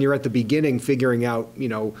you're at the beginning figuring out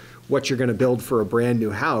what you're going to build for a brand new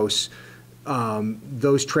house,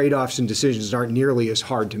 those trade-offs and decisions aren't nearly as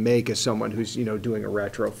hard to make as someone who's doing a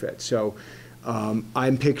retrofit. So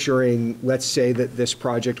I'm picturing, let's say that this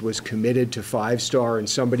project was committed to 5-star and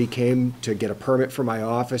somebody came to get a permit for my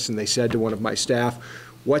office and they said to one of my staff,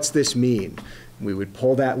 what's this mean? We would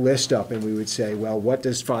pull that list up and we would say, well, what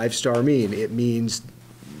does 5-star mean? It means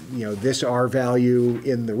this R value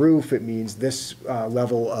in the roof, it means this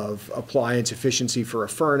level of appliance efficiency for a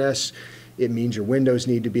furnace, it means your windows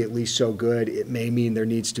need to be at least so good, it may mean there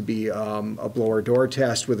needs to be a blower door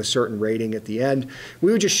test with a certain rating at the end.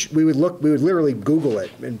 We would literally Google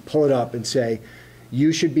it and pull it up and say,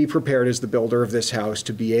 you should be prepared as the builder of this house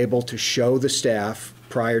to be able to show the staff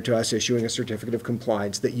prior to us issuing a certificate of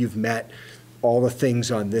compliance that you've met all the things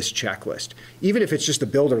on this checklist. Even if it's just the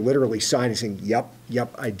builder literally signing saying, yep,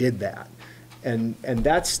 I did that. And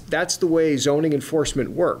that's the way zoning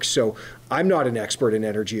enforcement works. So I'm not an expert in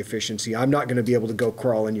energy efficiency. I'm not going to be able to go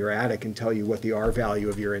crawl in your attic and tell you what the R value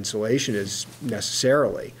of your insulation is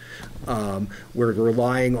necessarily. We're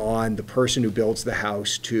relying on the person who builds the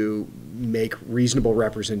house to make reasonable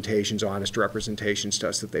representations, honest representations to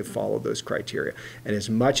us that they've followed those criteria. And as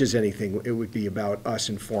much as anything, it would be about us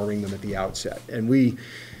informing them at the outset. And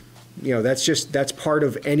that's part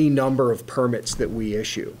of any number of permits that we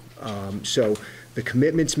issue. So the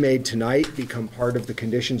commitments made tonight become part of the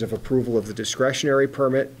conditions of approval of the discretionary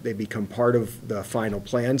permit. They become part of the final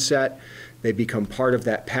plan set. They become part of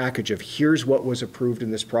that package of here's what was approved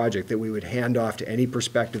in this project that we would hand off to any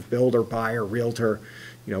prospective builder, buyer, realtor.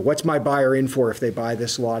 What's my buyer in for if they buy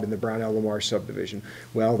this lot in the Brownell Lamar subdivision?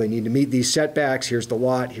 Well, they need to meet these setbacks. Here's the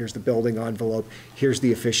lot. Here's the building envelope. Here's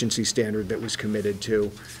the efficiency standard that was committed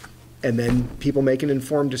to. And then people make an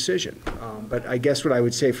informed decision. But I guess what I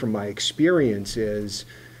would say from my experience is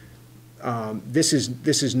this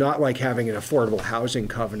is not like having an affordable housing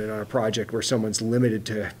covenant on a project where someone's limited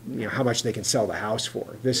to how much they can sell the house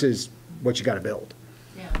for. This is what you got to build.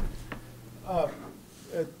 Yeah.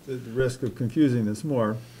 At the risk of confusing this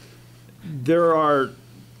more, there are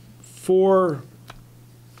four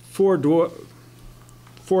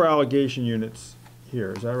allegation units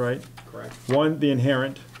here. Is that right? Correct. One, the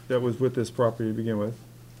inherent that was with this property to begin with,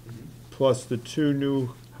 plus the 2 new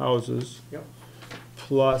houses, Yep.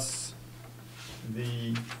 plus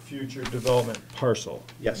the future development parcel.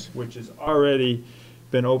 Yes. Which has already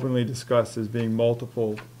been openly discussed as being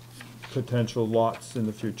multiple potential lots in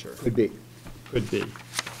the future. Could be. Could be.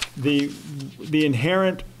 The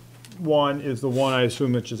inherent one is the one I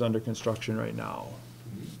assume which is under construction right now.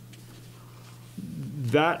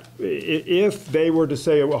 That, if they were to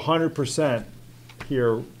say 100%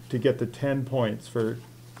 here to get the 10 points for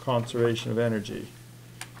conservation of energy,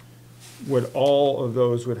 would all of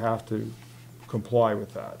those would have to comply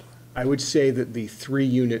with that? I would say that the 3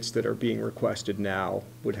 units that are being requested now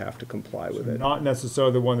would have to comply with it. Not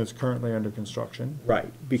necessarily the one that's currently under construction. Right,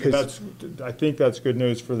 because So I think that's good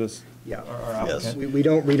news for this. Yeah. Our applicant. we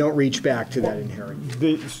don't reach back to that inherent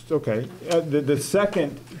unit. Okay. The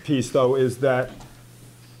second piece, though, is that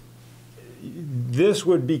this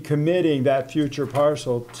would be committing that future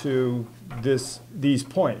parcel to these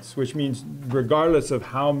points, which means regardless of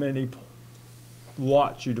how many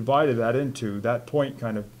lots you divided that into, that point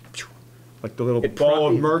kind of, like the little ball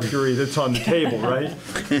of mercury that's on the table, right?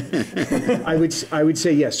 I would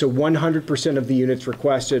say yes. So 100% of the units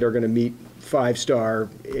requested are going to meet 5-star.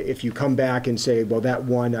 If you come back and say, well, that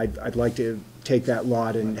one, I'd like to take that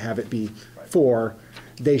lot and have it be 4,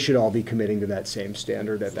 they should all be committing to that same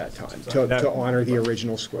standard at that time, to honor the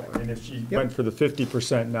original score. And if she went for the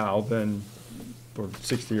 50% now, then, or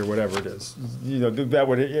 60 or whatever it is,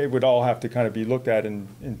 it would all have to kind of be looked at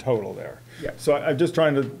in total there. Yeah. So I'm just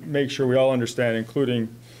trying to make sure we all understand,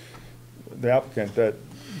 including the applicant, that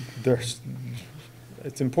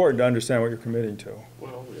it's important to understand what you're committing to.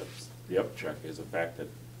 Well, the upcheck is the fact that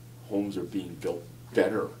homes are being built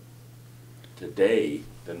better today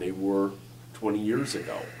than they were 20 years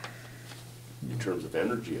ago in terms of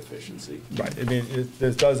energy efficiency. Right. I mean,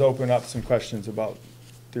 this does open up some questions about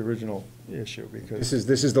the original issue, because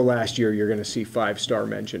This is the last year you're going to see 5-star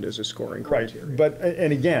mentioned as a scoring criteria. right. But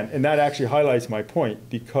and again, and that actually highlights my point,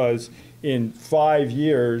 because in 5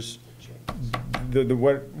 years, what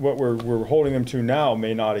we're holding them to now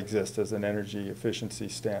may not exist as an energy efficiency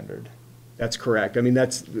standard. That's correct. I mean,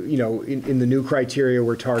 that's, in the new criteria,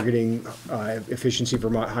 we're targeting efficiency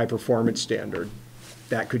Vermont high performance standard.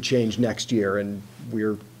 That could change next year, and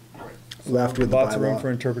we're left with the Lots of room bylaw.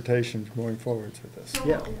 for interpretation going forwards with this.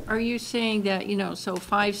 Yeah. Are you saying that, so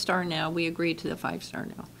 5-star now, we agree to the 5-star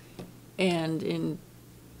now, and in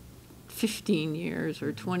 15 years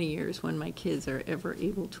or 20 years, when my kids are ever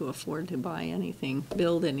able to afford to buy anything,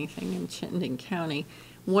 build anything in Chittenden County,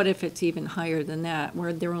 what if it's even higher than that,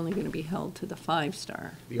 where they're only going to be held to the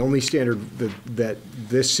 5-star? The only standard that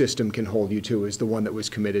this system can hold you to is the one that was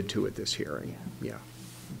committed to at this hearing. Yeah.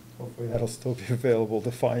 Hopefully that'll still be available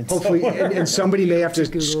to find Hopefully, somewhere. and somebody may have to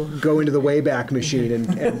Google. go into the Wayback Machine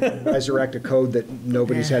and resurrect a code that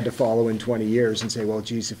nobody's Yeah. had to follow in 20 years and say, well,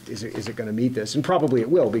 geez, is it going to meet this? And probably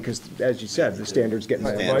it will, because, as you said, the standards get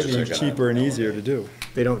higher. It might be cheaper and easier to do.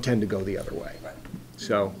 They don't tend to go the other way.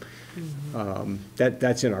 So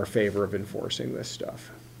that's in our favor of enforcing this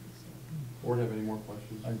stuff. Board have any more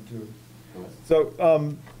questions? I do.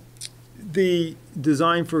 So, the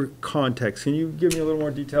design for context, can you give me a little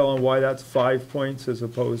more detail on why that's 5 points as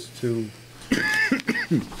opposed to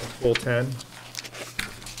a full 10?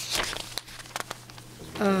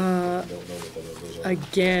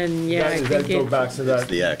 Again, yeah, I Does that think go it, back to It's that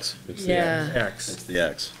the X. yeah. X? It's the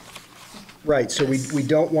X. Right, so we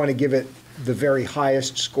don't want to give it the very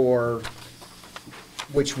highest score,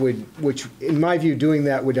 which in my view, doing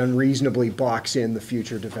that would unreasonably box in the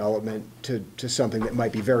future development to something that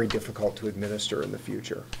might be very difficult to administer in the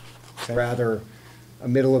future. Rather, a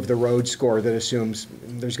middle-of-the-road score that assumes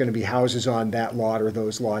there's going to be houses on that lot or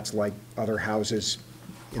those lots like other houses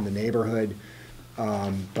in the neighborhood,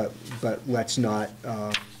 but let's not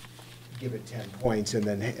give it 10 points and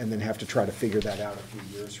then have to try to figure that out a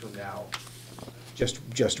few years from now.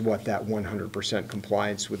 Just what that 100%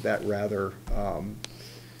 compliance with that rather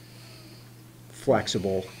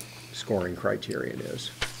flexible scoring criterion is.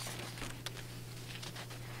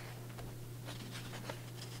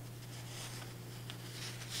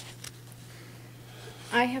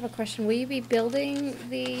 I have a question. Will you be building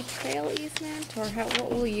the trail easement, or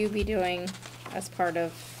what will you be doing as part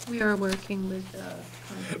of? We are working with the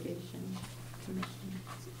Conservation Commission.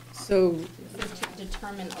 So, This is to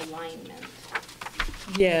determine alignment.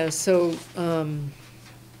 yeah, so,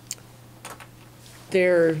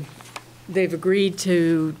 they've agreed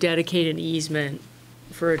to dedicate an easement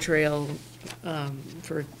for a trail,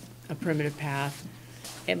 for a primitive path.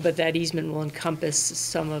 But that easement will encompass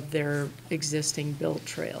some of their existing built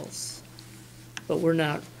trails. But we're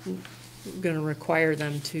not gonna require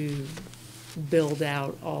them to build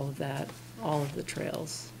out all of the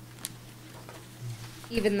trails.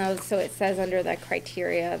 Even though, so it says under that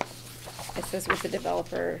criteria, it says with the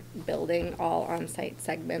developer building all on-site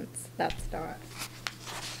segments, that's not.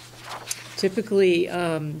 Typically,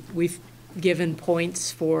 we've given points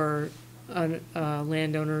for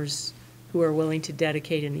landowners who are willing to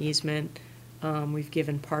dedicate an easement. We've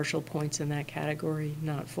given partial points in that category,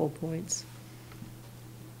 not full points.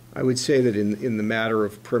 I would say that in the matter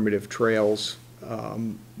of primitive trails,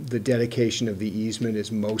 the dedication of the easement is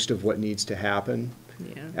most of what needs to happen.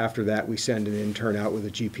 Yeah. After that, we send an intern out with a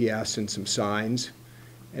GPS and some signs,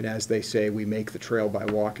 and as they say, we make the trail by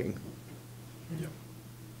walking.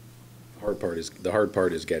 The hard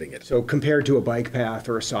part is getting it. So compared to a bike path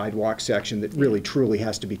or a sidewalk section that really truly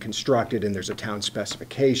has to be constructed, and there's a town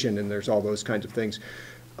specification, and there's all those kinds of things,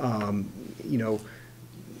 you know,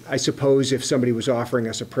 I suppose if somebody was offering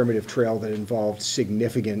us a primitive trail that involved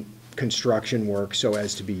significant construction work so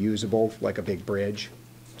as to be usable, like a big bridge,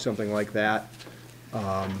 something like that, which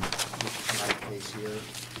is not the case here,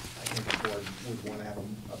 I think the board would want to have a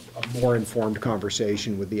more informed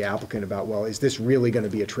conversation with the applicant about, well, is this really going to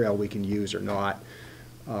be a trail we can use or not?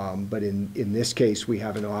 But in this case, we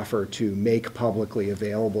have an offer to make publicly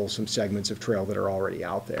available some segments of trail that are already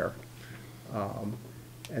out there.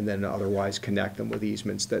 And then otherwise connect them with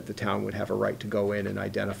easements that the town would have a right to go in and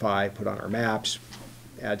identify, put on our maps,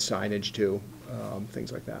 add signage to,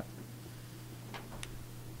 things like that.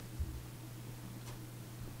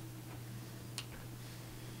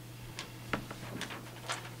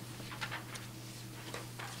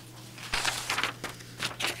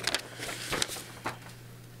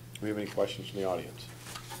 Do we have any questions from the audience?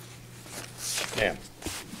 Ma'am?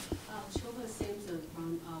 Shobha Sampson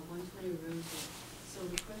from 120 Rose. So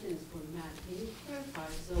the question is for Matt. Can you clarify,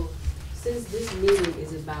 so since this meeting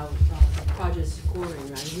is about project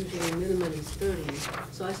scoring, right? Usually minimum is 30.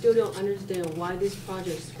 So I still don't understand why this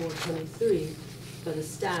project scored 23, but the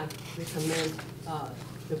staff recommend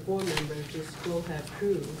the board members just go ahead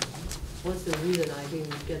approve. What's the reason I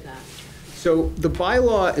didn't get that? So the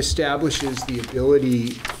bylaw establishes the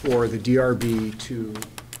ability for the DRB to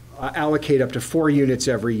allocate up to 4 units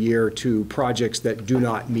every year to projects that do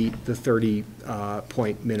not meet the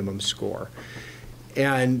 30-point minimum score.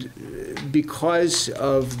 And because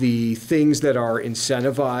of the things that are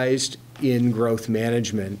incentivized in growth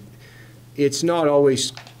management, it's not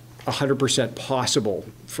always 100% possible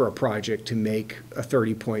for a project to make a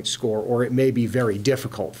 30-point score, or it may be very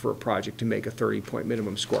difficult for a project to make a 30-point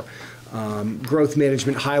minimum score. Growth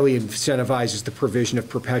management highly incentivizes the provision of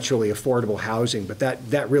perpetually affordable housing, but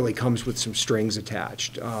that really comes with some strings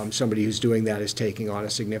attached. Somebody who's doing that is taking on a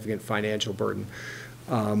significant financial burden.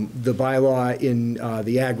 The bylaw in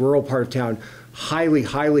the ag rural part of town highly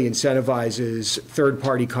incentivizes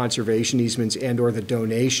third-party conservation easements and/or the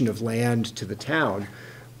donation of land to the town.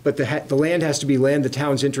 But the land has to be land the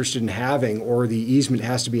town's interested in having, or the easement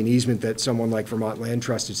has to be an easement that someone like Vermont Land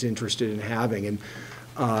Trust is interested in having. And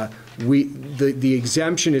the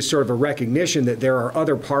exemption is sort of a recognition that there are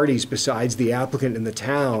other parties besides the applicant and the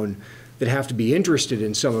town that have to be interested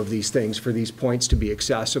in some of these things for these points to be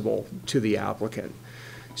accessible to the applicant.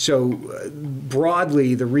 So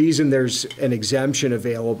broadly, the reason there's an exemption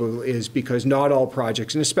available is because not all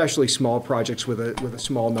projects, and especially small projects with a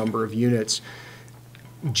small number of units,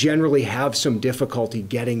 generally have some difficulty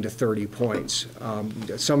getting to 30 points.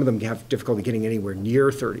 Some of them have difficulty getting anywhere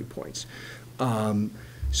near 30 points.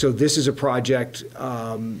 So this is a project,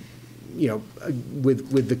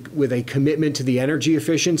 with a commitment to the energy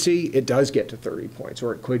efficiency, it does get to 30 points,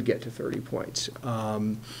 or it could get to 30 points.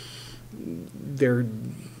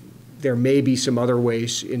 There may be some other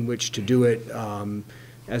ways in which to do it.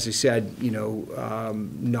 As I said,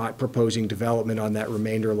 not proposing development on that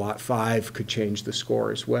remainder lot 5 could change the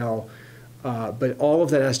score as well. But all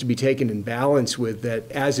of that has to be taken in balance with that,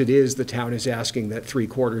 as it is, the town is asking that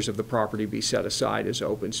 3/4 of the property be set aside as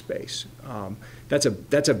open space. That's a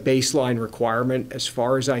baseline requirement. As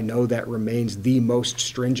far as I know, that remains the most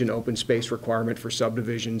stringent open space requirement for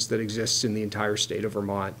subdivisions that exists in the entire state of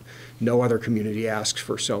Vermont. No other community asks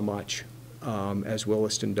for so much as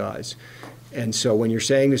Williston does. And so when you're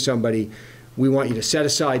saying to somebody, we want you to set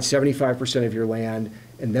aside 75% of your land,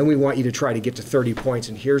 and then we want you to try to get to 30 points,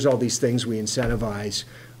 and here's all these things we incentivize,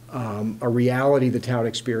 a reality the town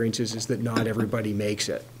experiences is that not everybody makes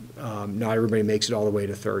it. Not everybody makes it all the way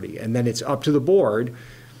to 30. And then it's up to the board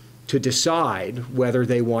to decide whether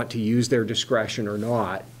they want to use their discretion or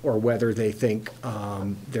not, or whether they think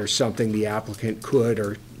there's something the applicant could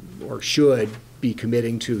or should be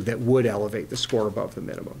committing to that would elevate the score above the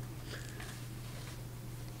minimum.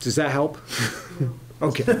 Does that help? No.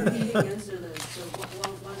 Okay. So what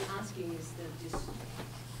I'm asking is that this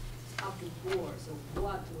up to board, so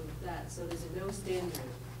what with that? So there's no standard.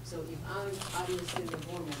 So if I'm obviously the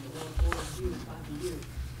board member, or board of you,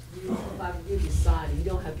 five of you decide, you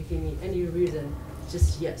don't have to give me any reason,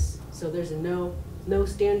 just yes. So there's no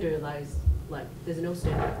standardized, like, there's no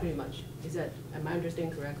standard pretty much. Am I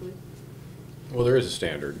understanding correctly? Well, there is a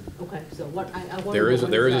standard. Okay, so what I want There is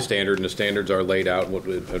a standard, and the standards are laid out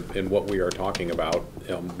in what we are talking about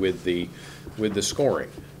with the scoring.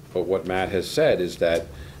 But what Matt has said is that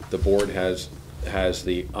the board has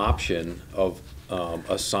the option of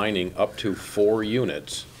assigning up to 4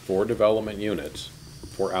 units, 4 development units,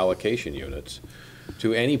 4 allocation units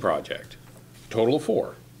to any project, total of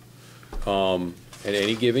 4, at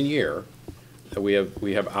any given year. We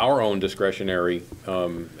have our own discretionary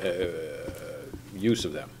use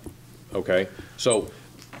of them, okay? So,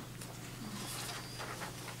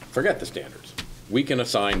 forget the standards. We can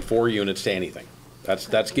assign 4 units to anything.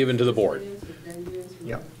 That's given to the board.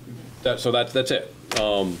 Yep. So that's it.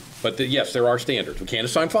 But yes, there are standards. We can't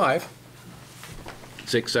assign 5,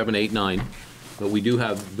 6, 7, 8, 9, but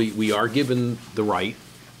we are given the right,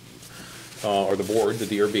 or the board, the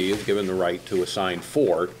DRB, is given the right to assign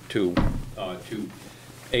 4 to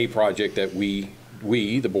a project that we,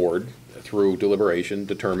 the board, through deliberation,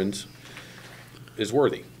 determines is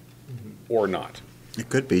worthy or not. It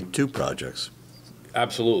could be 2 projects.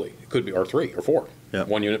 Absolutely. It could be, or 3 or 4. Yep.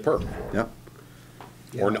 1 unit per. Yep.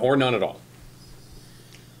 Or none at all.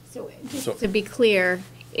 So just to be clear,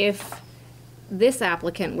 if this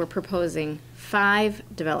applicant were proposing 5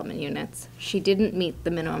 development units, she didn't meet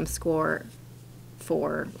the minimum score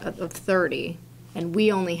of 30, and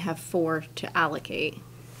we only have 4 to allocate.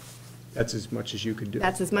 That's as much as you could do.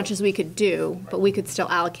 That's as much as we could do, but we could still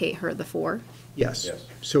allocate her the 4. Yes.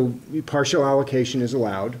 So partial allocation is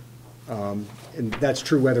allowed, and that's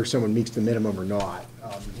true whether someone meets the minimum or not.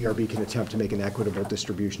 The DRB can attempt to make an equitable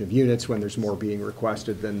distribution of units when there's more being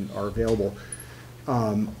requested than are available.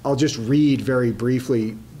 I'll just read very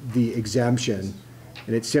briefly the exemption,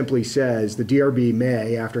 and it simply says, the DRB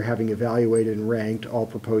may, after having evaluated and ranked all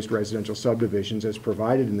proposed residential subdivisions as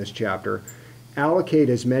provided in this chapter, allocate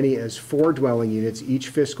as many as 4 dwelling units each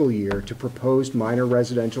fiscal year to proposed minor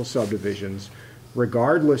residential subdivisions,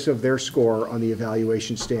 regardless of their score on the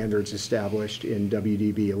evaluation standards established in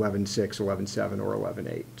WDB 11.6, 11.7, or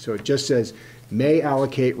 11.8. So it just says, may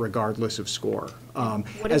allocate regardless of score.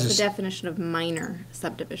 What is the definition of minor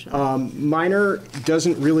subdivision? Minor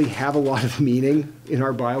doesn't really have a lot of meaning in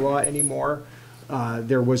our bylaw anymore.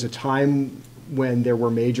 There was a time when there were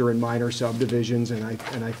major and minor subdivisions, and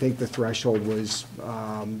I think the threshold was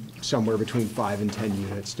somewhere between 5 and 10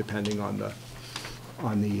 units, depending on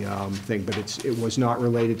thing, but it was not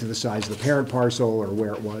related to the size of the parent parcel or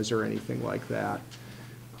where it was or anything like that.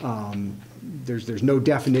 There's no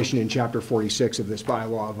definition in Chapter 46 of this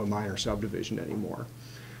bylaw of a minor subdivision anymore.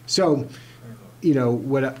 So, you know,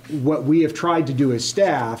 what we have tried to do as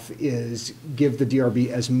staff is give the DRB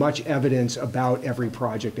as much evidence about every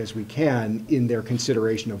project as we can in their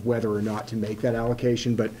consideration of whether or not to make that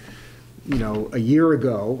allocation. But, you know, a year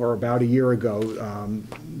ago, or about a year ago,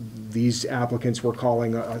 these applicants were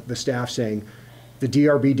calling the staff saying, the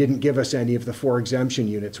DRB didn't give us any of the 4 exemption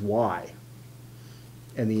units. Why?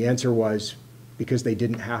 And the answer was, because they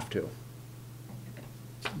didn't have to.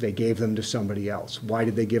 They gave them to somebody else. Why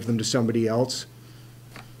did they give them to somebody else?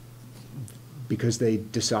 Because they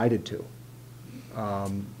decided to.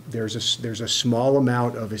 There's a small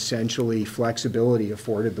amount of essentially flexibility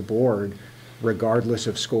afforded the board regardless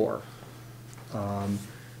of score.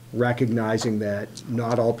 Recognizing that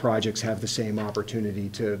not all projects have the same opportunity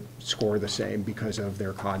to score the same because of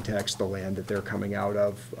their context, the land that they're coming out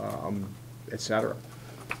of, et cetera.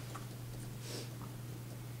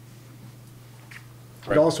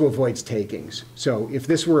 It also avoids takings. So if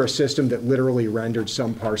this were a system that literally rendered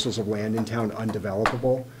some parcels of land in town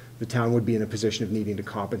undevelopable, the town would be in a position of needing to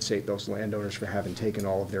compensate those landowners for having taken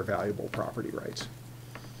all of their valuable property rights.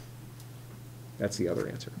 That's the other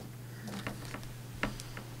answer.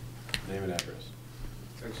 Name and address.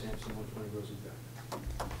 Craig Sampson, 120 Rosenberg.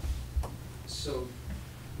 So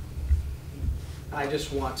I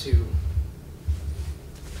just want to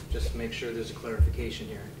just make sure there's a clarification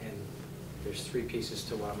here, and there's 3 pieces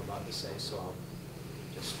to what I'm about to say, so I'll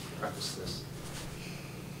just preface this.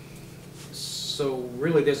 So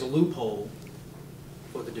really, there's a loophole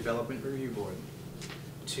for the Development Review Board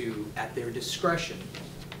to, at their discretion,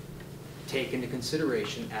 take into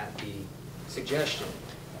consideration at the suggestion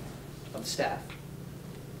of the staff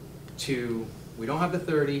we don't have the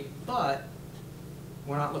 30, but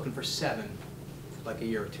we're not looking for 7 like a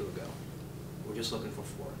year or 2 ago. We're just looking for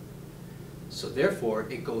 4. So therefore,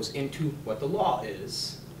 it goes into what the law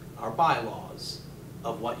is, our bylaws,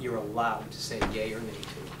 of what you're allowed to say yay or nay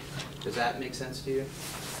to. Does that make sense to you?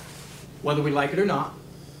 Whether we like it or not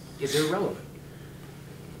is irrelevant.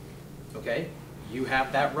 Okay? You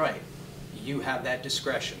have that right. You have that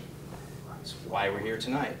discretion. That's why we're here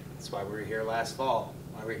tonight. That's why we were here last fall,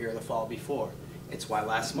 why we were here the fall before. It's why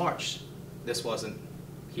last March this wasn't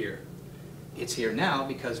here. It's here now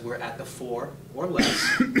because we're at the 4 or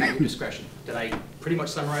less at your discretion. Did I pretty much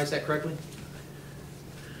summarize that correctly?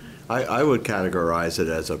 I would categorize it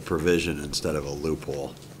as a provision instead of a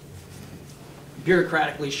loophole.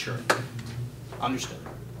 Bureaucratically, sure. Understood.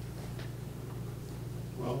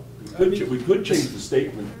 Well, we could change the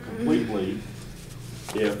statement completely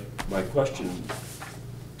if my question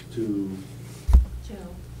to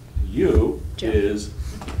you is,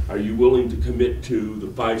 are you willing to commit to the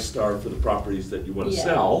 5-star for the properties that you want to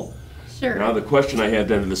sell? Sure. Now, the question I had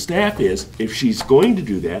then to the staff is, if she's going to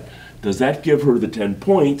do that, does that give her the 10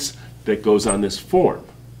 points that goes on this form?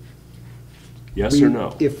 Yes or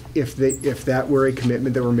no? If that were a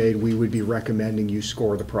commitment that were made, we would be recommending you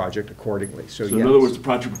score the project accordingly. So yes. In other words, the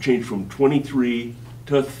project would change from 23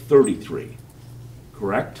 to 33,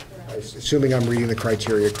 correct? Assuming I'm reading the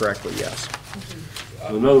criteria correctly, yes.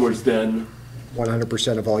 So in other words, then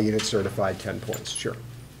 100% of all units certified, 10 points, sure.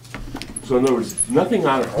 So in other words, nothing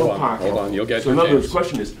out of her pocket. Hold on, you'll get So your in other words, chance. the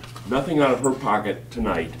question is, nothing out of her pocket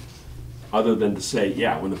tonight, other than to say,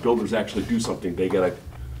 yeah, when the builders actually do something, they gotta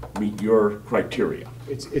meet your criteria.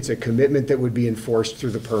 It's a commitment that would be enforced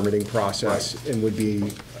through the permitting process and would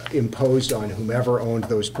be imposed on whomever owned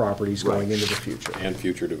those properties going into the future. And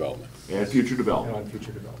future development. And future And development. on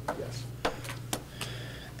future development, yes.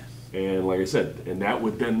 And like I said, and that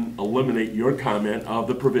would then eliminate your comment of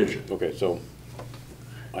the provision. Okay, so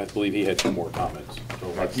I believe he had 2 more comments. So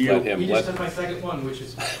let's you. let him. You just took my second one, which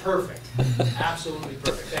is perfect. Absolutely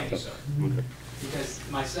perfect. Thank you, sir. Okay. Because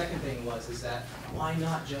my second thing is that why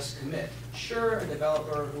not just commit? Sure, a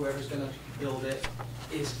developer, whoever's gonna build it,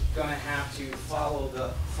 is gonna have to follow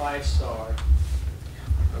the 5-star,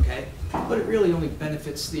 okay? But it really only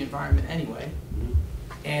benefits the environment anyway.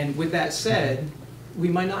 And with that said, we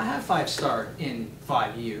might not have 5-star in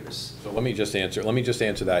 5 years. So let me just answer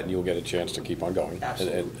that, and you'll get a chance to keep on going.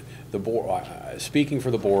 Absolutely. And the board, speaking for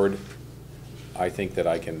the board, I think that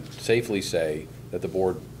I can safely say that the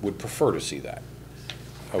board would prefer to see that.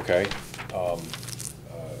 Okay?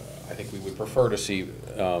 I think we would prefer to see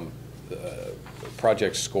the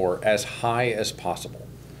project score as high as possible.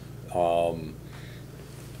 And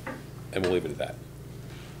we'll leave it at that.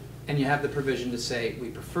 And you have the provision to say, we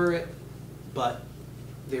prefer it, but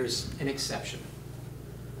there's an exception.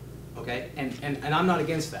 okay? And I'm not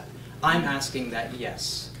against that. I'm asking that,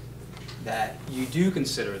 yes, that you do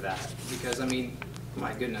consider that, because, I mean,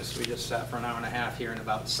 my goodness, we just sat for an hour and a half hearing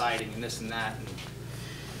about siding and this and that, and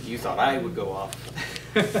you thought I would go off.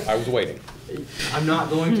 I was waiting. I'm not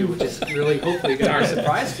going to, which is really hopefully going to be a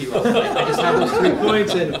surprise to you all. I just have those 3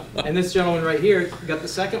 points, and this gentleman right here got the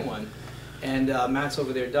second one, and Matt's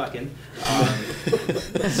over there ducking.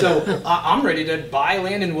 So I'm ready to buy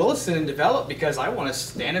land in Williston and develop, because I want to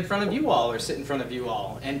stand in front of you all or sit in front of you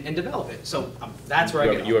all and develop it. So that's where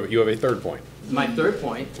I get You have a third point. My third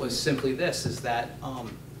point was simply this, is that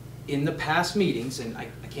in the past meetings, and I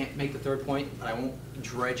can't make the third point, but I won't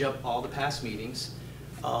dredge up all the past meetings.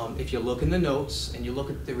 If you look in the notes and you look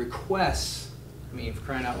at the requests, I mean, for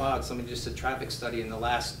crying out loud, somebody just did traffic study in the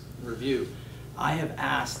last review. I have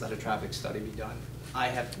asked that a traffic study be done. I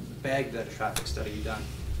have begged that a traffic study be done.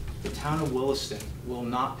 The town of Williston will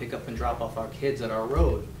not pick up and drop off our kids at our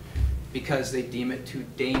road because they deem it too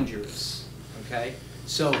dangerous, okay?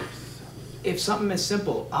 So if something is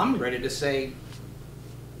simple, I'm ready to say,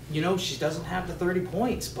 you know, she doesn't have the 30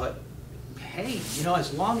 points, but hey, you know,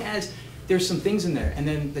 as long as there's some things in there. And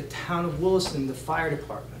then the town of Williston, the fire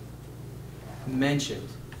department mentioned.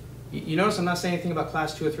 You notice I'm not saying anything about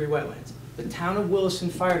class 2 or 3 wetlands. The town of Williston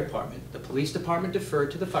Fire Department, the police department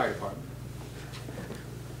deferred to the fire department.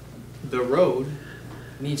 The road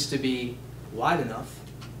needs to be wide enough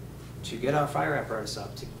to get our fire apparatus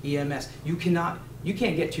up, to EMS. You can't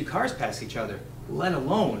get 2 cars past each other, let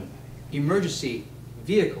alone emergency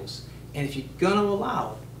vehicles. And if you're gonna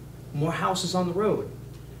allow more houses on the road,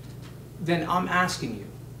 then I'm asking you,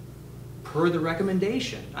 per the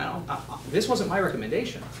recommendation, this wasn't my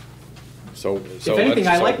recommendation. So If anything,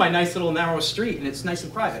 I like my nice little narrow street, and it's nice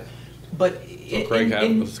and private. But So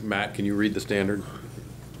Craig, Matt, can you read the standard?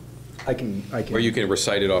 I can. Or you can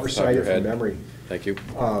recite it off the top of your head. Recite it from memory. Thank you.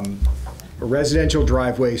 A residential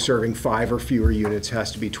driveway serving 5 or fewer units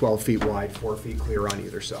has to be 12 feet wide, 4 feet clear on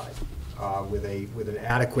either side, with an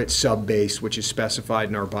adequate sub-base, which is specified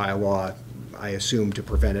in our bylaw, I assume to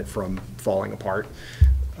prevent it from falling apart.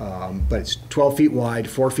 But it's 12 feet wide,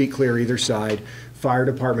 4 feet clear either side. Fire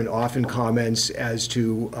department often comments as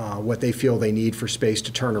to what they feel they need for space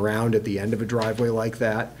to turn around at the end of a driveway like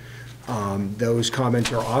that. Those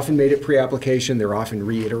comments are often made at pre-application. They're often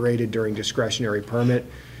reiterated during discretionary permit.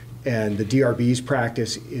 And the DRB's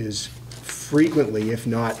practice is frequently, if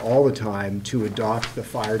not all the time, to adopt the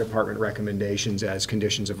fire department recommendations as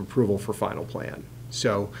conditions of approval for final plan.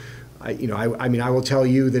 So, I mean, I will tell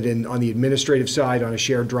you that on the administrative side, on a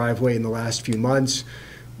shared driveway in the last few months,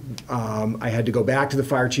 I had to go back to the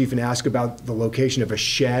fire chief and ask about the location of a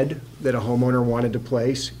shed that a homeowner wanted to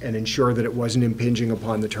place and ensure that it wasn't impinging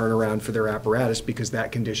upon the turnaround for their apparatus, because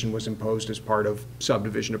that condition was imposed as part of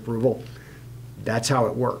subdivision approval. That's how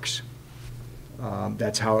it works.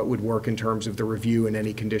 That's how it would work in terms of the review and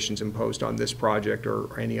any conditions imposed on this project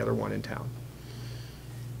or any other one in town.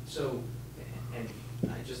 So, and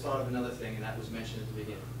I just thought of another thing, and that was mentioned at the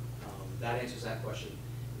beginning. That answers that question.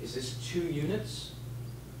 Is this 2 units?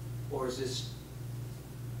 Or is this,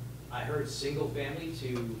 I heard single family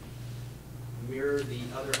to mirror the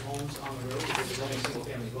other homes on the road, because there's only single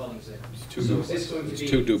family dwellings there. So is this going to be?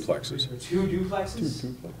 2 duplexes. 2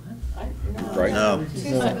 duplexes? Right? No. Two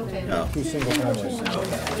single families. No. 2 single families.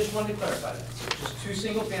 Okay, I just wanted to clarify that. So just 2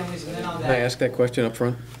 single families, and then on that. Can I ask that question up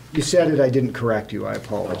front? You said it, I didn't correct you, I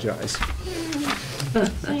apologize.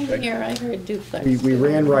 Same here, I heard duplex. We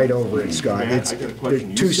ran right over it, Scott. Matt, It's I got a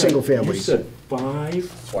question. 2 single families. You said 5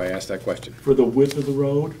 That's why I asked that question. for the width of the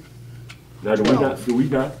road? Now, do 12. we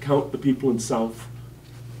not count the people in South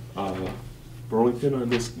Burlington on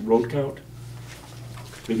this road count?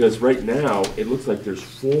 Because right now, it looks like there's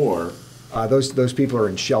 4. Those people are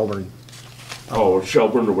in Shelburne. Or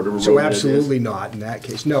Shelburne or whatever road So it is. absolutely not in that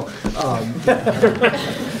case, no.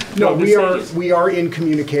 No, No, I'm we just saying. are in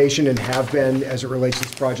communication and have been, as it relates to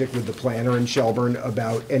this project, with the planner in Shelburne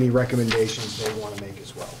about any recommendations they want to make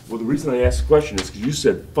as well. Well, the reason I asked the question is because you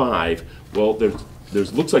said 5. Well,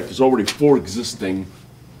 looks like there's already 4 existing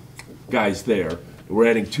guys there. And we're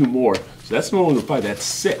adding 2 more. So that's no longer 5, that's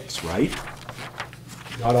 6, right?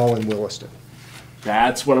 Not all in Williston.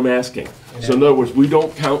 That's what I'm asking. So in other words, we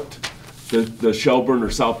don't count the Shelburne or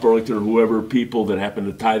South Burlington or whoever people that happen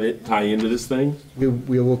to tie into this thing?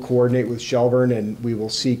 We will coordinate with Shelburne, and we will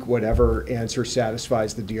seek whatever answer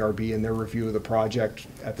satisfies the DRB in their review of the project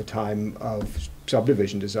at the time of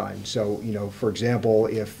subdivision design. So, for example,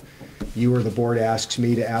 if you or the board asks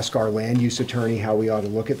me to ask our land use attorney how we ought to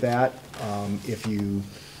look at that, if you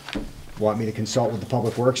want me to consult with the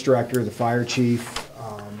public works director, the fire chief,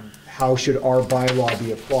 how should our bylaw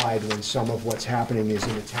be applied when some of what's happening is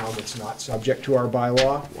in a town that's not subject to our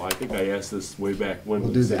bylaw? Well, I think I asked this way back when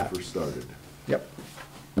We'll do we that. first started. Yep.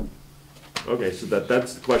 Okay, so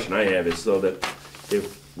that's the question I have, is so that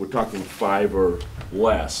if we're talking 5 or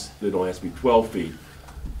less, they don't have to be 12 feet,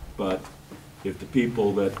 but if the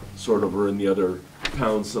people that sort of are in the other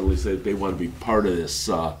towns suddenly say they want to be part of this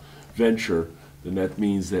venture, then that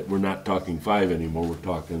means that we're not talking 5 anymore, we're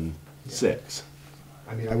talking 6.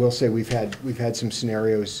 I mean, I will say we've had some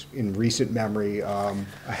scenarios in recent memory, a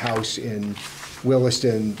house in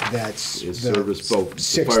Williston that's Is the service both the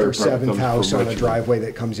 6th fire or department 7th comes house from on a Richmond. driveway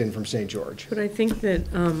that comes in from St. George. But I think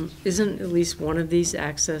that, isn't at least one of these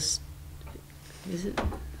access, is it?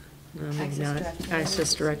 No, maybe not,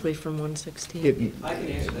 access directly from 116. I can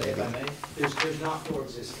answer that if I may. There's not 4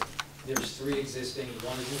 existing. There's 3 existing,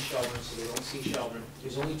 1 is in Shelburne, so they don't see Shelburne.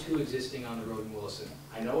 There's only 2 existing on the road in Williston.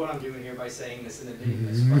 I know what I'm doing here by saying this and admitting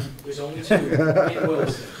this, but there's only 2 in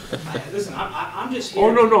Williston. Listen, I'm just here.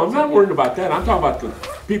 Oh, no, I'm not worried about that, I'm talking about the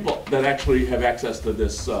people that actually have access to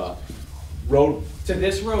this road. To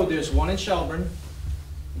this road, there's 1 in Shelburne,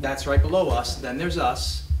 that's right below us, then there's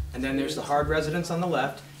us, and then there's the hard residents on the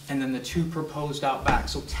left, and then the 2 proposed out back.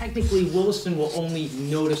 So technically, Williston will only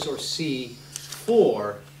notice or see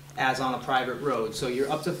 4 as on a private road. So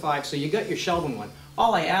you're up to 5, so you got your Shelburne one.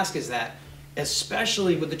 All I ask is that,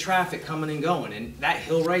 especially with the traffic coming and going, and that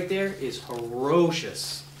hill right there is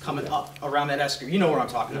ferocious coming up around that escalator. You know what I'm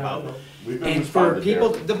talking about. And for people,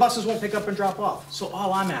 the buses won't pick up and drop off. So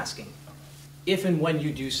all I'm asking, if and when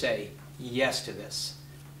you do say yes to this,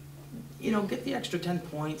 you know, get the extra 10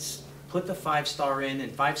 points, put the 5-star in,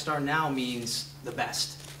 and 5-star now means the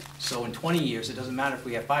best. So in 20 years, it doesn't matter if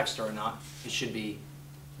we have 5-star or not, it should be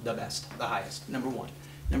the best, the highest, number 1.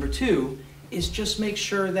 Number 2 is just make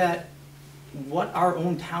sure that what our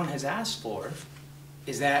own town has asked for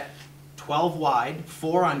is that 12 wide,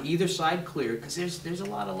 4 on either side clear, because there's a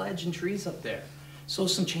lot of ledge and trees up there. So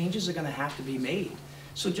some changes are gonna have to be made.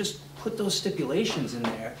 So just put those stipulations in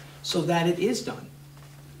there so that it is done.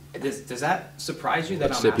 Does that surprise you that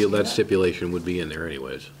I'm asking That that? stipulation would be in there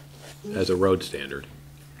anyways, as a road standard.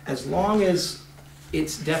 As long as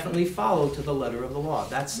it's definitely followed to the letter of the law.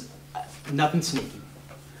 That's nothing sneaky.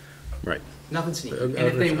 Right. Nothing sneaky. And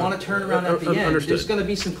if they want to turn around at the end, Understood. there's going to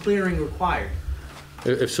be some clearing required.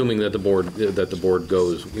 Assuming that the board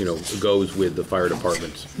goes, goes with the fire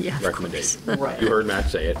department's Yeah, of recommendation. Right. You heard Matt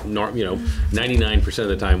say it, 99% of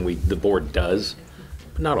the time the board does,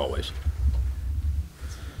 but not always.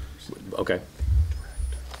 Okay,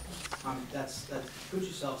 That's, put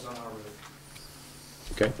yourselves on our road.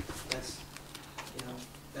 okay.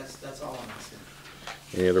 That's all I'm asking.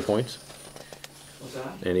 Any other points? What's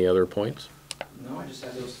that? Any other points? No, I just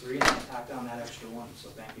had those 3 and I tacked on that extra 1, so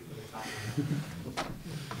thank you for the time.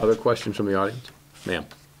 Other questions from the audience? Ma'am?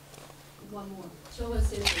 One more. Show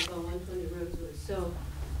us in on 120 Rosewood. So,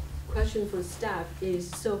 question for staff is,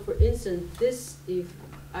 so for instance, this, it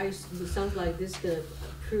sounds like this got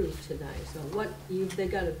approved tonight. So what if they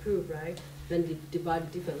got approved, right? Then they divide a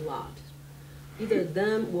different lot. Either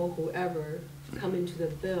them or whoever come into the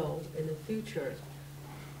bill in the future,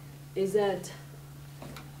 is that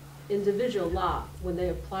individual lot, when they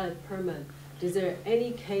apply a permit, is there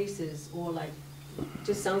any cases or like,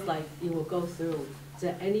 just sounds like it will go through, is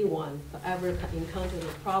there anyone ever encountered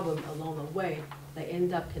a problem along the way that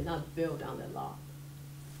end up cannot build on the lot?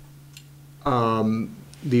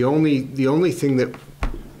 The only thing that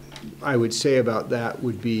I would say about that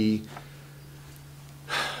would be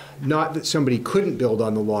not that somebody couldn't build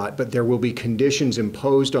on the lot, but there will be conditions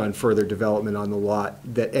imposed on further development on the lot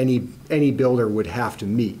that any builder would have to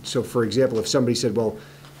meet. So for example, if somebody said, well,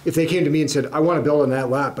 if they came to me and said, I want to build on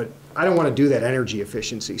that lot, but I don't want to do that energy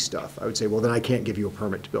efficiency stuff, I would say, well, then I can't give you a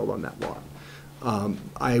permit to build on that lot.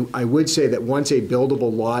 I would say that once a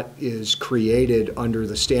buildable lot is created under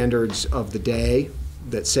the standards of the day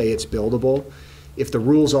that say it's buildable, if the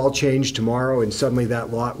rules all change tomorrow and suddenly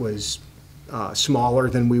that lot was smaller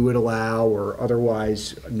than we would allow or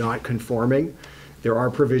otherwise not conforming, there are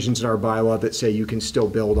provisions in our bylaw that say you can still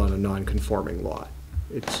build on a non-conforming lot.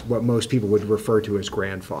 It's what most people would refer to as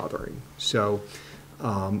grandfathering. So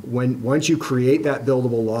once you create that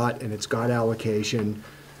buildable lot and it's got allocation,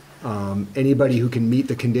 anybody who can meet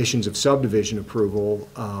the conditions of subdivision approval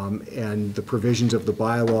and the provisions of the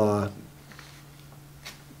bylaw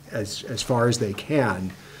as far as they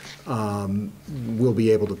can, will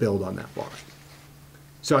be able to build on that lot.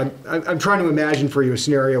 So I'm trying to imagine for you a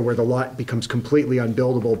scenario where the lot becomes completely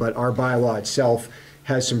unbuildable, but our bylaw itself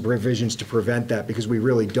has some provisions to prevent that, because we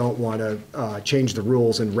really don't want to change the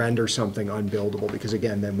rules and render something unbuildable, because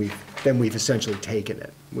again, then we've essentially taken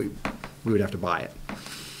it. We would have to buy it.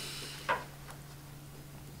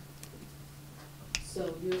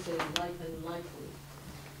 So you're saying unlikely?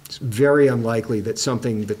 It's very unlikely that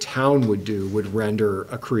something the town would do would render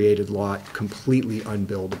a created lot completely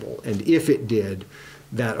unbuildable. And if it did,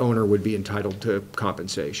 that owner would be entitled to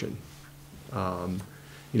compensation.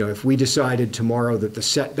 You know, if we decided tomorrow that the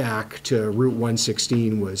setback to Route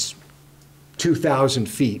 116 was 2,000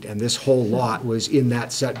 feet and this whole lot was in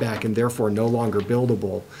that setback and therefore no longer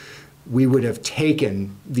buildable, we would have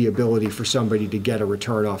taken the ability for somebody to get a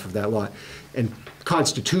return off of that lot. And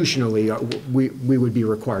constitutionally, we would be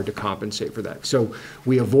required to compensate for that. So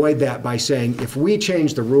we avoid that by saying, if we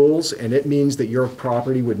change the rules and it means that your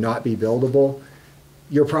property would not be buildable,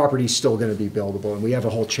 your property's still going to be buildable. And we have a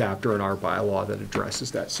whole chapter in our bylaw that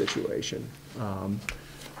addresses that situation.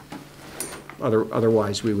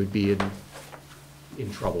 Otherwise, we would be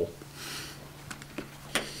in trouble.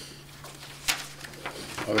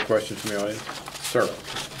 Other questions from the audience? Sir?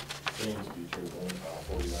 James Beecher,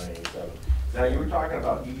 4987. Now, you were talking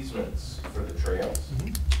about easements for the trails.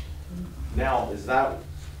 Now, is that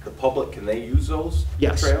the public, can they use those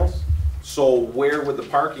Yes. trails? So where would the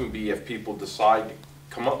parking be if people decide to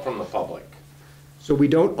come up from the public? So we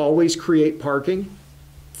don't always create parking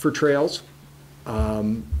for trails.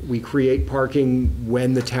 We create parking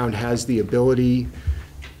when the town has the ability,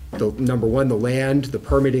 number one, the land, the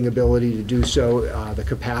permitting ability to do so, the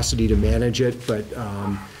capacity to manage it. But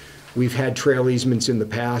we've had trail easements in the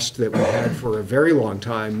past that we had for a very long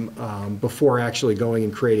time before actually going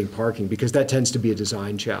and creating parking, because that tends to be a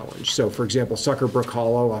design challenge. So for example, Sucker Brook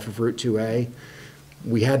Hollow off of Route 2A,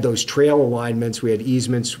 we had those trail alignments, we had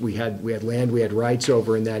easements, we had land, we had rights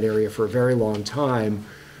over in that area for a very long time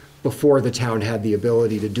before the town had the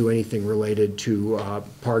ability to do anything related to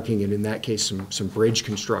parking, and in that case, some bridge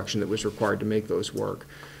construction that was required to make those work.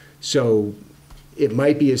 So it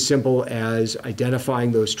might be as simple as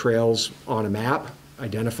identifying those trails on a map,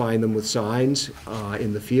 identifying them with signs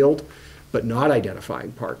in the field, but not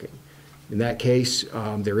identifying parking. In that case,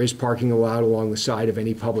 there is parking allowed along the side of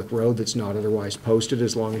any public road that's not otherwise posted,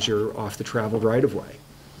 as long as you're off the traveled right-of-way.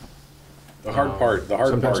 The hard part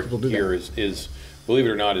here is, believe it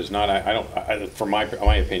or not, is not, from my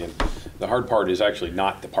opinion, the hard part is actually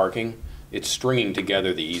not the parking, it's stringing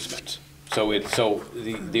together the easements. So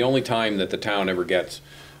the only time that the town ever gets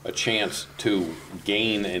a chance to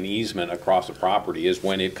gain an easement across a property is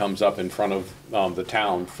when it comes up in front of the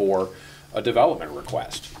town for a development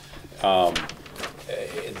request.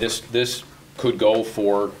 This could go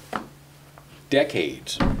for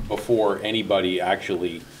decades before anybody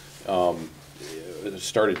actually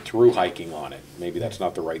started through hiking on it. Maybe that's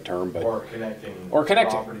not the right term, but Or connecting.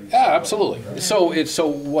 properties. Yeah, absolutely. So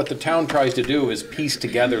what the town tries to do is piece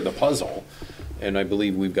together the puzzle, and I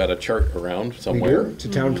believe we've got a chart around somewhere. We do. It's a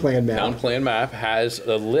town plan map. Town plan map has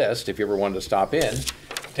a list. If you ever wanted to stop in,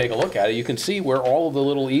 take a look at it. You can see where all of the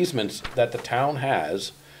little easements that the town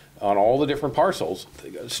has on all the different parcels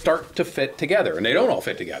start to fit together, and they don't all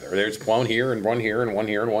fit together. There's one here and one here and one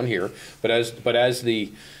here and one here. But as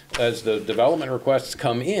the development requests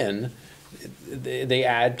come in, they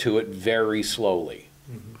add to it very slowly,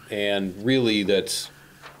 and really that's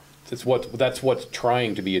what's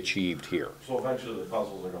trying to be achieved here. So eventually the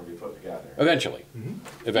puzzles are going to be put together. Eventually.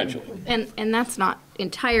 And that's not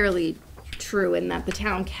entirely true in that the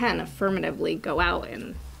town can affirmatively go out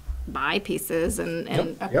and buy pieces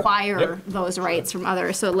and acquire those rights from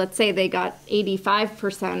others. So let's say they got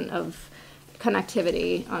 85% of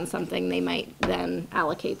connectivity on something, they might then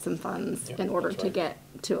allocate some funds in order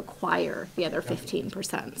to acquire the other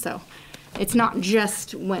 15%. So it's not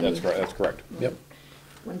just when That's correct. Yep.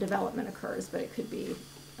 when development occurs, but it could be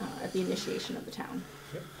at the initiation of the town.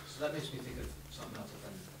 So that makes me think of something else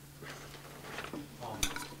then.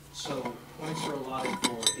 So points are allotted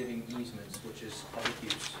for giving easements, which is public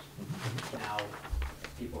use. Now,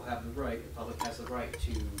 people have the right, the public has the right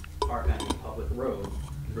to park on a public road.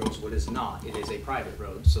 Rosewood is not, it is a private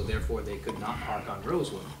road, so therefore they could not park on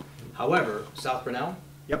Rosewood. However, South Brunel?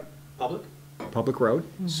 Yep. Public? Public road.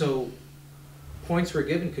 So points were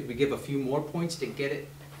given, could we give a few more points to get it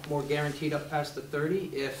more guaranteed up past the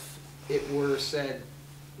 30 if it were said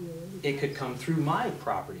it could come through my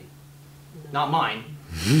property? Not mine,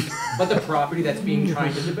 but the property that's being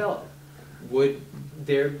trying to develop. Would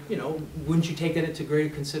there, wouldn't you take that into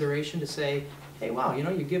greater consideration to say, hey, wow,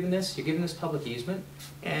 you're giving this public easement,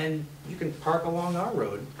 and you can park along our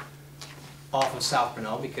road off of South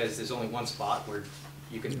Brunel because there's only one spot where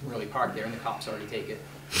you can really park there and the cops already take it.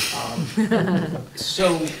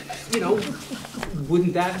 So, you know,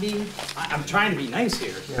 wouldn't that be, I'm trying to be nice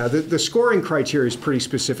here. Yeah, the scoring criteria is pretty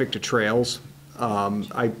specific to trails.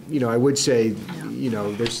 I would say,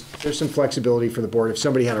 there's some flexibility for the board. If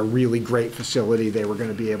somebody had a really great facility they were going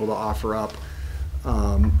to be able to offer up,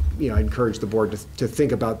 I encourage the board to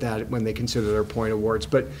think about that when they consider their point awards.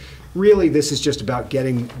 But really, this is just about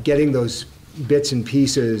getting those bits and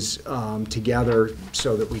pieces together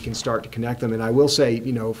so that we can start to connect them. And I will say,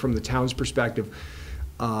 from the town's perspective,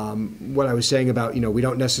 what I was saying about, we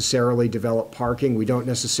don't necessarily develop parking, we don't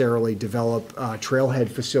necessarily develop trailhead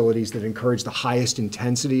facilities that encourage the highest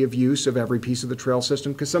intensity of use of every piece of the trail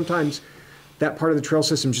system, because sometimes that part of the trail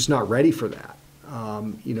system is just not ready for that.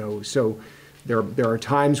 So there are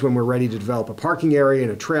times when we're ready to develop a parking area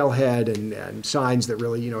and a trailhead and signs that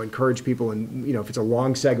really, encourage people. And, if it's a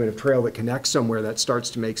long segment of trail that connects somewhere, that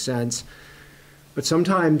starts to make sense. But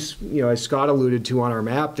sometimes, as Scott alluded to on our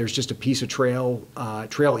map, there's just a piece of trail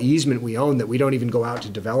easement we own that we don't even go out to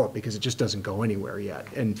develop because it just doesn't go anywhere yet.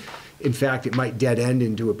 And in fact, it might dead end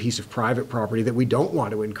into a piece of private property that we don't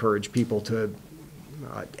want to encourage people to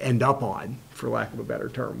end up on, for lack of a better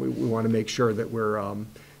term. We want to make sure that we're,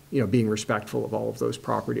 being respectful of all of those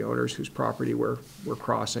property owners whose property we're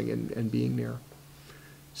crossing and being near.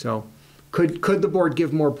 So could the board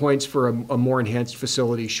give more points for a more enhanced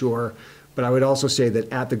facility? Sure. But I would also say that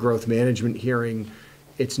at the growth management hearing,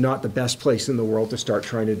 it's not the best place in the world to start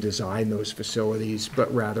trying to design those facilities, but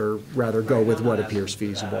rather go with what appears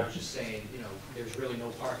feasible. I was just saying, there's really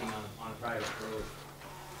no parking on a private road.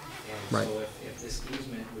 And Right. so if this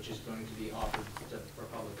easement, which is going to be offered for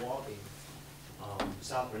public walking,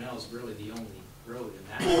 South Brunel is really the only road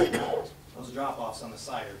in that. Those drop-offs on the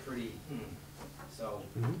side are pretty, so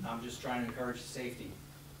I'm just trying to encourage safety.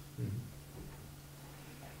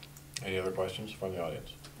 Any other questions from the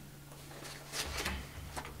audience?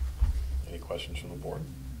 Any questions from the board?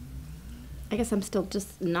 I guess I'm still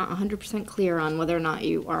just not 100% clear on whether or not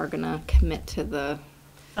you are going to commit to the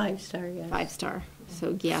 5-star, yes. 5-star.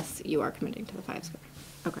 So yes, you are committing to the 5-star.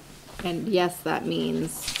 Okay. And yes, that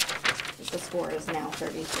means that the score is now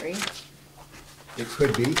 33. It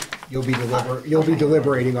could be. You'll be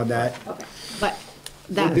deliberating on that. Okay. But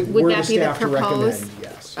would that be the staff to proposed? recommend,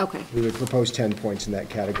 yes. Okay. We would propose 10 points in that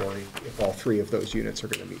category if all 3 of those units are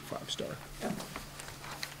going to meet 5-star.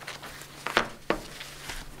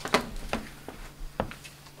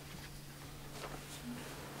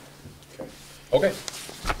 Okay.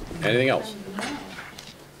 Anything else?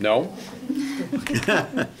 No?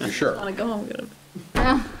 You sure? I want to go home,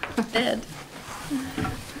 dead.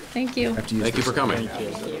 Thank you. Thank you for coming.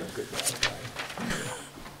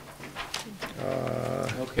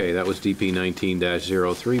 Okay, that was DP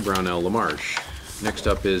 19-03, Brownell LaMarche. Next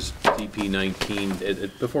up is DP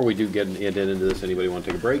 19, before we do get into this, anybody want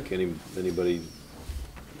to take a break? Anybody,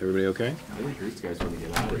 everybody okay? I think these guys want to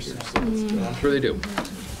get out of here, so let's go. I'm sure they do.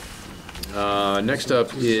 Next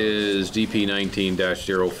up is DP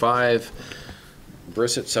 19-05,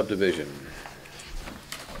 Brissett subdivision.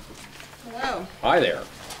 Hello. Hi there.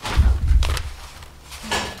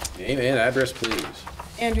 Name and address, please.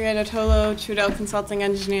 Andrea Dotolo, Trudell Consulting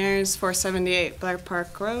Engineers, 478 Blair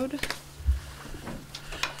Park Road.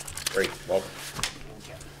 Great, welcome.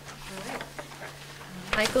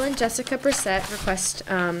 Michael and Jessica Brissett request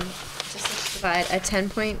to subdivide a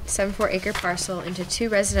 10.74 acre parcel into 2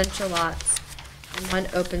 residential lots and 1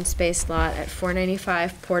 open space lot at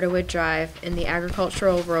 495 Porterwood Drive in the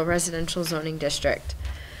Agricultural Rural Residential Zoning District.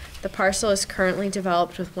 The parcel is currently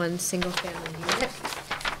developed with 1 single-family unit,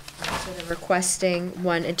 so they're requesting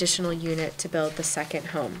 1 additional unit to build the second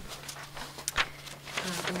home.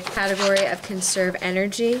 In the category of conserve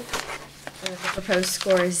energy, the proposed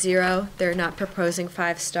score is 0. They're not proposing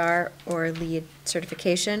 5-star or LEED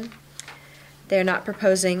certification. They're not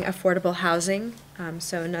proposing affordable housing,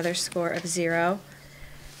 so another score of 0.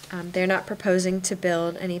 They're not proposing to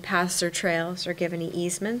build any paths or trails or give any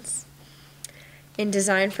easements. In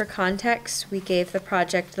design for context, we gave the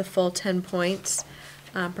project the full 10 points,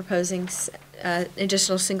 proposing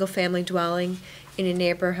additional single-family dwelling in a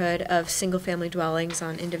neighborhood of single-family dwellings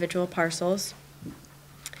on individual parcels.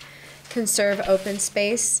 Conserve open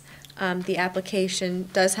space. The application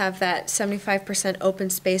does have that 75% open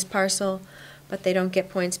space parcel, but they don't get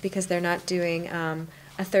points because they're not doing a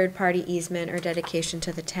third-party easement or dedication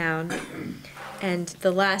to the town. And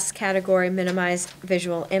the last category, minimize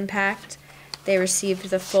visual impact. They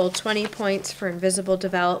received the full 20 points for invisible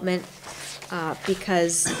development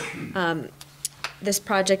because this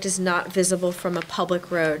project is not visible from a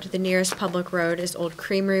public road. The nearest public road is Old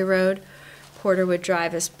Creamery Road, Porterwood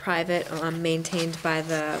Drive is private, maintained by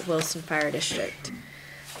the Williston Fire District.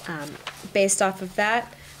 Based off of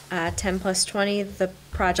that, 10 plus 20, the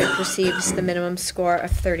project receives the minimum score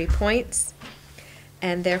of 30 points,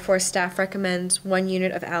 and therefore staff recommends 1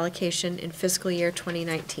 unit of allocation in fiscal year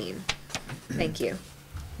 2019. Thank you.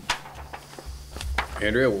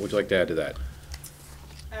 Andrea, what would you like to add to that?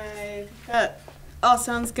 That all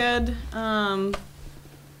sounds good. Definitely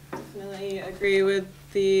agree with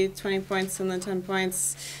the 20 points and the 10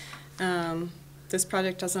 points. This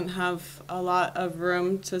project doesn't have a lot of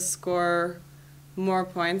room to score more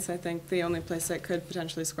points. I think the only place that could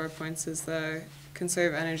potentially score points is the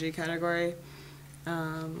conserve energy category.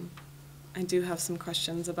 I do have some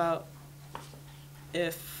questions about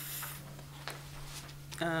if,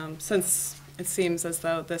 since it seems as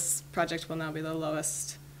though this project will now be the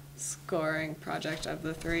lowest scoring project of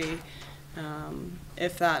the 3,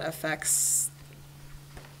 if that affects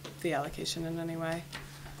the allocation in any way.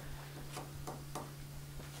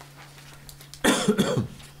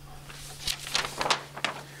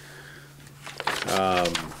 I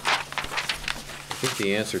think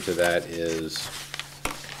the answer to that is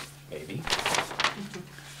maybe.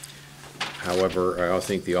 However, I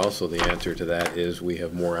think also the answer to that is we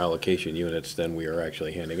have more allocation units than we are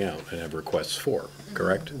actually handing out and have requests for,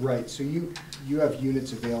 correct? Right, so you have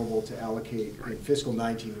units available to allocate in fiscal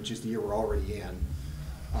 19, which is the year we're already in,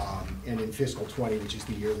 and in fiscal 20, which is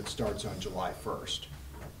the year that starts on July 1st.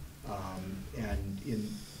 And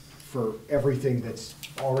for everything that's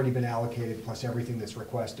already been allocated, plus everything that's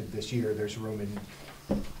requested this year, there's room in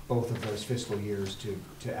both of those fiscal years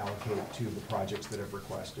to allocate to the projects that have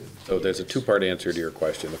requested. So there's a two-part answer to your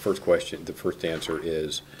question. The first answer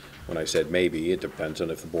is, when I said maybe, it depends on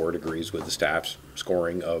if the board agrees with the staff's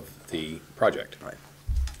scoring of the project. Right.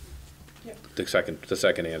 Yep. The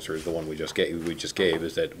second answer is the one we just gave,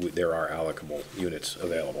 is that there are allocable units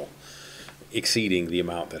available, exceeding the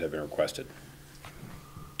amount that have been requested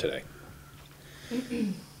today.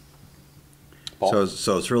 So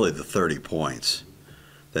it's really the 30 points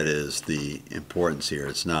that is the importance here.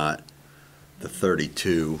 It's not the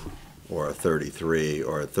 32 or a 33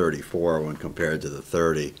 or a 34 when compared to the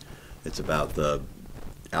 30. It's about the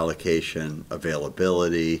allocation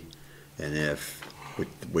availability, and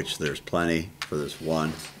which there's plenty for this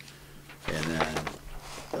one, and then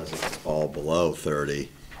does it fall below 30,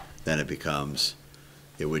 then it becomes,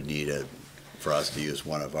 it would need for us to use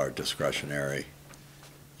one of our discretionary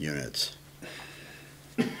units.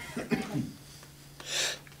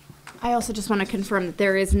 I also just want to confirm that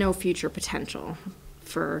there is no future potential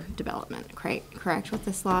for development, correct with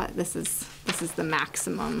this lot? This is the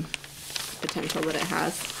maximum potential that it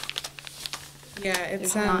has. Yeah,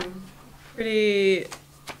 it's There's not- pretty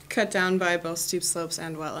cut down by both steep slopes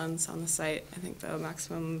and wetlands on the site. I think the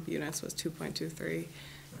maximum units was 2.23,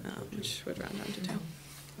 which would round down to 2.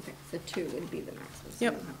 Okay, so 2 would be the maximum. So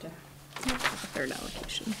Yep. we don't have to, a third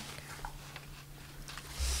allocation.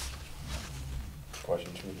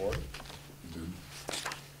 Questions from the board?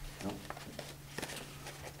 No.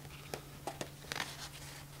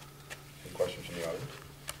 Any questions from the audience?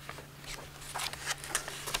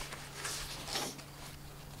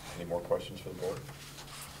 Any more questions for the board?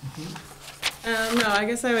 No, I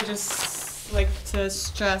guess I would just like to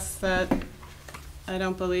stress that I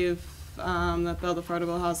don't believe that build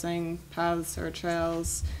affordable housing paths or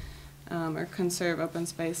trails or conserve open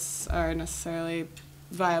space are necessarily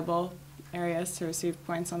viable areas to receive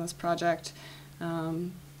points on this project.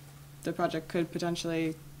 The project could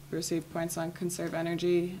potentially receive points on conserve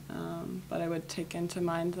energy, but I would take into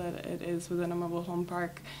mind that it is within a mobile home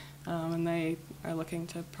park, and they are looking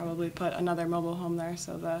to probably put another mobile home there,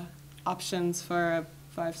 so the options for a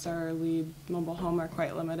 5-star LEED mobile home are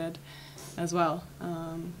quite limited as well.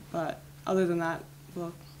 But other than that,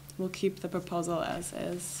 we'll keep the proposal as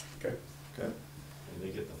is. Okay. Okay. And they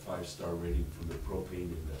get the 5-star rating from the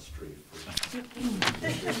propane industry.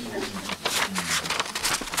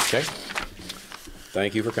 Okay.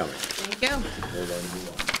 Thank you for coming. Thank you.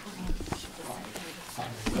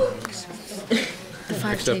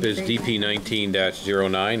 Next up is DP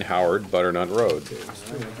 19-09, Howard Butternut Road.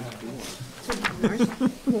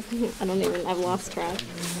 I don't even, I've lost track.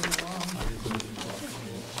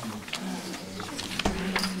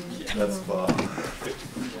 That's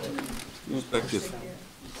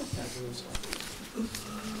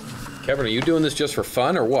Kevin, are you doing this just for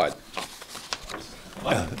fun or what?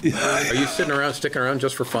 Are you sticking around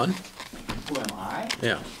just for fun? Who am I?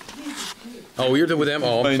 Yeah. Oh, you're with them?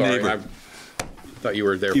 Oh, I'm My sorry. neighbor. I thought you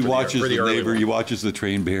were there He for watches the the early neighbor, one. he watches the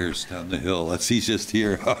trained bears down the hill. He's just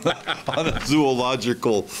here on a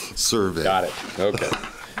zoological survey. Got it. Okay.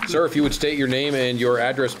 Sir, if you would state your name and your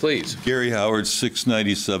address, please. Gary Howard,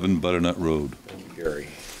 697 Butternut Road. Thank you, Gary.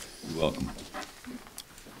 You're welcome.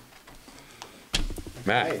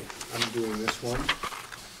 Matt. Okay, I'm doing this one.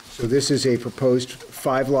 So this is a proposed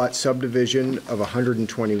 5-lot subdivision of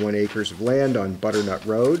 121 acres of land on Butternut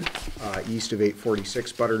Road, east of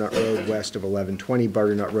 846 Butternut Road, west of 1120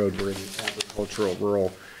 Butternut Road. We're in the agricultural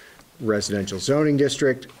rural residential zoning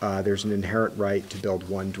district. There's an inherent right to build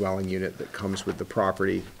one dwelling unit that comes with the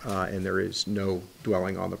property, and there is no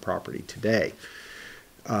dwelling on the property today.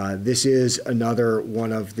 This is another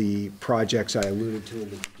one of the projects I alluded to in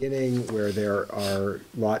the beginning where there are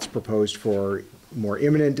lots proposed for more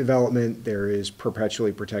imminent development. There is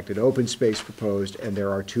perpetually protected open space proposed, and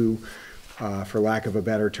there are two, for lack of a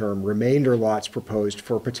better term, remainder lots proposed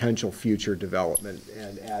for potential future development.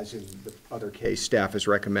 And as in the other case, staff is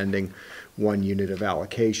recommending 1 unit of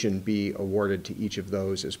allocation be awarded to each of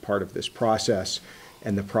those as part of this process,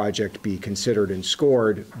 and the project be considered and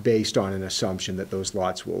scored based on an assumption that those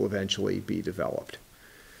lots will eventually be developed.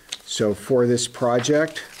 So for this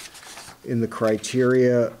project, in the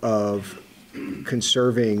criteria of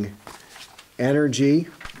conserving energy,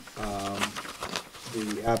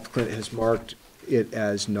 the applicant has marked it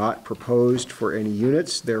as not proposed for any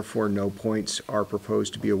units, therefore no points are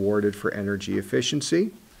proposed to be awarded for energy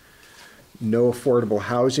efficiency. No affordable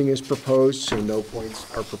housing is proposed, so no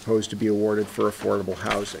points are proposed to be awarded for affordable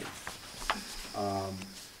housing.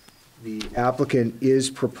 The applicant is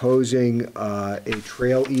proposing a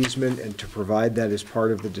trail easement, and to provide that as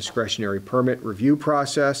part of the discretionary permit review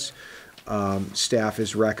process, staff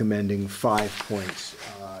is recommending 5 points.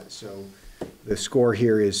 So the score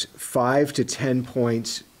here is 5 to 10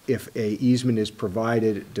 points if a easement is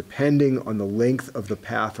provided, depending on the length of the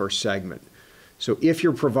path or segment. So if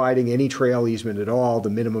you're providing any trail easement at all, the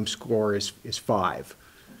minimum score is 5.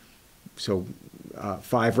 So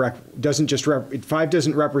 5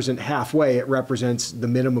 doesn't represent halfway, it represents the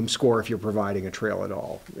minimum score if you're providing a trail at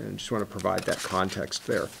all. And I just want to provide that context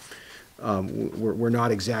there. We're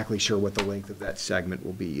not exactly sure what the length of that segment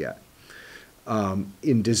will be yet.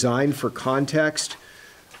 In design for context,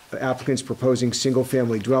 the applicant's proposing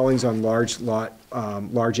single-family dwellings on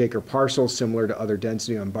large acre parcels similar to other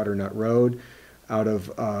density on Butternut Road. Out of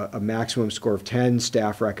a maximum score of 10,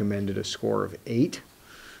 staff recommended a score of 8.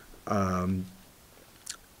 And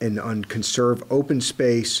on conserve open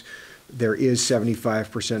space, there is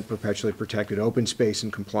 75% perpetually protected open space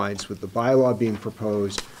in compliance with the bylaw being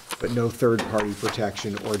proposed, but no third-party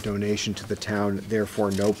protection or donation to the town.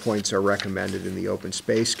 Therefore, no points are recommended in the open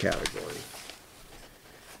space category.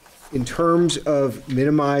 In terms of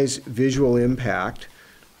minimize visual impact,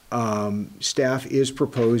 staff is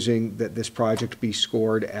proposing that this project be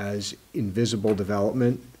scored as invisible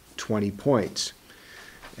development, 20 points.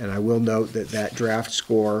 And I will note that that draft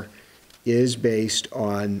score is based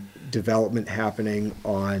on development happening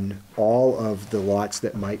on all of the lots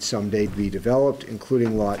that might someday be developed,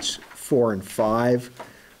 including lots 4 and 5.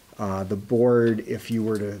 The board, if you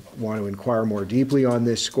were to want to inquire more deeply on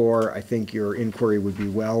this score, I think your inquiry would be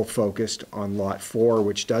well focused on lot 4,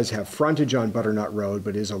 which does have frontage on Butternut Road,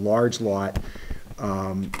 but is a large lot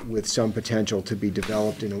with some potential to be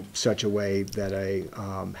developed in such a way that a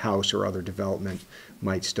house or other development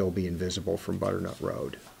might still be invisible from Butternut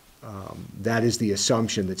Road. That is the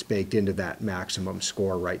assumption that's baked into that maximum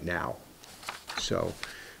score right now. So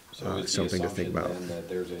something to think about. Then that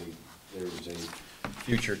there's a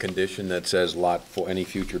future condition that says any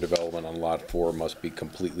future development on lot 4 must be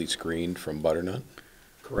completely screened from Butternut?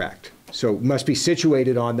 Correct. So it must be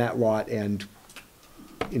situated on that lot, and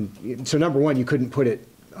so number one, you couldn't put it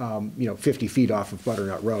 50 feet off of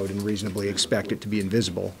Butternut Road and reasonably expect it to be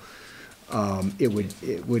invisible.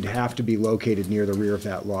 It would have to be located near the rear of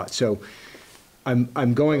that lot. So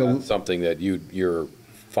I'm going. That's something that you're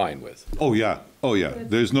fine with. Oh yeah,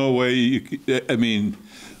 There's no way you could, I mean,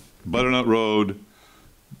 Butternut Road,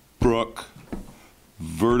 brook,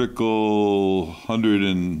 vertical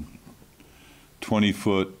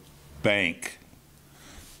 120-foot bank,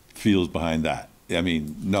 fields behind that. I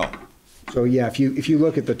mean, no. So yeah, if you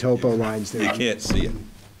look at the topo lines there, you can't see it.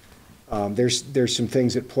 There's some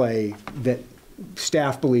things at play that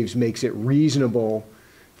staff believes makes it reasonable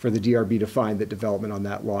for the DRB to find that development on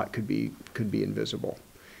that lot could be invisible.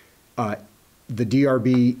 The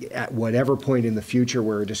DRB, at whatever point in the future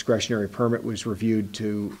where a discretionary permit was reviewed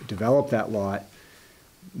to develop that lot,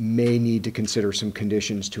 may need to consider some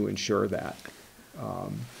conditions to ensure that.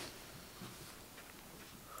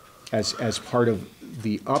 As part of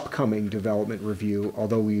the upcoming development review,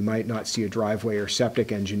 although we might not see a driveway or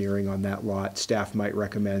septic engineering on that lot, staff might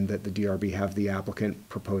recommend that the DRB have the applicant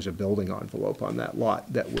propose a building envelope on that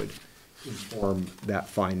lot that would inform that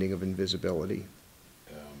finding of invisibility.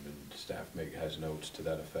 And staff has notes to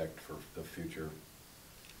that effect for the future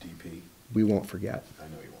DP. We won't forget. I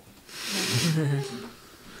know you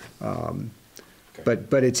won't.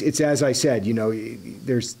 But it's as I said, you know,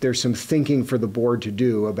 there's some thinking for the board to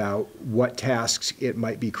do about what tasks it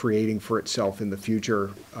might be creating for itself in the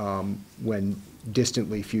future, when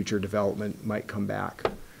distantly future development might come back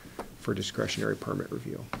for discretionary permit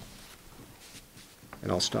review.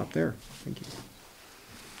 And I'll stop there. Thank you.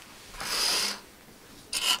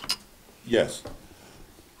 Yes.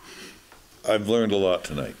 I've learned a lot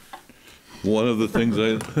tonight. One of the things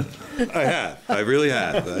I really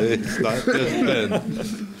have. It's not just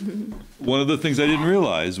been. One of the things I didn't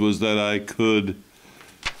realize was that I could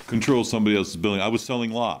control somebody else's building. I was selling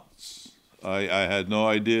lots. I had no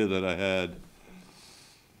idea that I had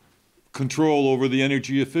control over the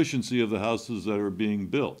energy efficiency of the houses that are being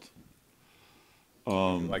built.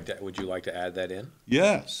 Would you like to add that in?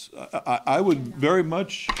 Yes, I would very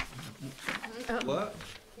much. What?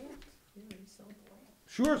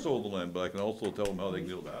 Sure, sold the land, but I can also tell them how they can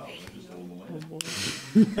build a house. I just sold the land.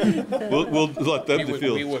 We'll let them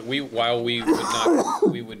feel. While we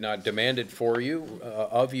would not demand it for you,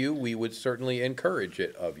 of you, we would certainly encourage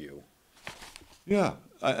it of you. Yeah,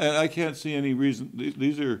 I can't see any reason.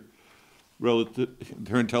 These are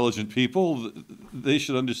they're intelligent people. They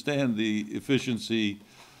should understand the efficiency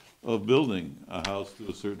of building a house to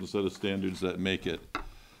a certain set of standards that make it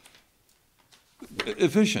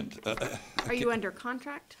efficient. Are you under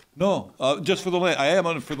contract? No, just for the land. I am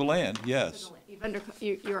under for the land, yes.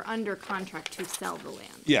 You're under contract to sell the land.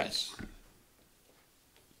 Yes.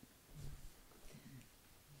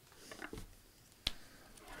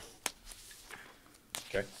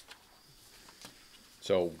 Okay.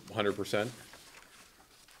 So 100% of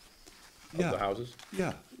the houses?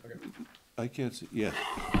 Yeah. Okay. I can't see, yeah.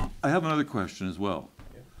 I have another question as well.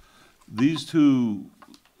 Yeah. These two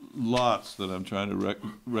lots that I'm trying to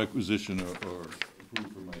requisition or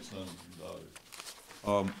approve for my son and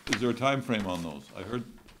daughter, is there a time frame on those? I heard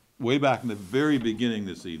way back in the very beginning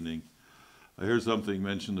this evening, I heard something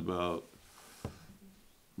mentioned about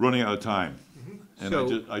running out of time. And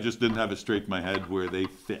I just didn't have it straight in my head where they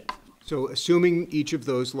fit. So assuming each of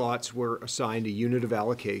those lots were assigned a unit of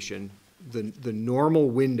allocation, the normal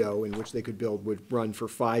window in which they could build would run for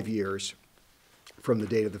 5 years from the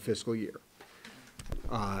date of the fiscal year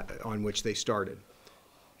on which they started.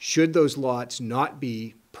 Should those lots not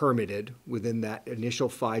be permitted within that initial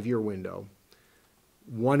 5-year window,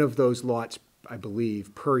 one of those lots, I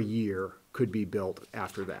believe, per year could be built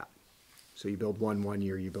after that. So you build one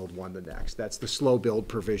year, you build one the next. That's the slow build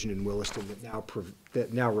provision in Williston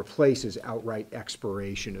that now replaces outright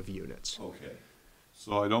expiration of units. Okay.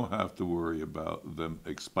 So I don't have to worry about them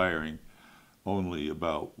expiring, only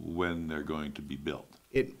about when they're going to be built.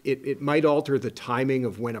 It might alter the timing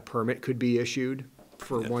of when a permit could be issued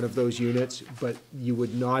for one of those units, but you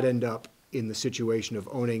would not end up in the situation of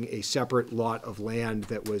owning a separate lot of land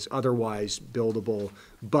that was otherwise buildable,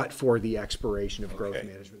 but for the expiration of growth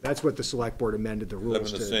management. That's what the select board amended the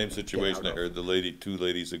rules to. I'm in the same situation. I heard the two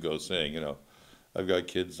ladies ago saying, you know, I've got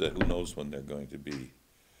kids that who knows when they're going to be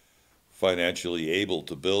financially able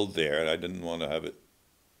to build there, and I didn't want to have it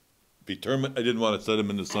be I didn't want to set them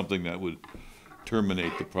into something that would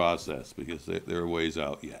terminate the process because they're ways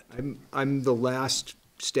out yet. I'm the last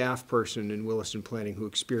staff person in Williston Planning who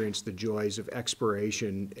experienced the joys of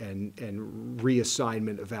expiration and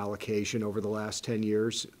reassignment of allocation over the last 10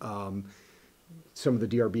 years. Some of the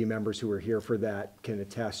DRB members who are here for that can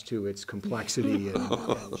attest to its complexity and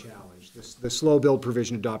challenge. The slow build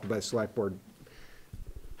provision adopted by the select board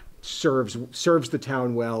serves the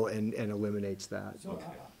town well and eliminates that. So,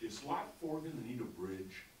 is lot 4 going to need a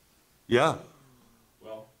bridge? Yeah.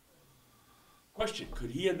 Well, question, could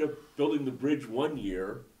he end up building the bridge 1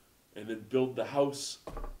 year and then build the house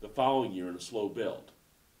the following year in a slow build?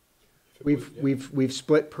 We've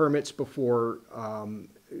split permits before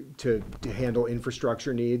to handle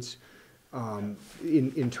infrastructure needs.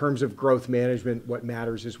 In terms of growth management, what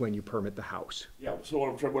matters is when you permit the house. Yeah, so what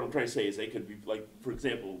I'm trying to say is they could be, like, for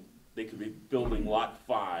example, they could be building lot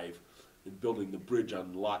 5 and building the bridge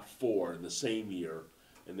on lot 4 in the same year,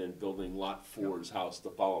 and then building lot 4's house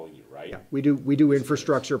the following year, right? Yeah, we do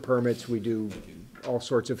infrastructure permits, we do all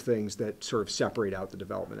sorts of things that sort of separate out the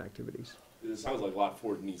development activities. It sounds like lot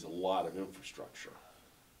 4 needs a lot of infrastructure.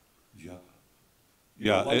 Yeah.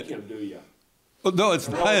 You don't like him, do you? Oh, no, it's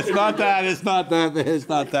not that, it's not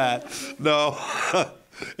that, no.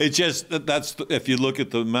 It's just, that's, if you look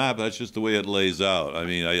at the map, that's just the way it lays out. I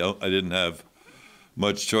mean, I didn't have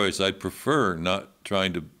much choice. I prefer not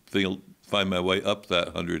trying to find my way up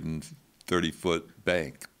that 130-foot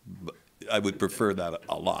bank. But I would prefer that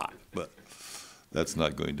a lot, but that's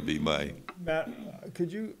not going to be my. Matt,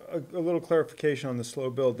 could you, a little clarification on the slow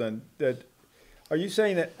build then, that, are you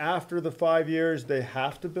saying that after the 5 years, they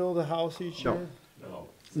have to build a house each year?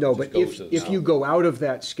 No, but if you go out of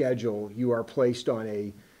that schedule, you are placed on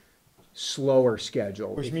a slower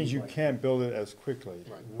schedule. Which means you can't build it as quickly.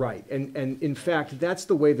 Right, and in fact, that's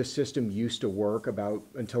the way the system used to work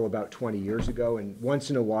until about 20 years ago, and once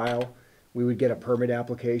in a while, we would get a permit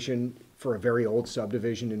application for a very old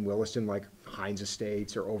subdivision in Williston, like Heinz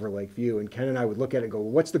Estates or Over Lake View, and Ken and I would look at it and go,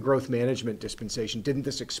 well, what's the growth management dispensation? Didn't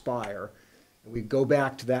this expire? And we'd go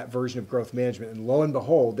back to that version of growth management, and lo and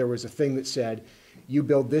behold, there was a thing that said, you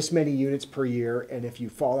build this many units per year, and if you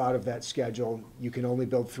fall out of that schedule, you can only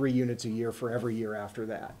build 3 units a year for every year after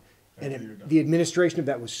that. And the administration of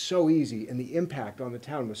that was so easy, and the impact on the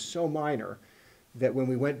town was so minor, that when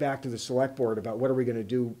we went back to the select board about what are we gonna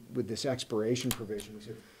do with this expiration provision, we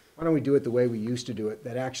said, why don't we do it the way we used to do it?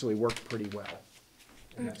 That actually worked pretty well.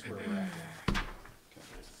 And that's where we're at.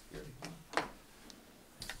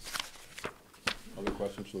 Other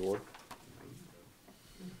questions from the board?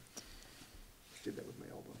 Did that with my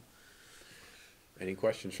elbow. Any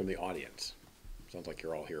questions from the audience? Sounds like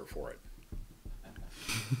you're all here for it.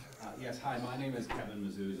 Yes, hi, my name is Kevin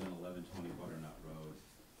Mazuz on 1120 Butternut Road.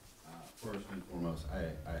 First and foremost,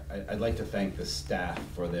 I'd like to thank the staff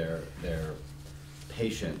for their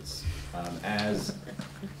patience as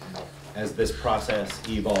this process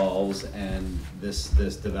evolves and this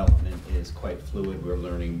development is quite fluid. We're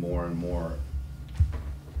learning more and more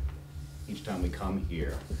each time we come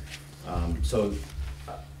here. So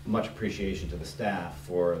much appreciation to the staff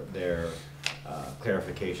for their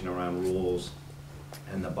clarification around rules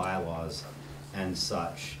and the bylaws and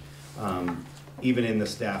such. Even in the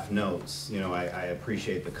staff notes, you know, I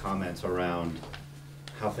appreciate the comments around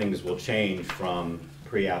how things will change from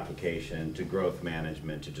pre-application to growth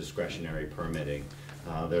management to discretionary permitting.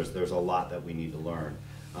 There's a lot that we need to learn.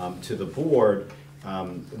 To the board,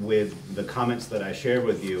 with the comments that I shared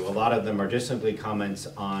with you, a lot of them are just simply comments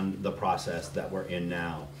on the process that we're in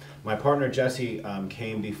now. My partner Jesse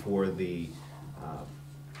came before the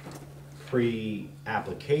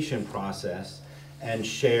pre-application process and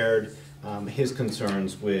shared his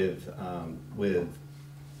concerns with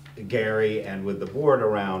Gary and with the board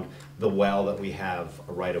around the well that we have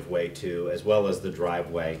a right-of-way to, as well as the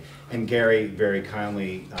driveway. And Gary very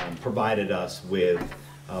kindly provided us with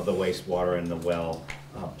the wastewater and the well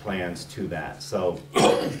plans to that. So,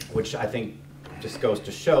 which I think just goes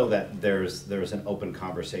to show that there's an open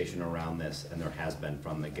conversation around this, and there has been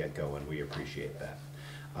from the get-go, and we appreciate that.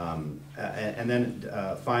 And then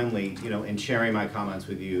finally, you know, in sharing my comments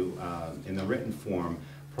with you in the written form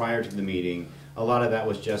prior to the meeting, a lot of that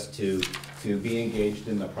was just to be engaged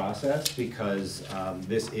in the process, because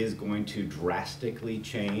this is going to drastically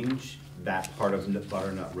change that part of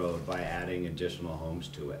Butternut Road by adding additional homes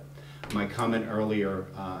to it. My comment earlier,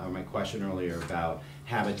 or my question earlier about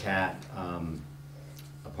habitat,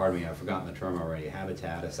 pardon me, I've forgotten the term already,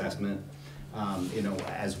 habitat assessment. You know,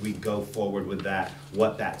 as we go forward with that,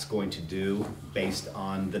 what that's going to do based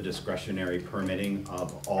on the discretionary permitting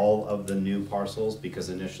of all of the new parcels, because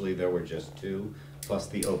initially there were just 2, plus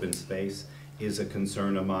the open space, is a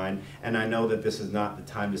concern of mine. And I know that this is not the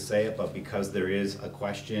time to say it, but because there is a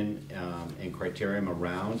question and criterion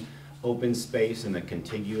around open space and the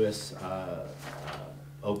contiguous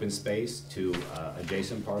open space to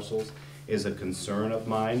adjacent parcels is a concern of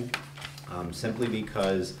mine, simply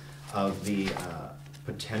because of the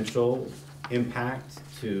potential impact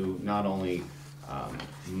to not only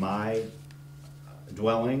my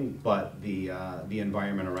dwelling, but the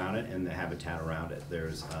environment around it and the habitat around it.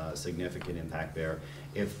 There's a significant impact there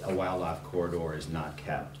if a wildlife corridor is not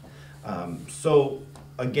kept. So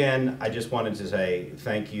again, I just wanted to say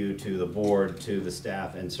thank you to the board, to the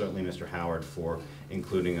staff, and certainly Mr. Howard for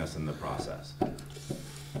including us in the process.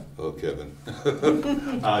 Oh, Kevin,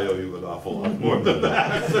 I owe you an awful lot more than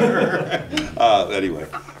that, sir. Anyway,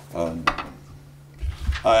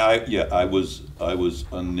 I was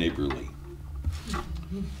unneighborly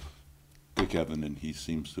to Kevin, and he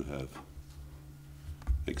seems to have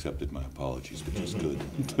accepted my apologies, which is good.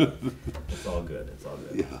 It's all good. It's all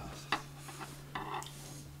good. Yeah.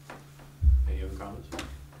 Any other comments?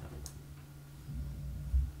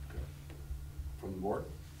 From the board?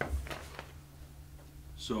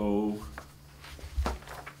 So,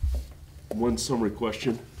 one summary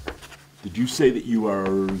question. Did you say that you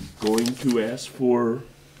are going to ask for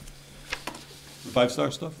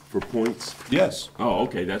 5-star stuff? For points? Yes. Oh,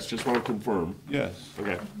 okay, that's just want to confirm. Yes.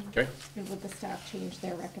 Okay. Okay. And would the staff change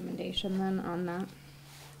their recommendation then on that?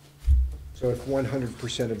 So if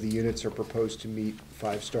 100% of the units are proposed to meet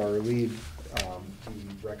 5-star or LEED,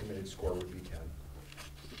 the recommended score would be 10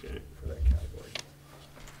 for that category.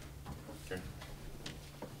 Okay.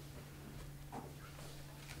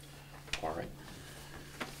 All right.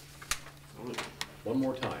 One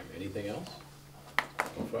more time. Anything else?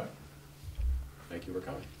 Okay. Thank you for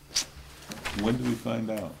coming. When do we find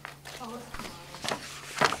out?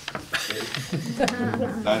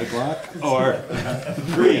 9 o'clock or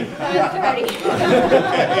 3? 9:30.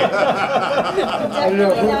 I don't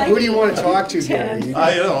know, who do you want to talk to, Gary? You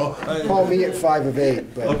I know. Call me at 5 of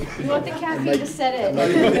 8, but. You want the caffeine to set in.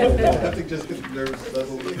 I think just get nervous, that's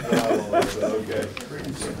a little problem, so, okay.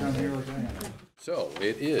 So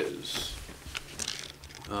it is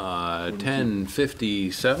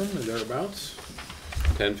 10:57, or thereabouts,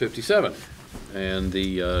 10:57. And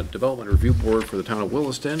the Development Review Board for the town of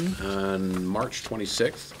Williston on March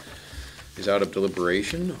 26th is out of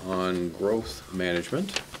deliberation on growth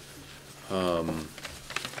management.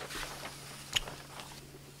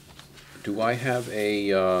 Do I have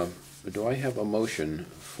a motion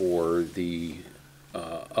for the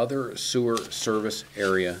other sewer service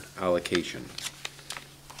area allocation?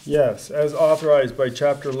 Yes, as authorized by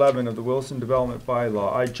Chapter 11 of the Williston Development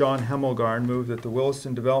Bylaw, I, John Hemmelgarn, move that the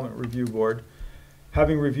Williston Development Review Board,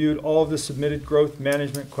 having reviewed all of the submitted growth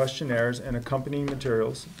management questionnaires and accompanying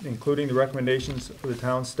materials, including the recommendations of the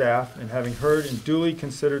town staff, and having heard and duly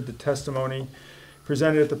considered the testimony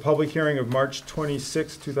presented at the public hearing of March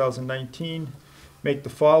 26, 2019, make the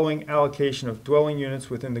following allocation of dwelling units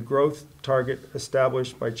within the growth target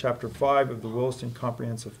established by Chapter 5 of the Williston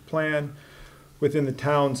Comprehensive Plan within the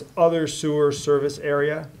town's other sewer service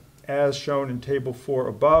area, as shown in Table 4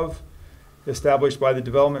 above, established by the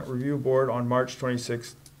Development Review Board on March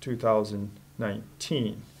 26,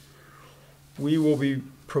 2019. We will be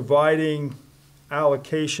providing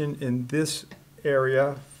allocation in this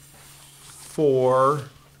area for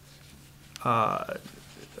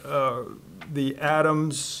the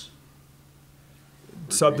Adams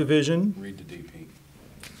subdivision. Read the DP.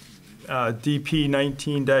 DP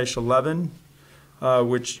 19-11,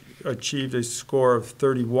 which achieved a score of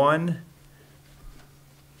 31.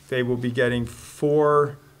 They will be getting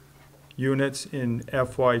 4 units in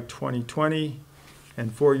FY 2020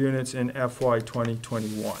 and 4 units in FY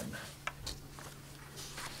 2021.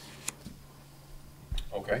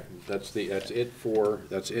 Okay, that's it for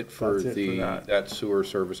that sewer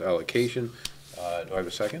service allocation. Do I have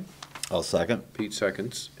a second? I'll second. Pete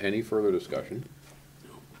seconds. Any further discussion?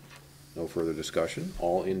 No further discussion.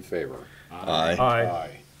 All in favor? Aye.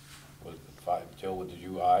 Aye. Was it 5? Jill, did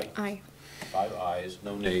you aye? Aye. 5 ayes,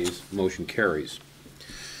 no nays. Motion carries.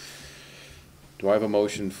 Do I have a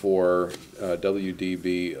motion for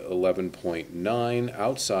WDB 11.9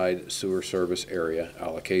 outside sewer service area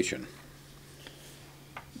allocation?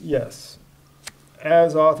 Yes.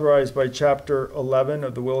 As authorized by Chapter 11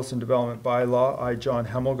 of the Williston Development Bylaw, I, John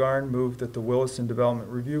Hemmelgarn, move that the Williston Development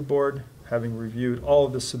Review Board, having reviewed all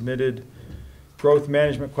of the submitted growth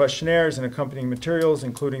management questionnaires and accompanying materials,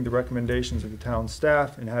 including the recommendations of the town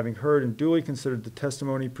staff, and having heard and duly considered the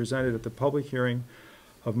testimony presented at the public hearing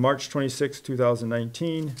of March 26,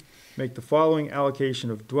 2019, make the following allocation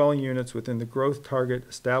of dwelling units within the growth target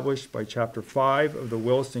established by Chapter 5 of the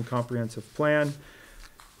Williston Comprehensive Plan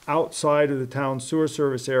outside of the town's sewer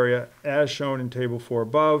service area as shown in Table 4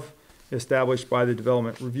 above, established by the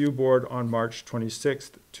Development Review Board on March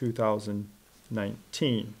 26,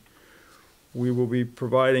 2019. We will be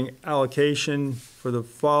providing allocation for the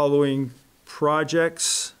following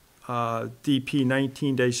projects. DP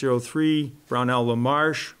 19-03, Brownell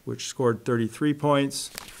LaMarche, which scored 33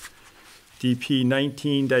 points. DP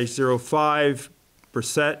 19-05,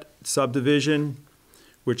 Brissett subdivision,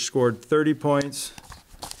 which scored 30 points.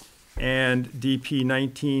 And DP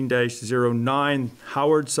 19-09,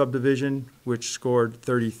 Howard subdivision, which scored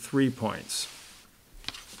 33 points.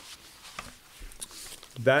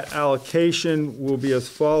 That allocation will be as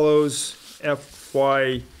follows: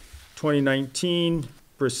 FY 2019,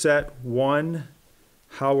 Brissett 1,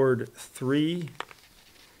 Howard 3.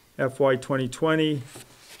 FY 2020,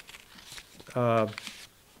 Brownell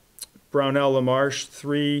LaMarche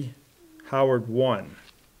 3, Howard 1.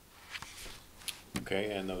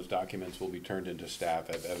 Okay, and those documents will be turned into staff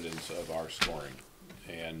as evidence of our scoring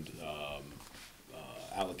and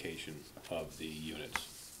allocation of the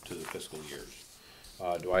units to the fiscal years.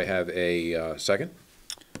 Do I have a second?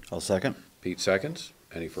 I'll second. Pete seconds.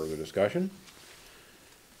 Any further discussion?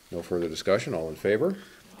 No further discussion, all in favor?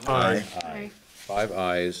 Aye. Aye. 5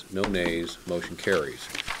 ayes, no nays, motion carries.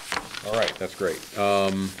 All right, that's great. Do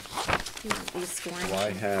I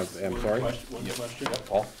have, I'm sorry? One question. Yep,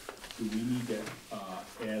 Paul? Do we need to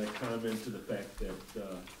add a comment to the fact that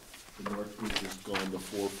the Northridge has gone to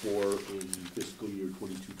 4.4 in fiscal year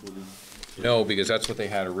 22-20? No, because that's what they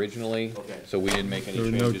had originally. Okay. So we didn't make any There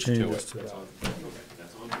were no changes to changes it. to that.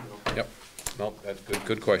 That's all I know. Yep. No, that's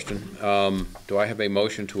good question. Do I have a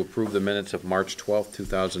motion to approve the minutes of March 12th,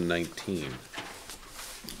 2019?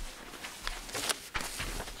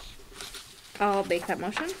 I'll make that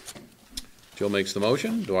motion. Jill makes the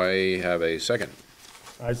motion. Do I have a second?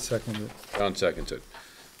 I second it. John seconds it.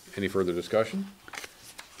 Any further discussion?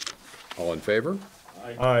 All in favor?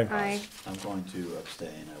 Aye. Aye. I'm going to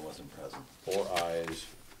abstain, I wasn't present. 4 ayes,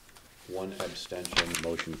 1 abstention,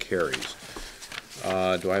 motion carries.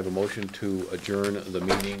 Do I have a motion to adjourn the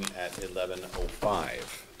meeting at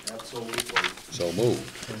 11:05? Absolutely. So moved.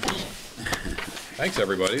 Thanks,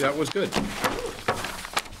 everybody. That was good.